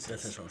strong Shanks is.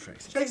 That's a strong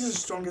strength. Shanks is the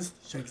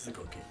strongest, Shanks is the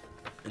cookie.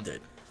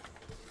 Indeed.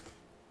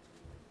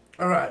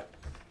 Alright.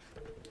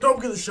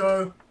 Topic of the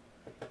show.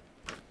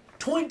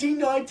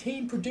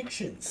 2019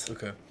 predictions.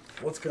 Okay.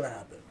 What's gonna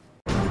happen?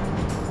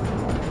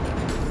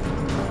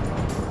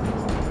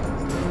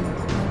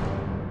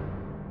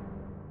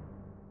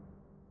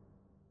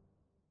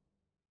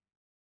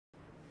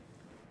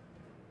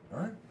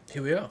 Alright.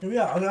 Here we are. Here we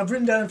are. I've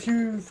written down a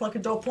few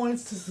fucking dot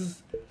points. This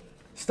is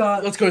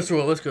start. Let's go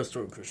through it.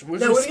 Christian. We're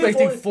Now, we're gonna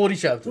expecting get 40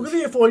 chapters. We're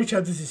gonna get 40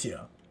 chapters this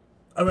year.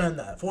 Around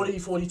that. 40,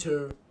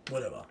 42,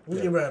 whatever. We're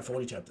gonna get around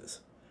 40 chapters.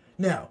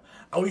 Now,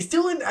 are we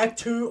still in Act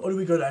 2 or do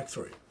we go to Act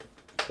 3?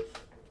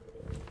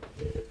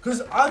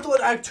 Because I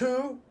thought Act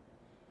 2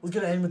 was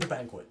gonna end with the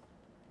banquet.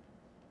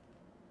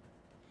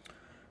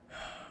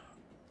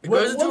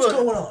 What's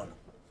going on?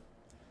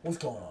 What's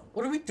going on?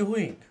 What are we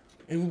doing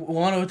in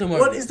Wano at the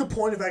moment? What is the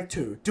point of Act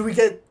 2? Do we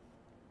get...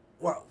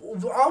 Well,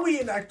 are we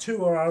in Act 2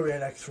 or are we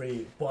in Act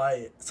 3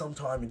 by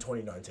sometime in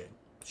 2019?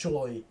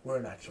 Surely we're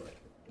in Act 3.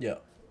 Yeah.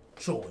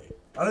 Surely.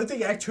 I don't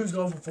think Act 2 is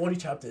going for 40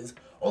 chapters,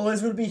 although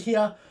it's going to be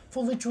here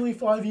for literally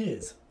 5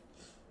 years.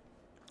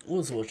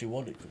 Well, that's what you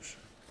wanted, Christian.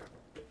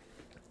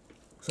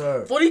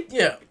 So... 40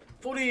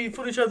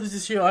 chapters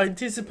this year. I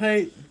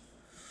anticipate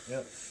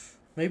Yep.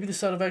 maybe the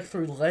start of Act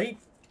 3 late.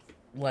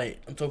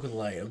 I'm talking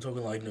late. I'm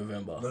talking like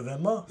November.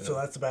 November? So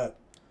that's about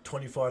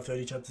 25,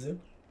 30 chapters in.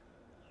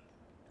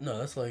 No,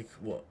 that's like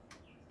what?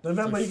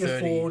 November Like you get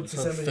 4, it's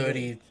like December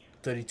 30,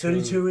 32.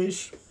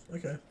 32-ish.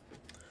 Okay.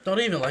 Not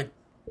even like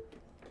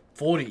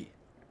 40.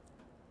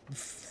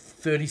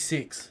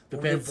 36. All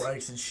Depends. the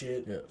breaks and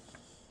shit. Yeah.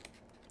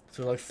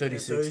 So like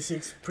 36.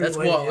 36. That's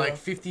late what, year. like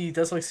 50,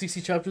 that's like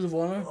 60 chapters of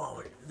Wano?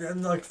 Oh,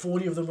 then like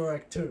 40 of them are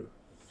Act 2.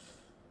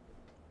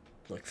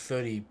 Like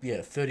 30,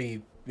 yeah,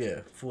 30,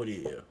 yeah,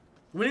 40, yeah.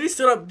 When you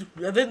set up,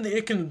 then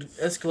it can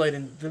escalate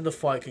and then the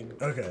fight can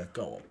Okay.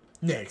 go on.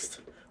 Next.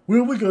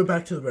 Will we go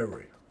back to the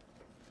reverie?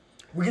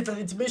 We get the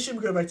intermission,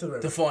 we go back to the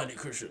reverie. Define it,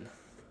 Christian.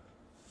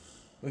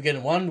 We're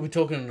getting one, we're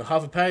talking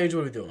half a page,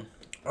 what are we doing?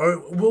 Or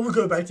will we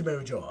go back to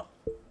Marijoa?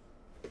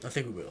 I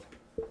think we will.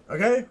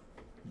 Okay?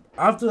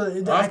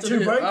 After the Act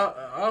 2 break?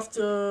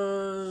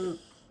 After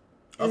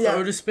Yeah.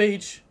 Oda's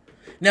speech.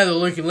 Now the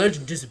Loki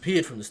legend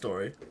disappeared from the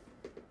story.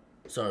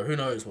 So who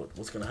knows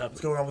what's going to happen.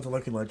 What's going on with the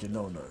Loki legend?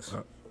 No one knows.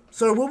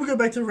 So will we go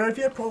back to the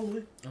reverie? Yeah,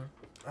 probably.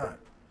 Alright.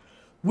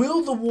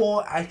 Will the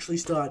war actually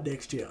start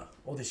next year?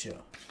 Or this year?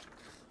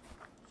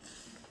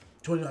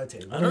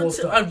 2019.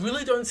 I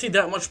really don't see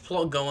that much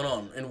plot going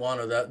on in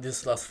Wano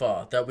this thus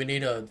far that we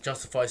need to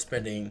justify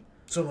spending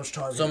so much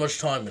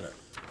time in it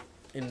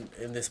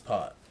in this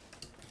part.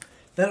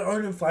 That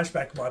Odin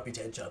flashback might be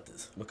 10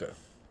 chapters. Okay.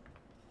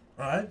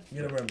 Alright?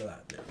 You gotta remember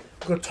that. Yeah.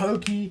 We've got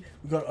Toki,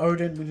 we've got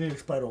Odin, we need to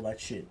explain all that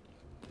shit.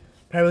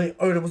 Apparently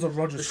Odin was on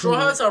Roger's The Straw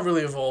Hats aren't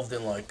really involved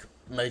in like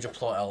major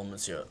plot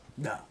elements yet.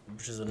 Nah.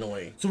 Which is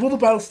annoying. So will the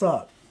battle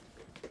start?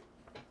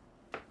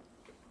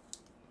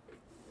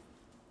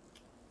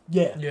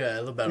 Yeah.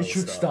 Yeah, the battle It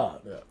should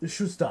start. start. Yeah. It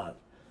should start.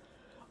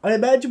 I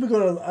imagine we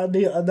got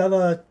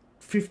another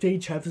 15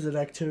 chapters in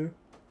Act 2.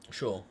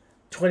 Sure.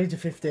 20 to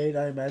 15,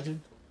 I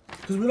imagine.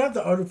 Because we'll have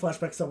the Odin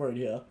flashback somewhere in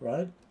here,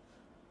 right?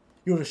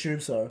 You would assume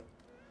so.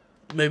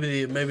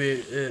 Maybe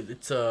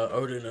it's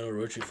Odin and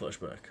Orochi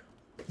flashback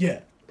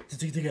Yeah. To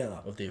stick together.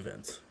 of the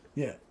events.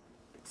 Yeah.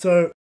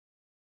 So,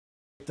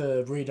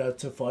 the reader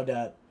to find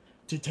out,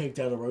 to take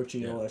down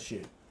Orochi and all that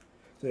shit.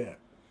 So, yeah.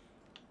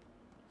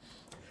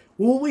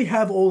 Will we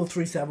have all the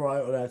 3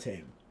 samurai on our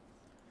team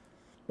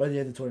by the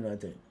end of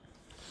 2019?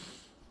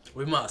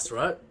 We must,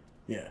 right?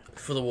 Yeah.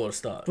 For the war to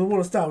start. But we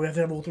want to start, we have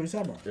to have all 3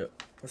 samurai. Yeah.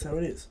 That's how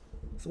it is.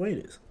 That's the way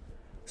it is.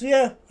 So,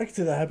 yeah, I can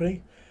see that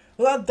happening.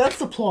 Well, that's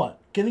the plot.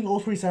 Getting all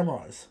 3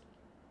 samurais.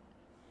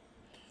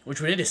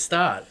 Which we need to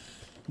start.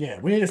 Yeah,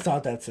 we need to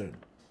start that soon.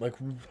 Like,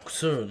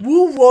 soon.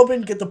 Will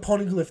Robin get the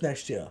poneglyph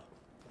next year?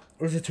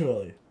 Or is it too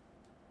early?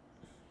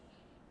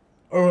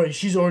 Or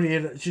she's already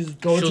in. She's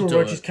going to do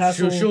Orochi's it.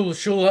 castle.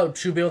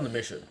 She'll be on the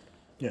mission.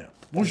 Yeah.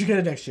 Will she get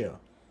it next year?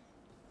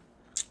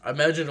 I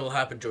imagine it'll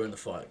happen during the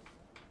fight,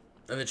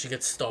 and then she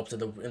gets stopped in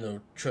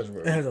the treasure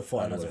room. And has a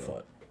fight. And has a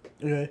fight.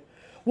 Okay.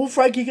 Will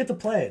Frankie get the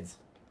plans?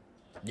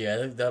 Yeah, I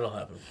think that'll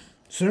happen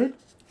Soon?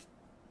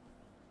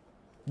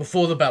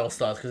 before the battle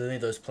starts because they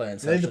need those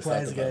plans. They need the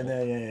plans again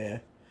there, yeah.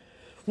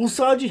 Will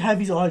Sanji have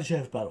his Iron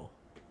Chef battle?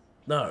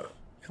 No,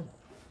 Come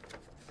on.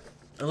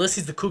 unless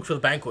he's the cook for the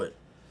banquet.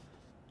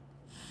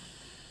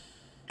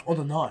 On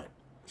the night.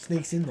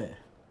 Sneaks in there.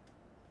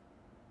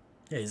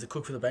 Yeah, he's the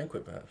cook for the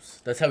banquet.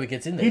 Perhaps that's how he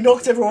gets in there. He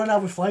knocks everyone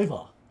out with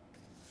flavour.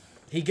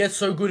 He gets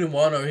so good in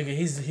Wano,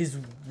 his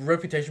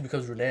reputation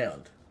becomes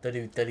renowned. That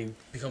he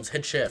becomes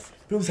head chef.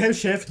 Becomes head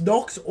chef,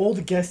 knocks all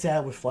the guests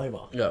out with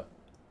flavour. Yeah.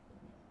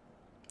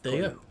 There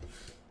you go.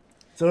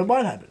 So it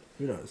might happen.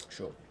 Who knows?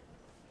 Sure.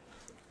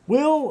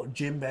 Will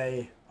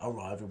Jinbei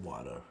arrive in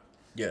Wano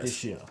Yes.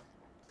 this year?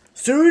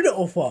 Soon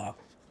or far?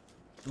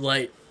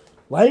 Late.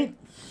 Late?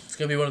 It's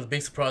gonna be one of the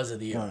big surprises of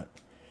the year. Right.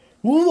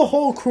 Will the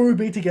whole crew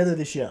be together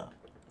this year?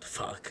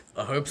 Fuck.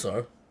 I hope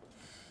so.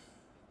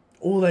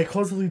 Or will they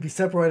constantly be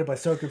separated by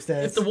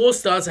circumstance? If the war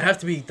starts, they have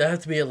to be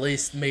at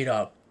least meet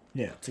up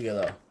Yeah.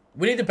 together.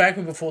 We need the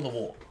banquet before the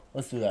war.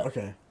 Let's do that.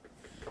 Okay.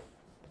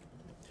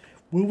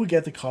 Will we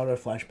get the Kano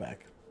flashback?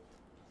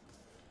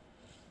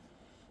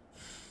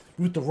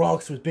 With the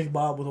rocks, with Big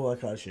Mom, with all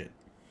that kind of shit.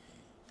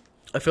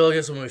 I feel like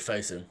that's when we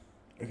face him.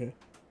 Okay.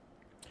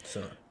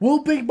 So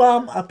Will Big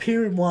Mom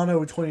appear in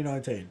Wano in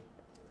 2019?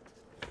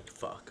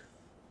 fuck.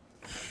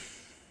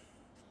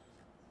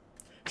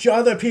 She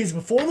either appears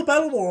before the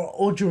battle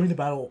or during the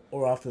battle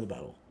or after the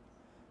battle.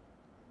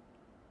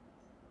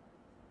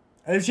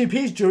 And if she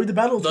appears during the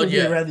battle, it's going to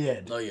be around the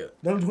end. Not yet.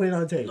 Not in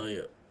 2019. Not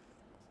yet.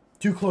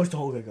 Too close to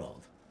Holger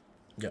Gold.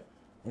 Yep.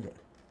 Okay.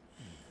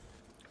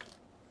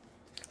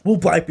 Will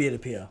Blackbeard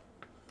appear?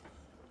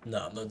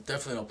 No,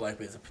 definitely not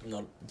Blackbeard.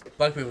 Not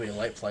Blackbeard will be a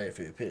late player if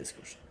he appears.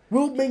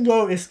 Will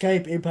Mingo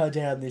escape Impel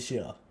Down this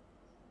year?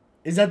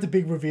 Is that the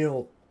big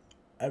reveal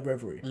at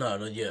Reverie? No,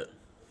 not yet.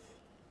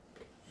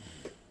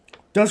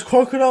 Does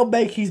Crocodile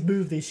make his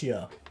move this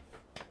year?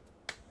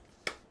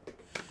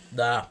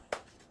 Nah.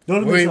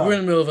 Not in We're this in arc.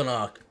 the middle of an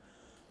arc.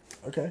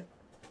 Okay.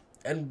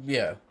 And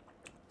yeah.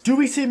 Do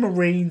we see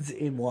Marines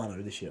in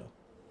Wano this year?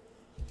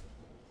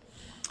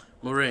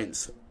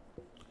 Marines.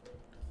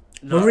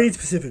 No. Marines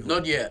specifically?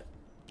 Not yet.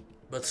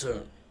 But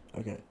soon.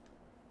 Okay.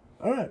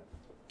 Alright.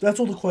 That's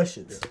all the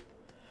questions. Yeah.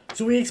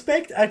 So we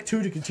expect Act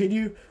 2 to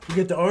continue. We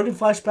get the Odin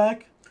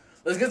flashback.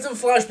 Let's get some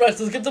flashbacks.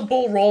 Let's get the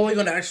ball rolling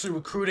on actually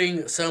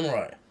recruiting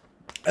samurai.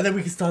 And then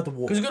we can start the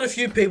war. Because we've got a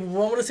few people. I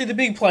want to see the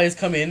big players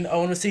come in. I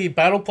want to see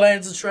battle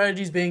plans and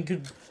strategies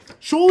being...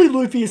 Surely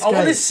Luffy escapes. I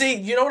want to see...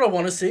 You know what I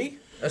want to see?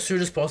 As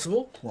soon as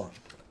possible? What?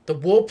 The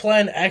war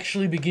plan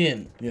actually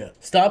begin. Yeah.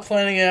 Start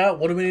planning out.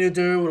 What do we need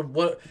to do?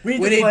 We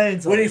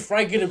need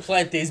Frankie to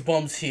plant these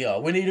bombs here.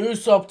 We need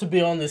Usopp to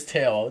be on this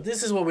tower.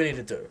 This is what we need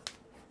to do.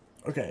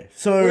 Okay,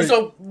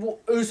 so...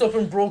 Usopp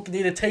and Brook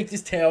need to take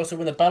this tower so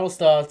when the battle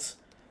starts,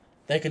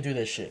 they can do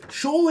their shit.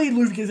 Surely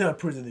Luffy gets out of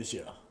prison this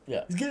year.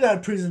 Yeah. He's getting out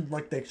of prison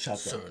like next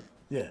chapter. Soon.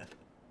 Yeah.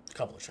 A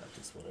couple of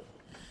chapters, whatever.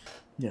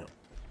 Yeah.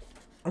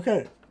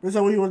 Okay. That's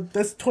all we want.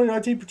 That's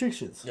 2019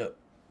 predictions. Yep.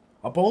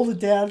 I boiled it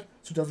down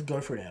so it doesn't go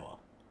for an hour.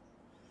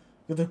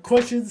 With the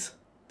questions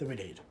that we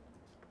need.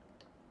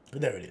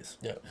 And there it is.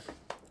 Yep.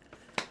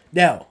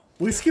 Now,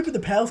 we're skipping the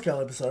power scale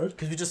episode.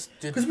 Because we just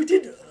did... Because we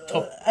did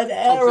an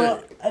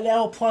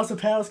hour plus of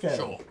power scale.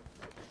 Sure.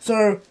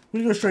 So,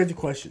 we're going to go straight to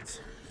questions.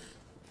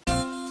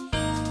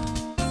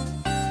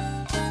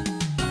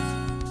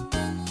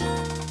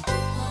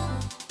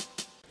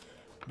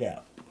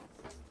 Now,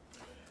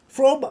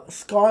 from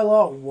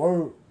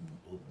Skylar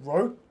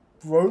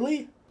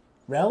Rowley?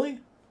 We're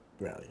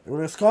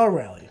going to Sky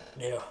Rowley.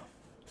 Yeah.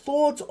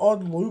 Thoughts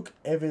on Luke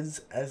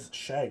Evans as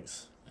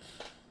Shanks?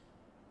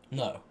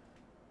 No.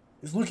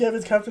 Is Luke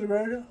Evans Captain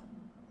America?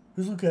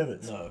 Who's Luke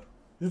Evans? No.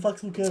 Who the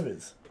fuck's Luke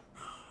Evans?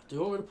 Do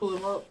you want me to pull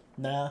him up?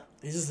 Nah.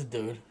 He's just a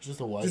dude. He's just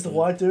a white Just dude. a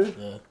white dude?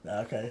 Yeah. Nah,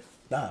 okay.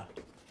 Nah.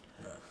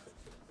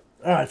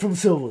 Alright, from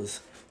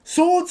Silvers.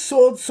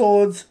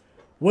 Swords.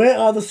 Where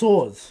are the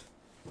swords?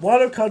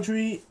 Wano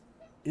Country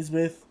is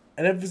with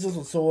an emphasis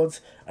on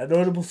swords and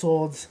notable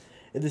swords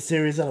in the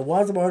series that are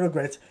Wano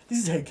greats. This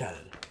is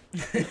headcanon.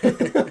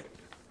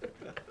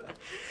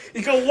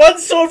 You got one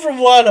sword from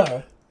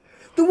Wano.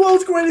 The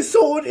world's greatest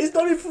sword is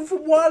not even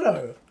from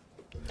Wano.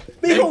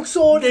 Mihawk's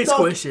sword is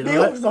not,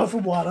 Mihawk's not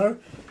from Wano.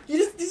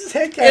 This is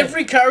headcanon.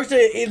 Every character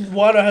in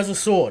Wano has a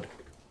sword.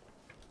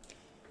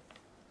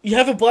 You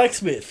have a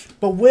blacksmith.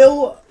 But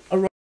will a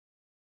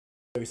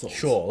legendary sword?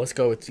 Sure, let's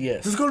go with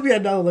yes. There's going to be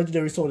another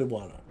legendary sword in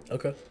Wano.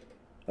 Okay.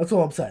 That's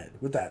all I'm saying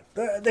with that.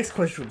 Next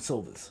question from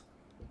Silvers.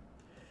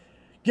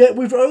 Yeah,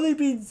 we've only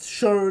been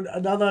shown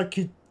another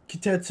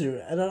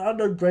Kitetsu and an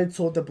unknown great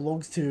sword that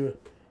belongs to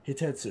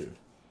Hitetsu.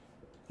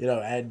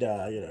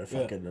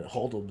 Fucking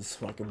Hold'em's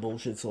fucking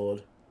bullshit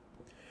sword.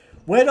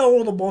 When are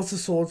all the monster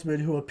swordsmen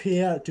who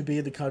appear to be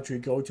in the country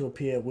going to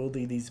appear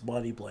wielding these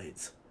mighty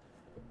blades?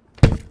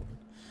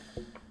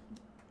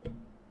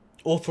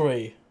 All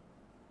three.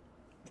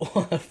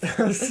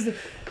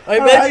 I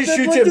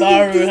imagine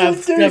Shutemaru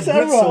have good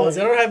swords.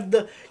 I don't have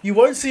the. You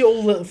won't see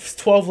all the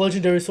 12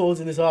 legendary swords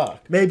in this arc.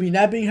 Maybe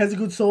Nabbing has a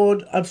good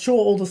sword. I'm sure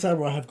all the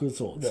samurai have good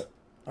swords. Yeah.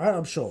 Alright,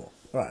 I'm sure.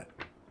 Alright.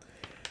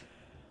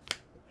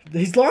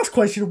 His last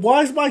question,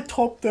 why is my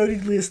top 30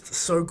 list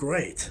so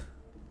great?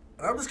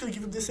 I'm just going to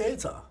give him this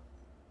answer.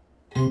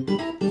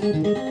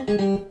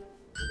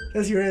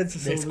 That's your answer,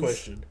 Silvers. Next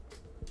question.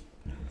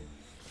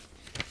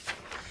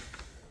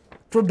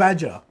 From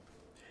Badger.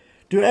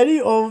 Do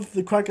any of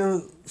the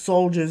Cracker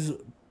soldiers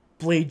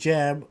bleed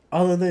jam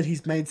other than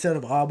his main set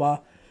of armor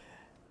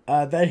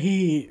that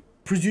he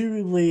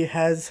presumably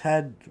has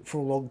had for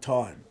a long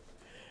time?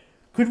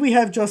 Could we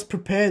have just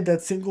prepared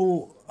that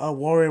single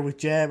warrior with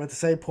jam at the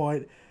same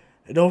point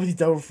and obviously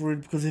done for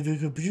it, because if he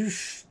could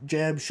produce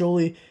jam,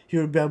 surely he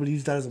would be able to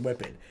use that as a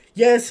weapon.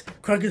 Yes,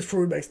 Cracker's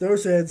fruit makes no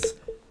sense.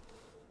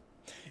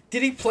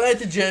 Did he plant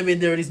the jam in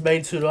there in his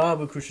main suit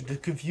armor, Christian, to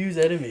confuse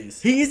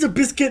enemies? He is a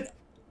biscuit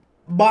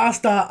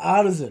master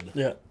artisan.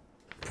 Yeah.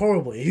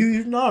 Probably.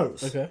 Who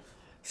knows? Okay.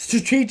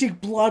 Strategic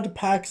blood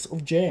packs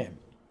of jam.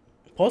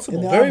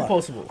 Possible. Very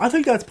possible. I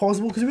think that's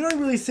possible because we don't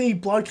really see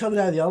blood coming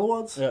out of the other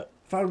ones. Yeah.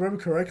 If I remember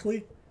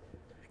correctly.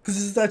 Because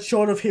there's that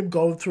shot of him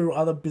going through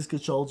other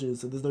biscuit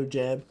soldiers and there's no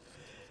jam.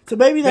 So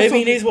maybe that's...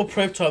 Maybe he needs more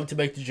prep time to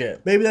make the jam.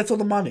 Maybe that's on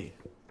the money.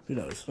 Who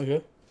knows?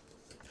 Okay.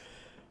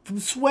 From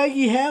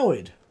Swaggy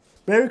Howard.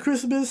 Merry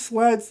Christmas,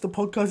 lads. The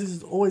podcast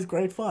is always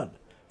great fun.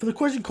 For the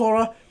question,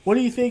 Cora, what do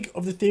you think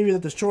of the theory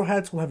that the Straw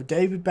Hats will have a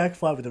David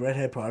backfight with the Red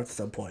Hair Pirate at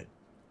some point?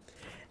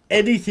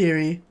 Any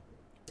theory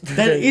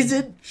that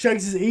isn't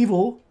Shanks is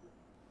evil.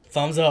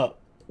 Thumbs up.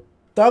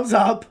 Thumbs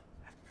up.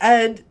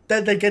 And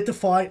that they get to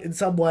fight in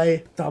some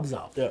way. Thumbs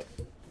up. Yeah.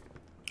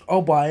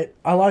 I'll buy it.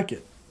 I like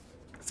it.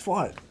 It's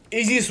fine.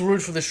 Easiest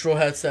route for the Straw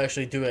Hats to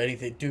actually do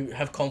anything.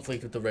 Have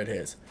conflict with the Red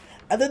Hairs.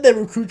 And then they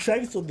recruit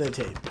Shanks on their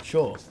team.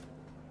 Sure.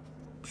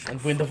 And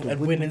win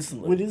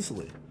instantly. Win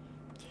instantly.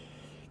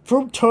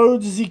 From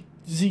Toadzik.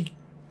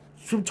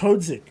 From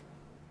Toadzik.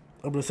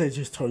 I'm going to say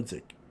just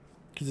Toadzik.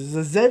 Because there's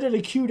a Z and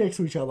a Q next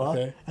to each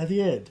other at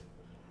the end.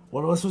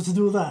 What am I supposed to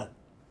do with that?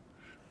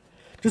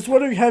 Just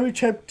wondering how many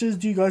chapters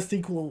do you guys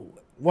think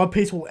One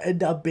Piece will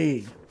end up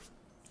being?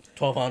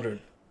 1,200.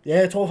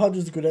 Yeah, 1,200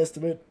 is a good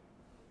estimate.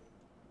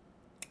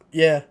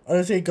 Yeah, I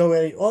don't think go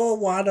any. Oh,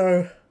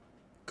 Wano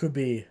could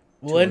be.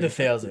 We'll end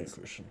 1,000,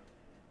 Christian.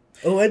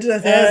 Oh, end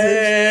at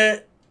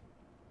 1,000.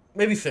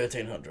 Maybe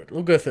 1300.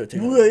 We'll go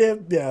 1300. Well,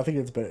 yeah, I think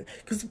it's better.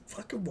 Because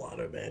fucking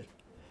Wano, man.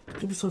 It's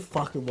gonna be so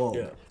fucking long.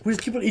 Yeah. We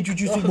just keep on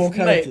introducing more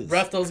characters. Mate,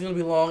 Raptor's gonna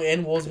be long,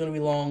 End War's gonna be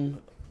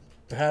long.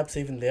 Perhaps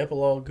even the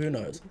epilogue, who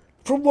knows?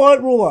 From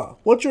White Ruler,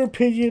 what's your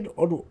opinion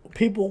on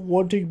people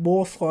wanting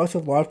more slice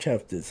of life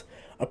chapters?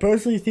 I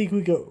personally think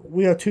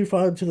we are too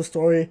far into the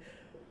story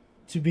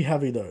to be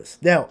having those.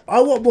 Now,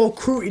 I want more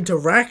crew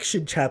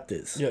interaction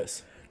chapters.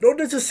 Yes. Not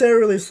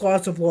necessarily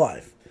slice of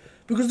life.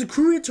 Because the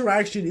crew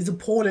interaction is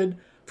important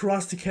for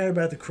us to care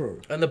about the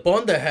crew. And the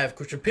bond they have,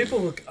 Christian.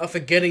 People are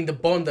forgetting the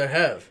bond they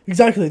have.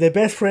 Exactly. They're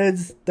best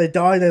friends. They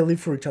die, they live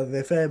for each other.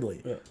 They're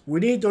family. Yeah.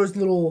 We need those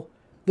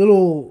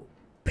little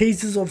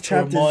pieces of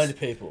chapters. To remind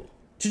people.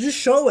 To just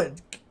show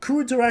it.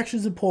 Crew interaction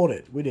is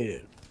important. We need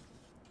it.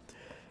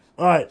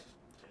 Alright.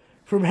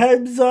 From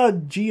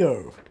Hamza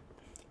Geo.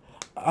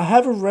 I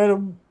haven't read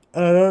them,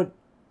 and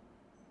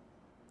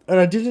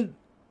I didn't.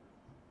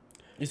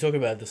 He's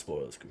talking about the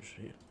spoilers,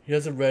 Christian. He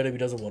hasn't read them, he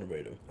doesn't want to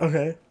read them.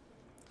 Okay.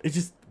 It's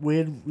just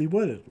weird we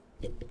worded.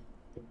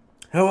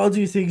 How well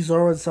do you think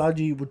Zoro and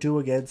Sanji would do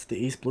against the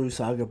East Blue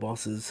Saga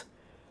bosses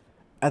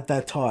at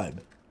that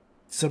time?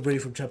 Somebody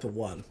from chapter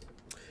 1.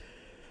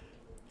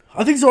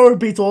 I think Zoro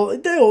beats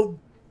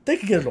they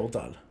could get it all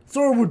done.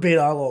 Zoro would beat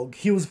Arlong.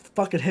 He was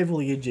fucking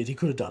heavily injured. He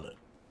could have done it.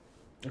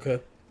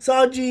 Okay.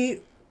 Sanji,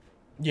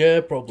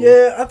 yeah, probably.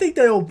 yeah, I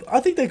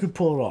think they could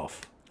pull it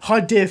off. High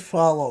diff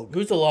Arlong.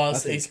 Who's the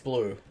last East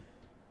Blue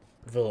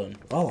villain?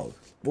 Arlong.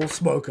 Well,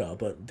 Smoker,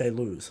 but they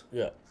lose.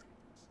 Yeah.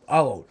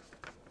 Arlong.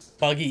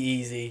 Buggy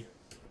easy.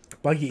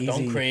 Buggy easy.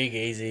 Don Krieg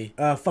easy.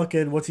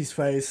 Fucking what's his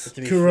face?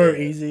 Kuro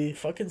easy.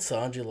 Fucking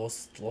Sanji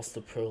lost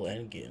the Pearl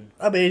and Gin.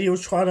 I mean, he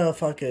was trying to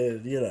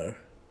fucking,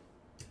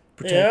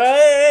 protect.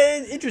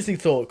 Yeah, interesting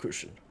thought,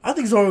 Christian. I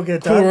think Zoro will get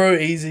it done. Kuro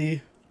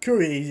easy.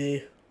 Kuro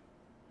easy.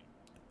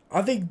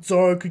 I think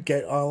Zoro could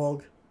get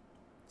Arlong.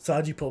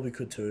 Sanji probably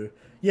could too.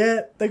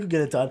 Yeah, they could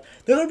get it done.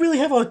 They don't really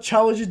have a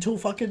challenge until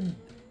fucking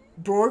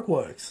Baroque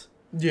works.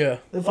 Yeah.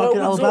 The fucking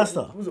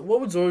Alabaster. What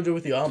would Zoro do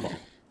with the armor?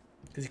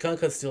 Because he can't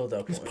cut steel at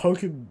that point. Just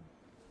poke him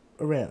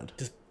around.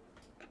 Just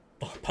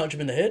punch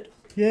him in the head?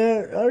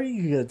 Yeah, I think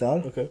you can get it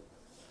done. Okay.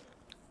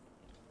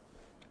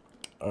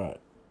 Alright.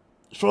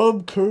 From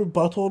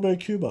Bartolome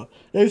Cuba.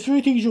 Name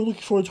 3 things you're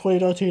looking for in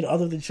 2019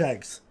 other than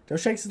Shanks. Now,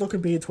 Shanks is not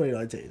going to be in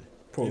 2019.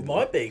 Probably. It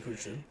might be,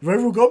 Christian.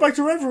 We'll go back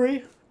to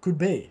Reverie. Could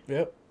be.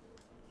 Yep.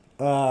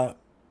 Origin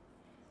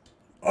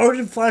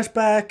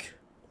flashback.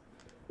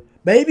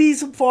 Maybe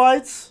some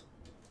fights.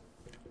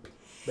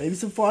 Maybe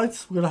some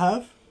fights we're going to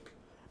have.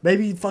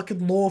 Maybe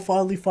fucking Law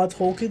finally fights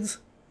Hawkins.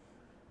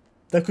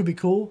 That could be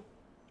cool.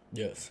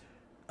 Yes.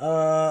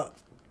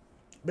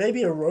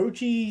 Maybe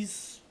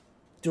Orochi's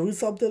doing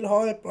something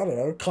hype. I don't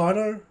know.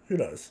 Kano. Who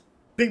knows?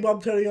 Big Mom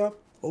turning up.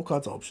 All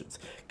kinds of options.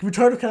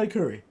 Return of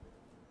Katakuri.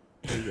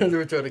 The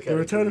return of Katakuri. The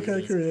return of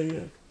Katakuri, there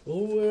you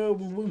Well, go.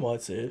 we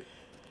might see it.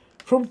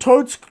 From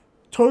Toad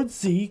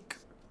Zeke.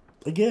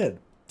 Again.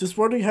 Just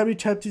wondering how many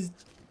chapters...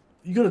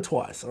 You got it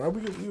twice, alright?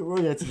 We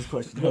already answered this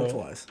question. You got it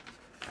twice.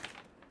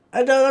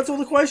 And that's all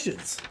the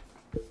questions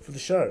for the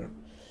show.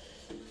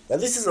 Now,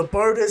 this is a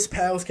bonus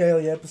power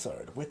scaling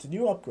episode with the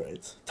new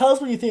upgrades. Tell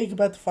us what you think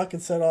about the fucking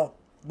setup.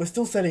 We're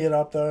still setting it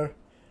up, though.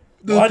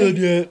 Not done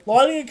yet.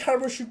 Lighting and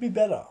camera should be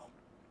better.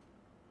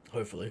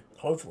 Hopefully.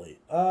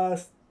 Tell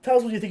us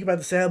what you think about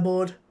the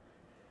soundboard.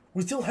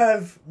 We still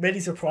have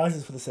many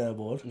surprises for the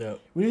soundboard. No.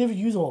 We didn't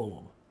even use all of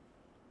them.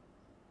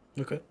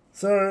 Okay.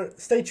 So,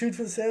 stay tuned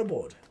for the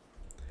soundboard.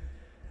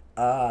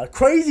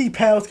 Crazy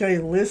power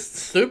scaling lists.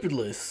 Stupid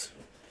list.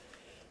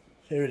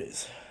 Here it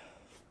is.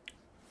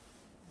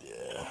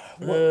 Yeah.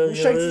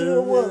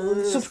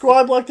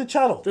 Subscribe, like the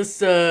channel. Just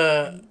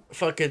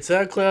fucking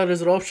SoundCloud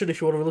is an option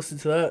if you want to listen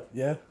to that.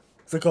 Yeah.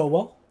 Is it going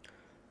well?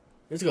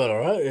 It's going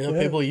alright.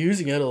 Yeah. People are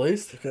using it at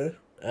least. Okay.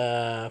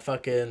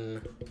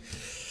 Fucking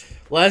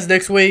last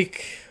next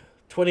week,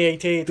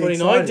 2018,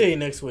 2019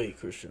 next week,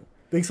 Christian.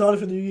 Be excited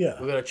for the new year.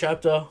 We got a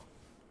chapter.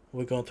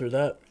 We're going through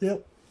that.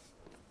 Yep.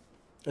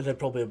 And then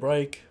probably a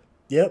break.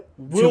 Yep.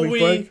 Will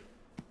we?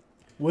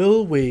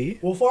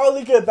 We'll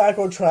finally get back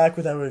on track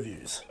with our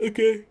reviews.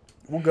 Okay.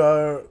 We'll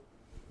go...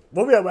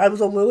 What are we at?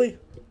 Amazon Lily?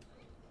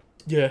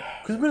 Yeah.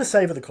 Because we're going to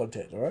savor the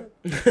content, alright?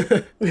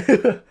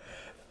 We're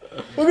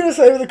going to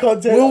savor the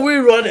content. Will we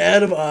run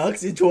out of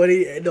arcs in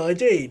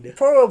 2019?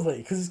 Probably,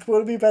 because it's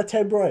going to be about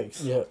 10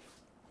 breaks. Yeah.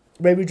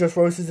 Maybe just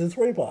roasters in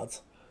 3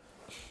 parts.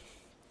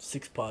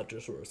 6-part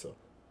just roaster.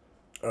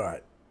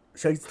 Alright.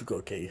 Shakes the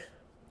good key.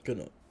 Good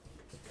night.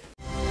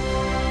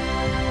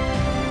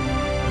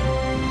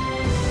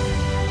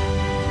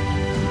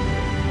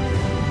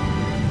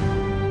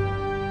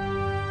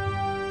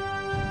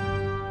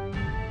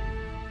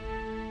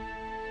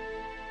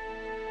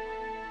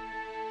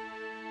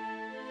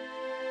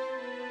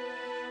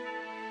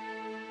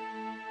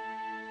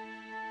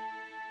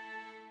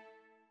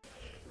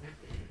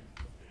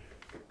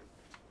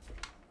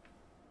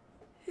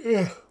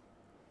 Yeah.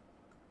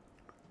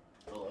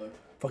 Hello.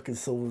 Fucking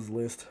Silver's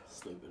list.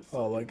 Stupid.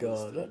 Oh my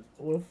god.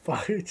 What a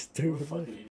fucking stupid.